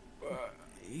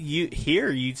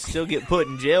 you'd still get put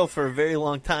in jail for a very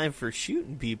long time for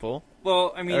shooting people.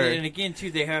 Well, I mean, Or- and again,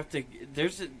 too, they have to.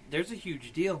 There's a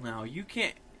huge deal now. You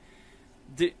can't.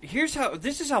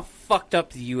 This is how fucked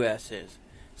up the U.S. is.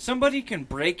 Somebody can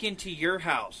break into your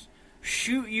house,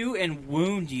 shoot you, and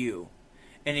wound you,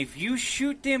 and if you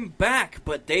shoot them back,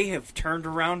 but they have turned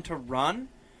around to run,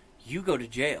 you go to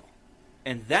jail,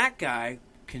 and that guy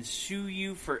can sue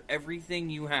you for everything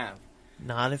you have.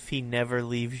 Not if he never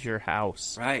leaves your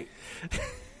house. Right.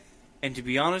 And to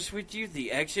be honest with you,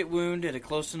 the exit wound at a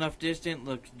close enough distance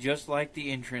looks just like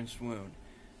the entrance wound.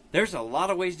 There's a lot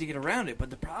of ways to get around it, but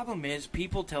the problem is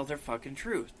people tell their fucking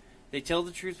truth. They tell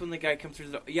the truth when the guy comes through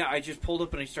the... Yeah, I just pulled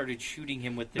up and I started shooting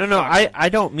him with this No, shotgun. I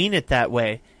don't mean it that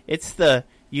way. It's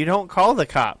you don't call the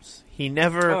cops. He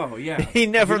never Oh, yeah. he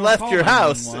never We don't left call your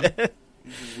house. 911.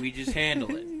 We just handle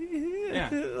it.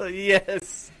 Yeah.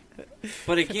 Yes.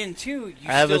 But again, too, you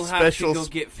I have a still have special to go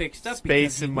get fixed up.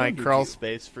 because Space he in my wounded crawl you.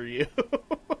 space for you.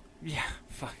 Yeah,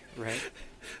 fuck, right?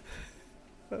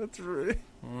 That's right.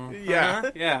 Yeah.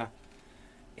 Yeah.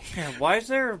 Why is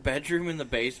there a bedroom in the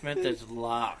basement that's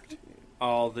locked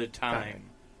all the time?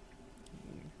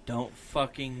 Don't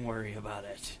fucking worry about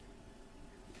it.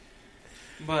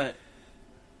 But...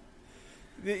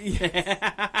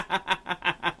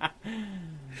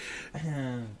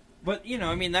 But, you know,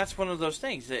 I mean, that's one of those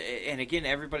things. And again,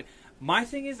 everybody... My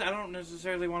thing is, I don't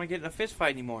necessarily want to get in a fist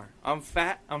fight anymore. I'm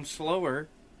fat. I'm slower.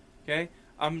 Okay?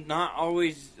 I'm not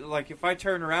always... Like, if I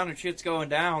turn around and shit's going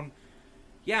down,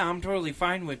 yeah, I'm totally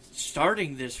fine with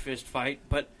starting this fist fight.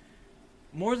 But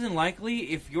more than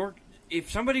likely, if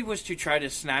somebody was to try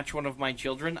to snatch one of my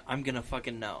children, I'm going to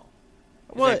fucking know.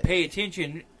 Well, I pay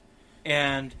attention,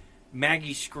 and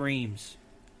Maggie screams.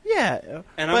 Yeah.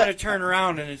 And I'm going to turn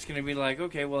around, and it's going to be like,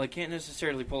 okay, well, I can't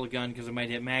necessarily pull a gun because I might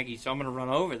hit Maggie, so I'm going to run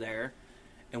over there,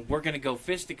 and we're going to go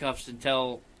fisticuffs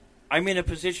until I'm in a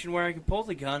position where I can pull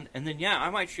the gun, and then, yeah, I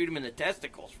might shoot him in the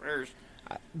testicles first.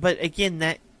 But, again,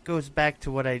 that goes back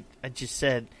to what I just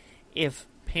said. If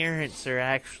parents are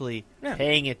actually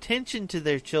paying attention to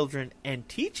their children and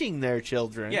teaching their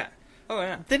children... Yeah. Oh,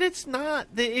 yeah. Then it's not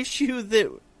the issue that,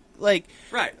 like...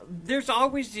 Right. There's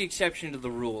always the exception to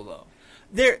the rule, though.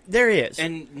 There is.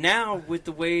 And now, with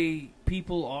the way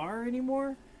people are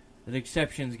anymore, the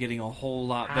exception's getting a whole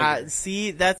lot bigger.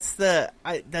 See, that's to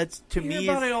you me...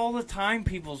 hear about it all the time,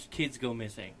 people's kids go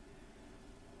missing.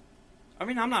 I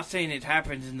mean, I'm not saying it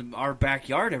happens in our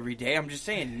backyard every day. I'm just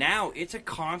saying now it's a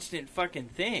constant fucking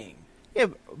thing. Yeah,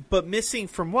 but missing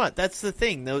from what? That's the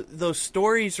thing. Those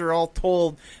stories are all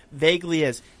told vaguely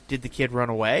as, did the kid run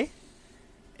away?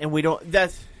 And we don't...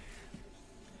 That's...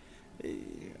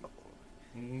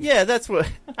 Yeah, that's what...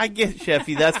 I get,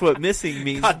 Sheffy, that's what missing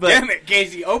means. God damn it,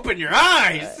 Casey, open your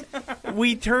eyes!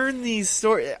 We turn these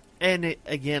stories... And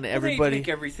again, everybody... They make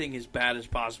everything as bad as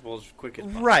possible, as quick as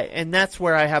possible. Right, and that's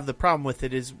where I have the problem with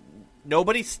it, is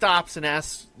nobody stops and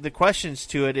asks the questions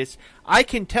to it. It's, I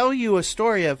can tell you a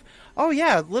story of, oh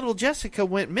yeah, little Jessica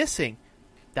went missing.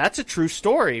 That's a true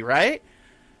story, right?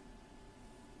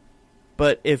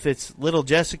 But if it's little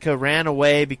Jessica ran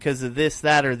away because of this,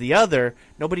 that, or the other,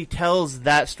 nobody tells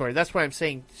that story. That's why I'm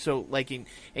saying, so like,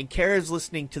 and Kara's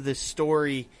listening to this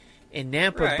story in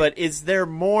Nampa, right. But is there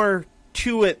more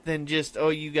to it than just, oh,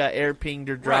 you got air pinged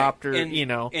or dropped, right. or, you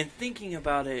know. And thinking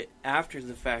about it after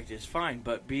the fact is fine,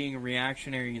 but being a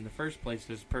reactionary in the first place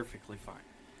is perfectly fine.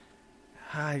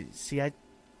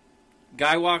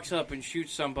 Guy walks up and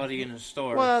shoots somebody in a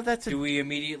store. Well, do we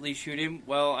immediately shoot him?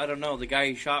 Well, I don't know. The guy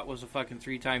he shot was a fucking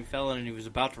 3-time felon, and he was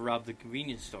about to rob the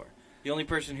convenience store. The only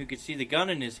person who could see the gun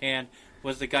in his hand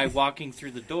was the guy walking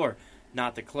through the door,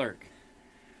 not the clerk.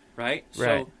 Right?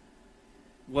 Right. So,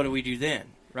 what do we do then?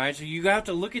 Right? So you have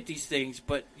to look at these things,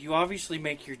 but you obviously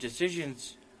make your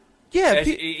decisions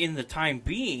in the time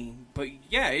being. But,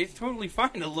 yeah, it's totally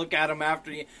fine to look at them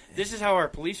after you. This is how our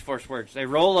police force works. They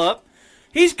roll up.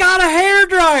 He's got a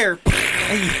hairdryer!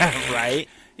 Yeah, right.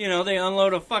 You know, they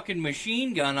unload a fucking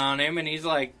machine gun on him, and he's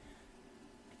like,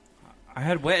 I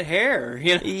had wet hair.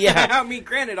 You know? Yeah. I mean,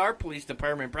 granted, our police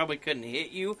department probably couldn't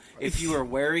hit you if you were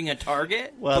wearing a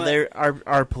target. Well,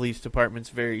 our police department's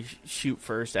very shoot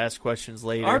first, ask questions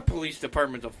later. Our police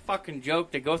department's a fucking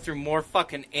joke. They go through more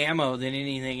fucking ammo than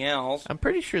anything else. I'm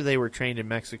pretty sure they were trained in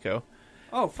Mexico.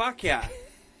 Oh, fuck yeah.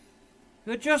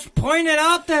 You just point it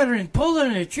out there and pull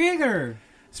the trigger.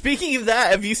 Speaking of that,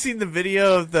 have you seen the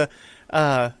video of the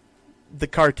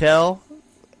cartel?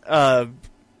 I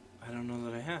don't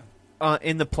know that I have.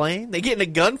 In the plane? They get in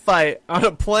a gunfight on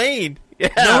a plane. Yeah.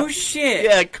 No shit.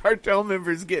 Yeah, cartel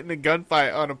members get in a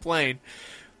gunfight on a plane.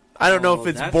 I don't know if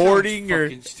it's boarding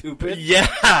or... stupid.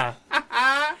 Yeah.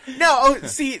 No,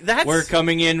 see, that's... We're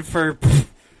coming in for...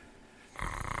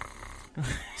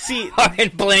 See...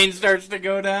 and plane starts to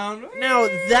go down. Now,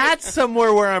 that's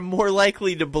somewhere where I'm more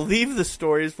likely to believe the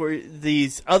stories, where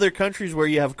these other countries where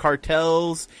you have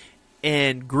cartels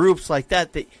and groups like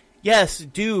that, yes,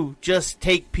 do just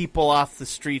take people off the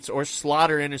streets or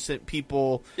slaughter innocent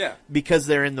people because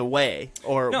they're in the way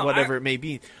or whatever it may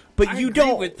be. But I you agree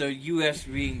don't... with the U.S.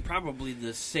 being probably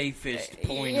the safest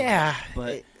point. Yeah.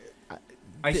 But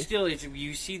I still,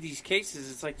 you see these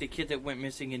cases, it's like the kid that went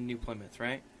missing in New Plymouth,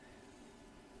 right?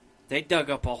 They dug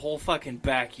up a whole fucking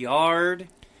backyard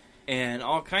and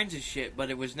all kinds of shit, but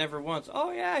it was never once,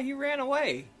 oh yeah, he ran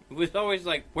away. It was always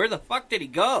like, where the fuck did he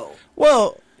go?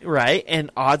 Well... Right,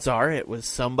 and odds are it was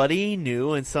somebody he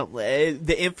knew, and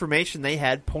the information they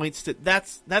had points to...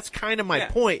 That's kind of my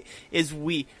point, is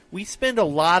we spend a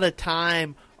lot of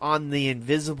time on the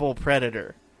invisible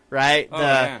predator, right?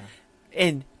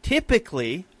 And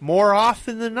typically, more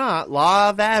often than not,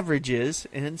 law of averages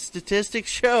and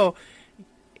statistics show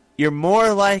you're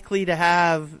more likely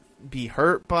to be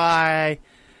hurt by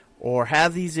or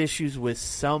have these issues with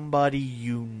somebody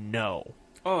you know.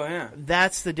 Oh, yeah.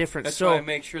 That's the difference. That's why I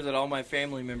make sure that all my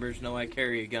family members know I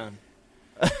carry a gun.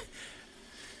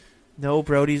 No,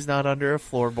 Brody's not under a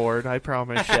floorboard, I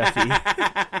promise,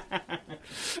 Sheffy.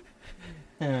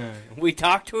 We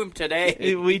talked to him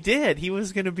today. We did. He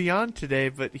was going to be on today,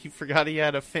 but he forgot he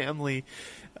had a family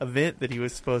event that he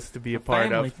was supposed to be a part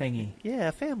family of. Thingy. Yeah,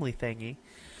 a family thingy.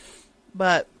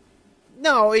 But,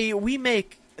 no, we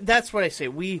make... That's what I say.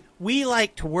 We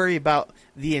like to worry about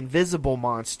the invisible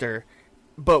monster,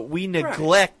 but we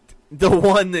neglect the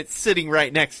one that's sitting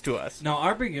right next to us. No,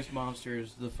 our biggest monster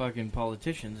is the fucking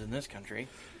politicians in this country.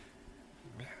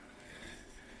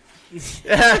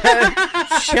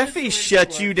 Sheffy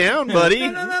shut you down, buddy.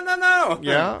 No.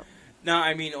 Yeah. No,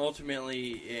 I mean,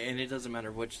 ultimately, and it doesn't matter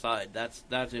which side,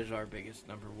 that is our biggest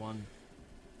number one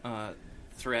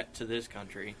threat to this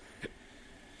country.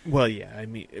 Well, yeah, I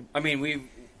mean,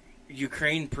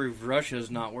 Ukraine proved Russia's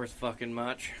not worth fucking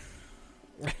much.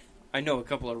 I know a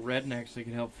couple of rednecks that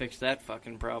can help fix that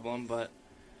fucking problem, but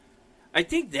I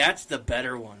think that's the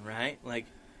better one, right? Like,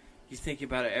 you think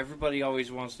about it, everybody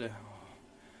always wants to,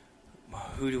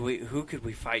 who could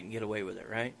we fight and get away with it,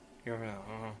 right?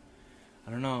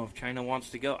 I don't know if China wants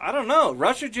to go. I don't know.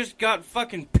 Russia just got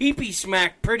fucking pee-pee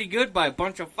smacked pretty good by a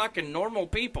bunch of fucking normal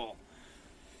people.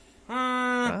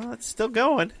 Well, it's still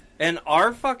going. And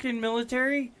our fucking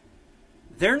military,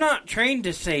 they're not trained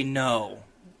to say no.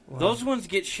 Wow. Those ones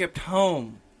get shipped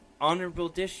home. Honorable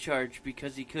discharge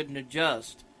because he couldn't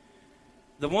adjust.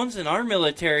 The ones in our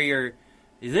military are,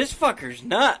 this fucker's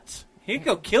nuts. He can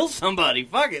go kill somebody.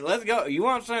 Fuck it, let's go. You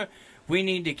want some? We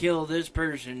need to kill this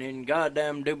person in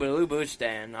goddamn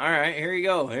Dubalistan. All right, here you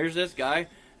go. Here's this guy.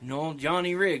 No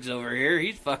Johnny Riggs over here.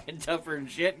 He's fucking tougher than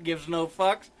shit. Gives no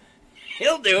fucks.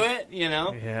 He'll do it, you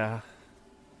know? Yeah.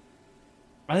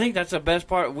 I think that's the best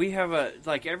part. We have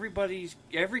every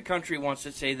country wants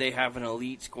to say they have an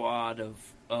elite squad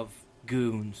of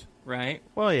goons, right?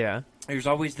 Well, yeah. There's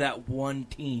always that one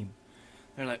team.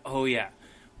 They're like, oh yeah,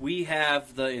 we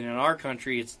have in our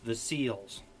country it's the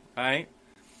SEALs, right?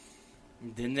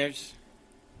 And then there's...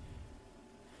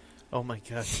 Oh my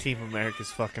god, Team America's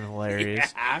fucking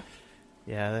hilarious.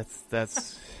 Yeah,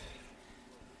 that's...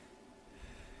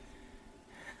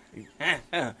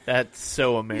 That's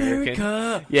so American.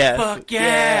 America! Yeah. Fuck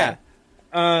yeah!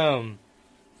 No,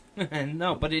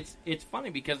 but it's funny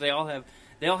because they all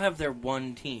have their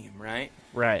one team, right?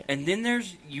 Right. And then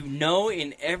there's,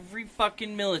 in every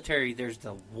fucking military, there's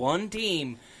the one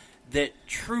team that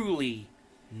truly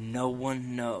no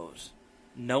one knows.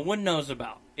 No one knows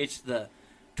about. It's the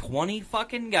 20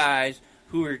 fucking guys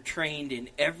who are trained in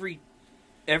every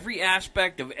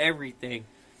aspect of everything.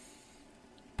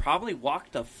 Probably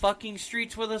walk the fucking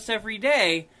streets with us every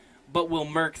day, but will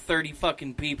murk 30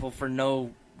 fucking people for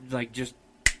just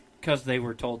because they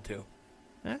were told to.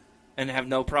 Yeah. And have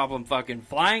no problem fucking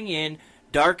flying in,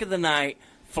 dark of the night,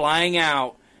 flying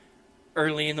out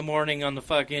early in the morning on the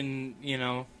fucking,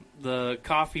 the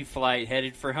coffee flight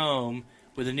headed for home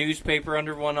with a newspaper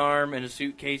under one arm and a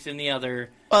suitcase in the other.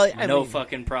 Well, no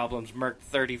fucking problems. Murked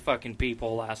 30 fucking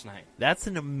people last night. That's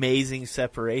an amazing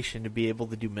separation to be able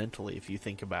to do mentally if you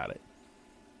think about it.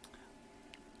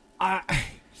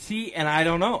 See, and I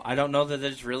don't know. I don't know that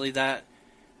it's really that.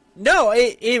 No,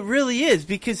 it really is,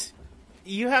 because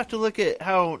you have to look at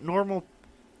how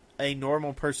a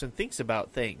normal person thinks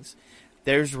about things.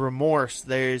 There's remorse,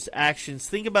 there's actions.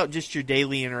 Think about just your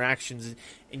daily interactions,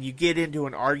 and you get into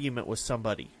an argument with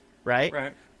somebody, right?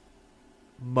 Right.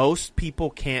 Most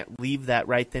people can't leave that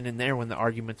right then and there when the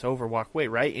argument's over, walk away,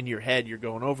 right? In your head, you're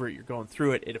going over it, you're going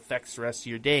through it, it affects the rest of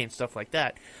your day and stuff like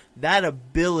that. That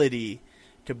ability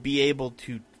to be able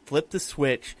to flip the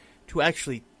switch, to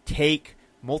actually take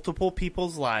multiple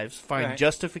people's lives, find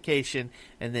justification,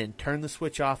 and then turn the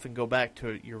switch off and go back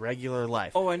to your regular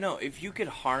life. Oh, I know. If you could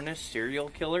harness serial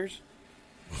killers,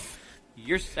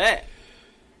 you're set.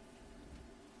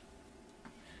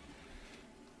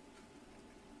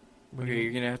 Okay,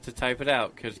 you're going to have to type it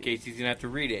out because Casey's going to have to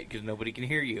read it because nobody can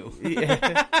hear you.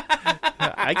 Yeah.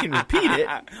 I can repeat it.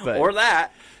 But, or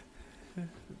that.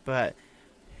 But...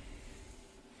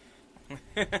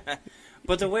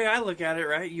 But the way I look at it,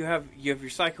 right, you have your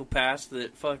psychopaths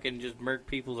that fucking just murk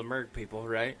people to murk people,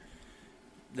 right?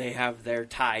 They have their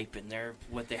type and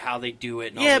how they do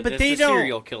it. And yeah, all but that. they don't.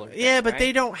 Serial killer thing, yeah, but right?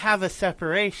 they don't have a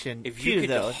separation. If you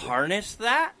could harness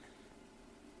that,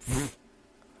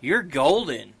 you're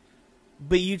golden.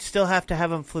 But you'd still have to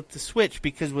have them flip the switch,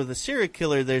 because with a serial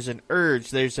killer, there's an urge.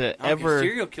 There's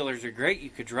serial killers are great. You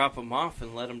could drop them off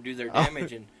and let them do their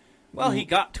damage. And he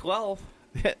got 12.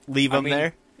 Leave I him mean,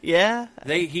 there. Yeah.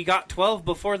 He got 12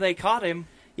 before they caught him.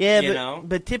 Yeah,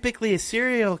 but typically a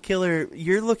serial killer,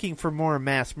 you're looking for more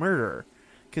mass murderer.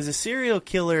 Because a serial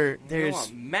killer, there's... You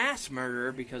want mass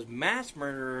murderer, because mass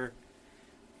murderer...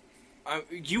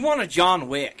 you want a John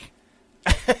Wick,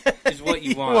 is what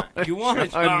you want. You want a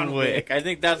John Wick. I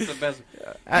think that's the best.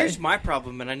 Here's my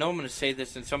problem, and I know I'm going to say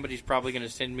this, and somebody's probably going to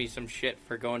send me some shit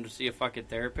for going to see a fucking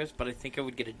therapist, but I think I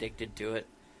would get addicted to it.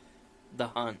 The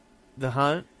Hunt. The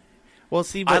Hunt? Well,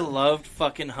 see, but... I loved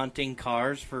fucking hunting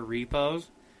cars for repos.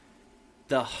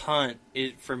 The Hunt,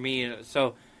 is for me,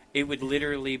 so it would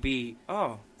literally be,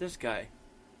 oh, this guy.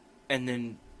 And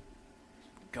then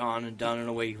gone and done and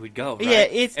away you would go,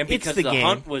 right? Yeah, and because the the game.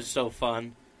 Hunt was so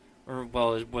fun, or,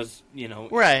 well, it was,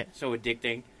 right. so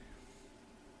addicting.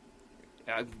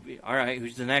 All right,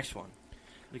 who's the next one?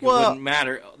 Like, well, it wouldn't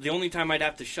matter. The only time I'd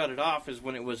have to shut it off is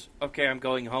when it was, okay, I'm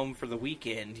going home for the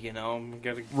weekend, I'm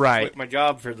going to quit my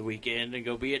job for the weekend and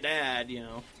go be a dad,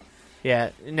 Yeah.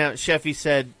 Now, Sheffy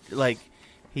said,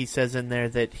 he says in there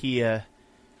that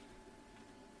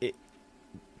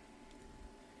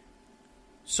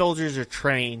soldiers are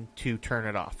trained to turn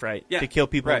it off, right? Yeah. To kill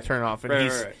people right. and turn it off. And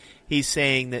right. he's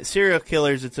saying that serial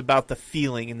killers, it's about the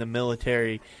feeling in the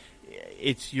military.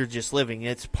 You're just living.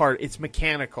 It's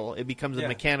mechanical. It becomes a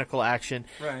mechanical action.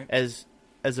 Right. As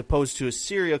opposed to a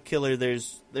serial killer,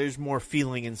 there's more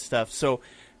feeling and stuff. So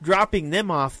dropping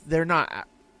them off, they're not.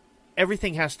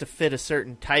 Everything has to fit a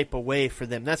certain type of way for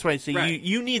them. That's why I say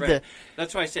you need the.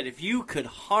 That's why I said if you could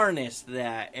harness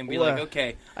that and be like,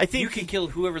 okay, I think you can kill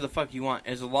whoever the fuck you want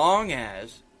as long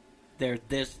as they're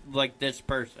this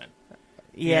person.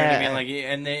 You know what I mean?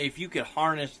 And then if you could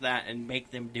harness that and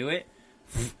make them do it,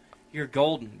 you're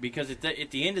golden. Because at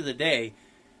the end of the day,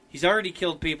 he's already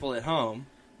killed people at home,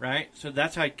 right? So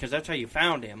that's how you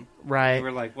found him. Right. You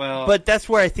were like, well, but that's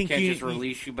where I think can't just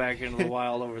release you back into the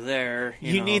wild over there.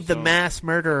 You need the mass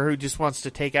murderer who just wants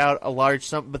to take out a large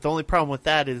something. But the only problem with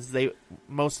that is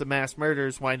most of the mass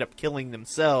murderers wind up killing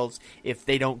themselves if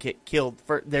they don't get killed.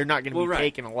 They're not going to be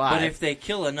taken alive. But if they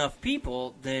kill enough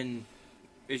people, then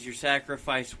is your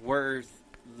sacrifice worth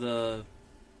the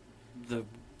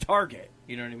target?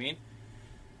 You know what I mean?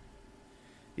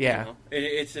 Yeah.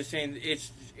 It's the same.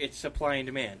 It's supply and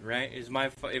demand, right? If my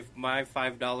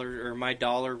 $5 or my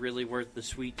dollar really worth the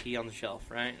sweet tea on the shelf,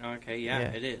 right? Okay, yeah,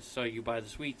 it is. So you buy the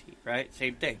sweet tea, right?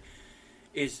 Same thing.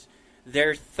 Is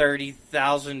there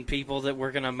 30,000 people that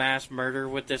we're gonna mass murder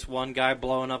with this one guy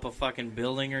blowing up a fucking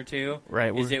building or two?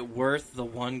 Right. Is it worth the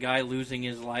one guy losing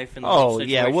his life in the whole situation?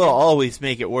 Yeah, we'll always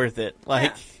make it worth it.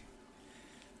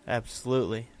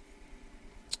 Absolutely.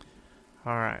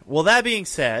 All right. Well, that being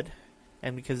said,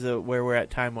 and because of where we're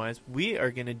at time-wise, we are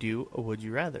going to do a Would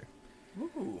You Rather.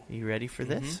 Ooh. Are you ready for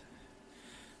this?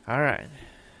 All right.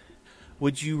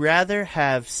 Would you rather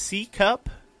have C-cup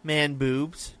man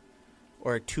boobs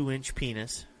or a 2-inch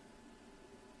penis?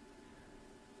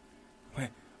 Wait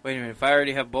a minute. If I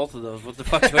already have both of those, what the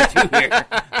fuck do I do here?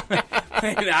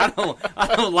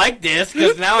 I don't like this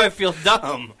because now I feel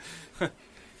dumb.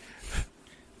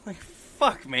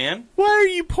 Fuck, man. Why are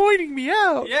you pointing me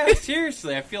out? Yeah,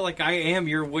 seriously. I feel like I am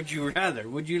your would you rather.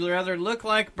 Would you rather look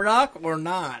like Brock or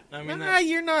not? I mean,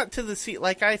 you're not to the C.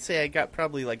 Like I say, I got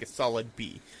probably like a solid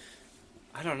B.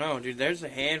 I don't know, dude. There's a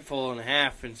handful and a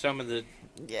half in some of the...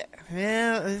 Yeah,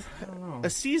 I don't know. A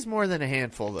C is more than a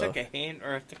handful, though.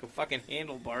 I took a fucking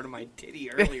handlebar to my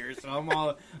titty earlier, so I'm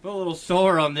a little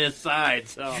sore on this side.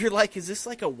 So you're like, is this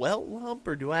like a welt lump,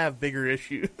 or do I have bigger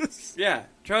issues? Yeah,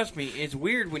 trust me, it's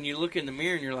weird when you look in the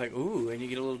mirror and you're like, ooh, and you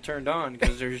get a little turned on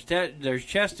because there's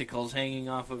chesticles hanging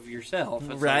off of yourself.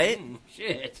 It's right? Like,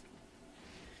 shit.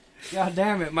 God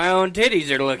damn it, my own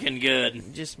titties are looking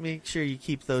good. Just make sure you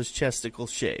keep those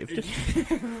chesticles shaved.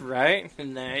 Right?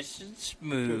 Nice and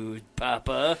smooth,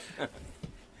 Papa.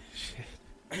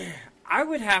 I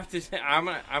would have to say, I'm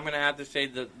gonna have to say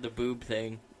the boob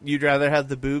thing. You'd rather have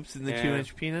the boobs than the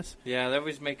 2-inch penis? Yeah, they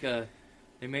always make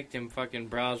them fucking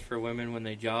bras for women when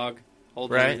they jog,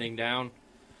 hold right. everything down.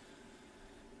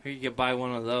 You could buy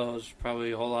one of those,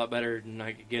 probably a whole lot better than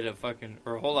I could get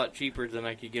or a whole lot cheaper than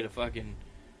I could get a fucking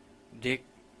dick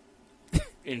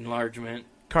enlargement.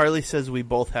 Carly says we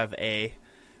both have A.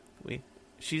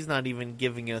 She's not even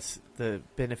giving us the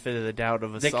benefit of the doubt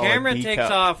of a solid B cup. The camera takes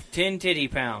off 10 titty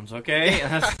pounds, okay?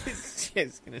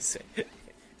 She's going to say,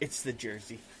 it's the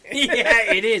jersey.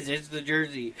 Yeah, it is. It's the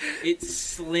jersey. It's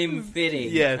slim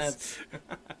fitting. Yes.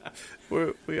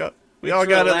 We all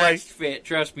got it like fit.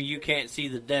 Trust me, you can't see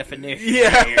the definition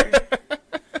here.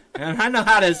 And I know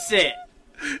how to sit.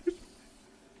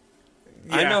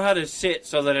 Yeah. I know how to sit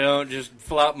so that I don't just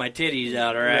flop my titties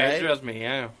out, all right? Trust me,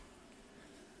 yeah.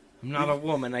 I'm not a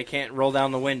woman. I can't roll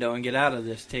down the window and get out of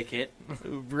this ticket.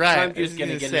 Right. I'm just going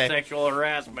to get a sexual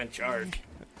harassment charge.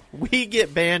 We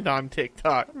get banned on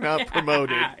TikTok, not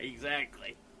promoted.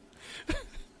 Exactly.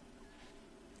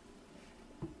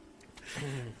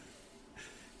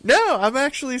 No, I'm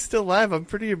actually still live. I'm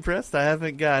pretty impressed. I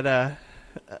haven't got a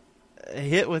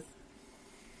hit with.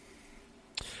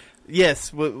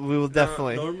 Yes, we will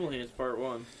definitely. Normally it's part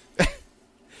 1.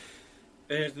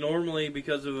 And it's normally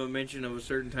because of a mention of a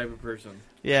certain type of person.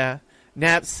 Yeah.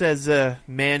 Nap says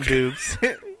man boobs.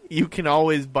 You can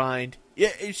always bind.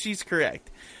 Yeah, she's correct.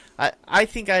 I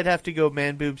think I'd have to go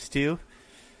man boobs too.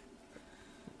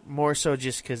 More so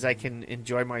just because I can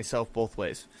enjoy myself both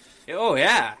ways. Oh,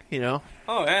 yeah. You know?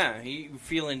 Oh, yeah. You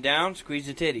feeling down? Squeeze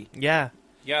a titty. Yeah.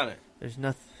 Got it. There's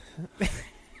nothing.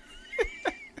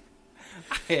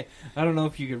 I don't know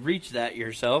if you could reach that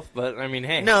yourself, but I mean,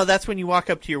 hey. No, that's when you walk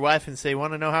up to your wife and say,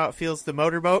 "Want to know how it feels to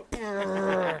motorboat?"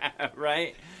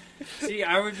 Right? See,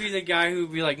 I would be the guy who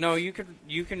would be like, "No, you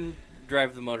can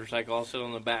drive the motorcycle. I'll sit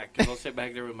on the back because I'll sit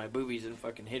back there with my boobies and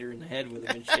fucking hit her in the head with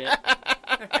them and shit."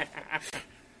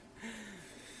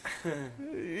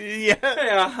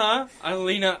 Yeah.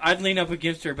 I'd lean up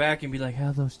against her back and be like,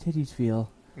 "How those titties feel?"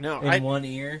 No, in one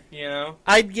ear, you know.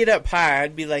 I'd get up high.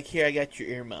 I'd be like, "Here, I got your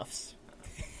earmuffs."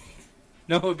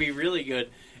 No, it would be really good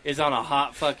is on a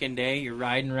hot fucking day, you're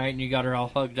riding right and you got her all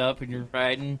hugged up and you're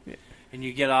riding and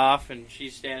you get off and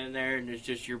she's standing there and there's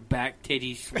just your back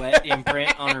titty sweat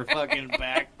imprint on her fucking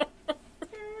back.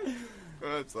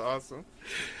 That's awesome.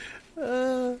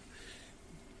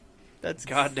 That's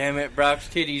God damn it, Brock's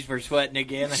titties were sweating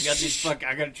again. I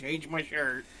gotta change my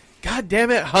shirt. God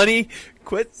damn it, honey.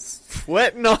 Quit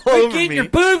sweating all over Get me. your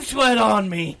boob sweat on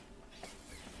me.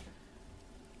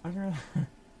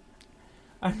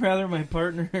 I'd rather my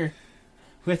partner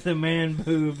with the man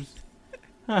boobs.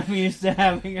 I'm used to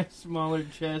having a smaller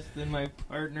chest than my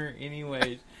partner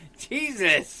anyways.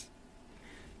 Jesus!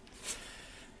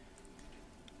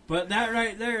 But that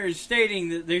right there is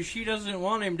stating that she doesn't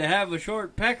want him to have a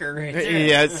short pecker right there.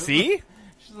 Yeah, see?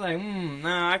 She's like,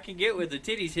 no, I can get with the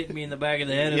titties hitting me in the back of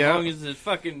the head as long as the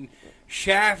fucking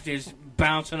shaft is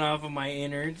bouncing off of my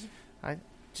innards. I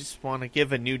just want to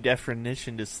give a new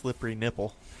definition to slippery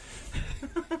nipple.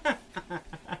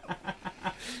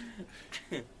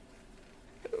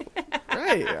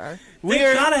 Right. We've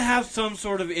got to have some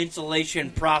sort of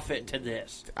insulation profit to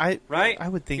this. Right? I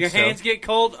would think Your so. hands get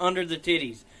cold under the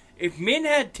titties. If men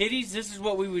had titties, this is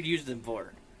what we would use them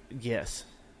for. Yes.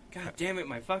 God damn it,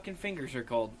 my fucking fingers are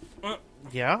cold.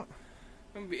 Yeah.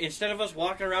 Instead of us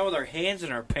walking around with our hands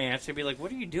in our pants, they'd be like, "What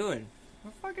are you doing?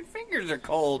 My fucking fingers are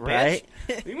cold, right?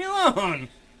 Bitch. Leave me alone."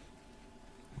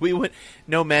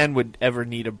 No man would ever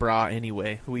need a bra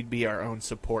anyway. We'd be our own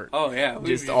support. Oh, yeah.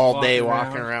 Just all day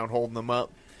walking around holding them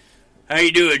up. How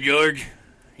you doing, George?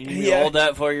 You need me to hold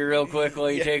that for you real quick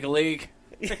while you take a leak?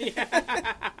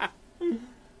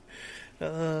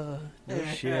 No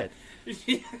shit.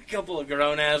 A couple of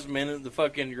grown-ass men at the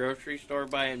fucking grocery store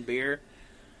buying beer.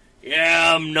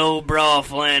 Yeah, I'm no bra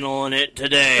flannel in it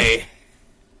today.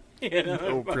 You know?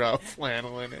 No bra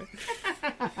flannel in it.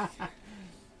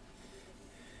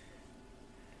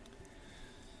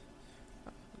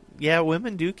 Yeah,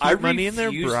 women do keep money in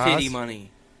their bras. I refuse titty money.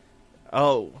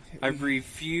 Oh. I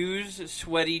refuse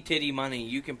sweaty titty money.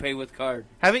 You can pay with card.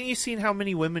 Haven't you seen how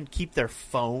many women keep their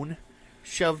phone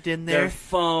shoved in there? Their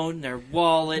phone, their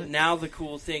wallet. Now the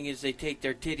cool thing is they take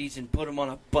their titties and put them on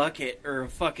a bucket or a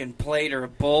fucking plate or a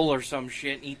bowl or some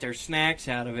shit and eat their snacks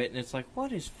out of it. And it's like,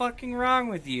 what is fucking wrong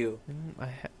with you?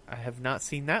 I have not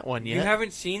seen that one yet. You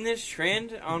haven't seen this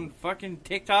trend on fucking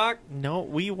TikTok? No,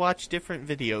 we watch different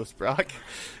videos, Brock.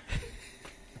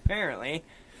 Apparently.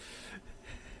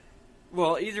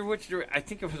 Well, either which, I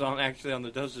think it was actually on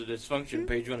the Dose of Dysfunction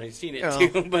page when I seen it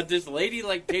too. But this lady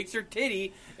takes her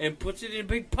titty and puts it in a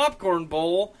big popcorn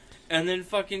bowl, and then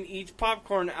fucking eats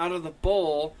popcorn out of the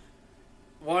bowl,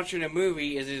 watching a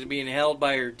movie as it's being held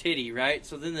by her titty, right?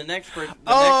 So then the next person,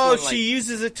 she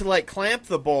uses it to clamp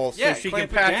the bowl so she can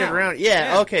clamp pack it around.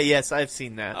 Yeah, okay, yes, I've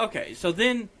seen that. Okay, so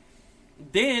then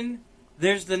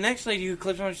there's the next lady who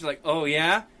clips on. She's like, oh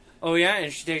yeah,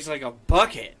 and she takes like a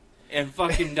bucket. And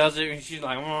fucking does it, and she's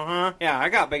like, yeah, I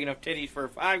got big enough titties for a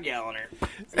 5-galloner,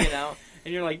 you know?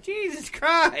 And you're like, Jesus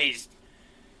Christ!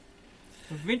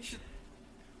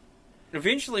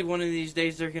 Eventually, one of these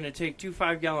days, they're going to take 2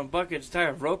 5-gallon buckets, tie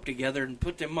a rope together, and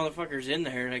put them motherfuckers in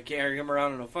there, and carry them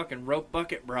around in a fucking rope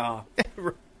bucket bra. It's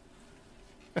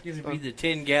going to be the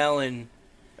 10-gallon...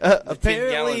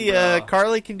 apparently,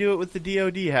 Carly can do it with the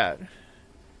DOD hat.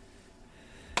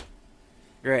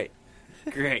 Great.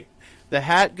 The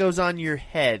hat goes on your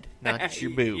head, not your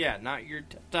boob. Yeah, not your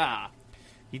ta-ta.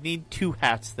 You need 2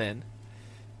 hats then.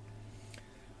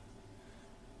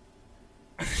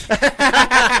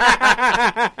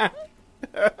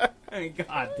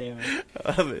 God damn it.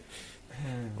 I love it.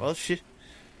 Well, shit.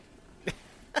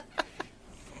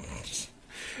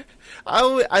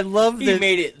 I love He that.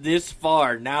 made it this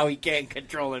far. Now he can't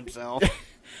control himself.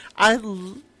 I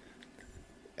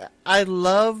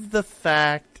love the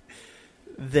fact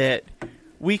that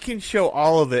we can show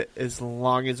all of it as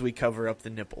long as we cover up the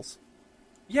nipples.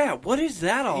 Yeah, what is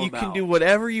that all You about? can do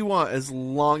whatever you want as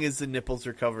long as the nipples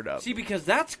are covered up. See, because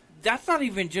that's not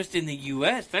even just in the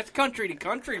U.S. That's country to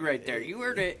country right there. You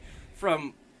heard it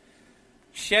from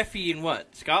Sheffy in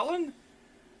what, Scotland?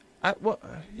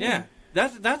 Yeah,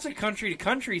 that's a country to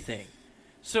country thing.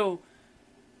 So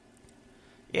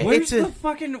where's the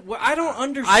fucking? I don't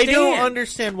understand. I don't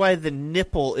understand why the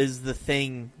nipple is the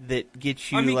thing that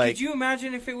gets you. I mean, like, could you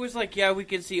imagine if it was like, yeah, we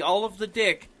can see all of the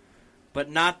dick, but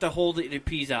not the hole that it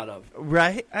pees out of.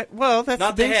 Right? Well, that's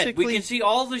not the head. basically. We can see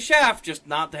all the shaft, just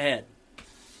not the head.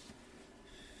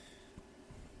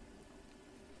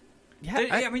 Yeah,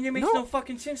 I mean, it makes no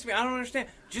fucking sense to me. I don't understand.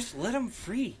 Just let them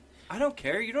free. I don't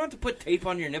care. You don't have to put tape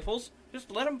on your nipples. Just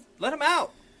let them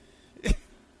out.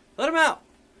 Let them out.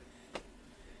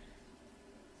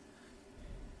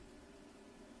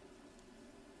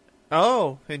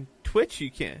 Oh, and Twitch you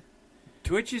can.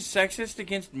 Twitch is sexist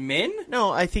against men?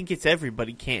 No, I think it's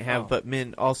everybody can't have, Oh. but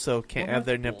men also can't Well, have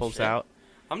their that's nipples bullshit. out.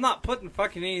 I'm not putting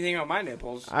fucking anything on my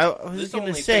nipples. I was This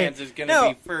going to say, OnlyFans is going to no.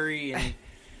 be furry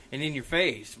and in your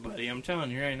face, buddy. I'm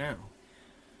telling you right now.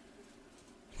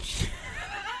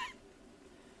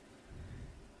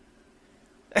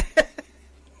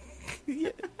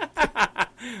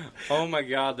 Oh my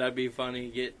god, that'd be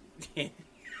funny.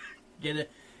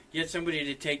 Get somebody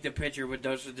to take the picture with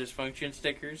Dose with Dysfunction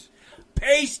stickers.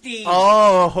 Pasties!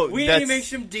 Oh, We need to make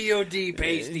some DOD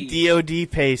pasties.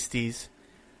 DOD pasties.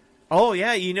 Oh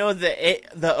yeah, you know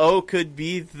the O could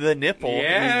be the nipple.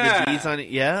 Yeah. The D's on it.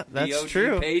 Yeah, that's DOD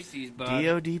true. pasties, bud.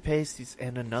 DOD pasties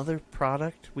and another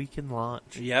product we can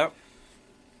launch. Yep.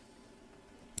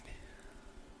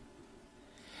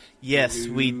 Yes,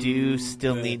 we do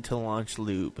still Lube. need to launch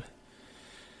lube.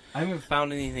 I haven't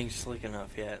found anything slick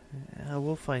enough yet.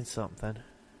 We'll find something.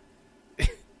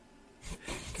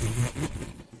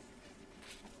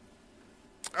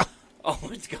 Oh,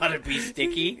 it's gotta be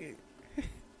sticky.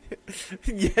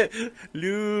 Yeah,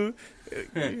 lube.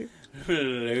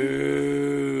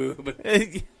 Lube.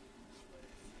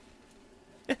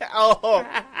 Oh,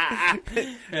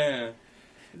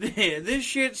 This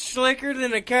shit's slicker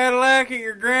than a Cadillac at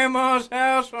your grandma's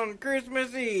house on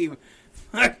Christmas Eve.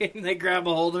 Fucking, they grab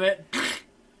a hold of it.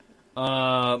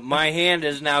 My hand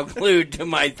is now glued to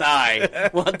my thigh.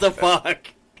 What the fuck?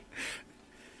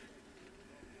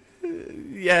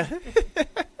 yeah.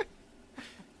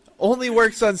 Only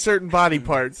works on certain body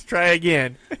parts. Try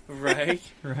again. Right,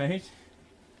 right.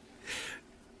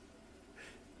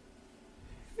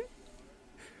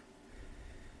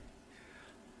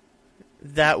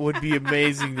 That would be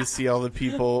amazing to see all the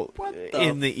people the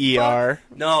in the ER.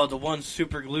 No, the ones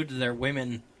super glued to their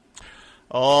women.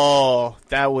 Oh,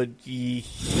 that would be...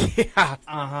 Yeah.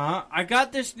 Uh-huh. I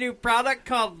got this new product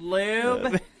called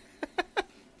Lube.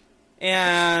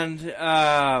 And,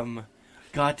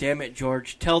 God damn it,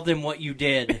 George. Tell them what you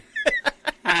did.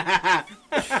 I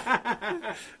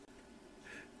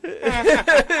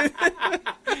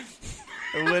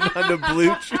went on to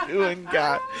Blue Chew and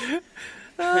got...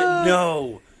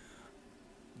 No.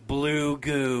 Blue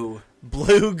goo.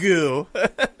 Blue goo.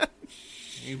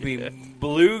 You'd be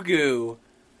blue goo.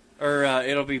 Or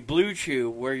it'll be Blue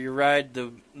Chew, where you ride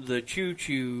the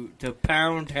choo-choo to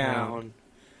Pound Town.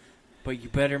 But you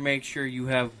better make sure you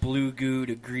have blue goo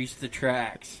to grease the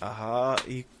tracks.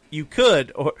 You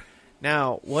could. Or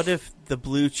now, what if the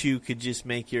Blue Chew could just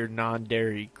make your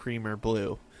non-dairy creamer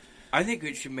blue? I think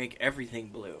it should make everything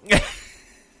blue.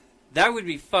 That would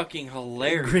be fucking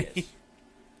hilarious. Green.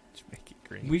 Just make it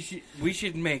green. We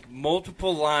should make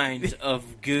multiple lines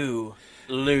of goo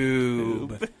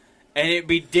lube. And it'd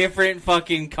be different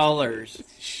fucking colors.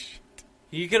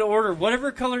 You could order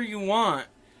whatever color you want,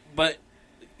 but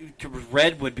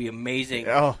red would be amazing.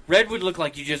 Oh. Red would look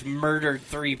like you just murdered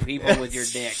 3 people with your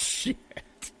dick. Shit.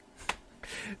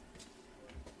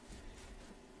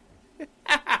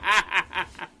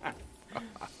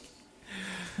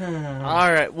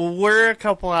 All right. Well, we're a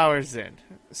couple hours in,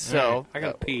 so Right, I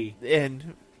gotta pee.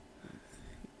 And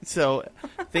so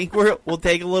I think we'll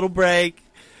take a little break,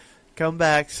 come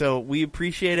back. So we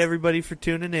appreciate everybody for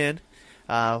tuning in.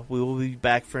 We will be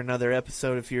back for another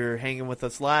episode if you're hanging with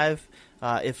us live.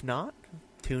 If not,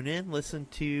 tune in, listen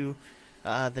to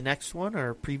the next one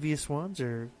or previous ones,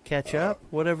 or catch up,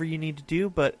 whatever you need to do.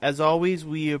 But as always,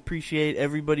 we appreciate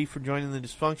everybody for joining the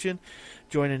Dysfunction,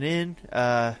 joining in,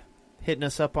 hitting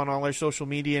us up on all our social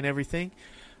media and everything.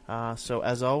 So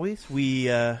as always, we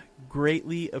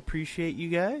greatly appreciate you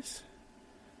guys,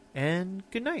 and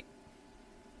good night.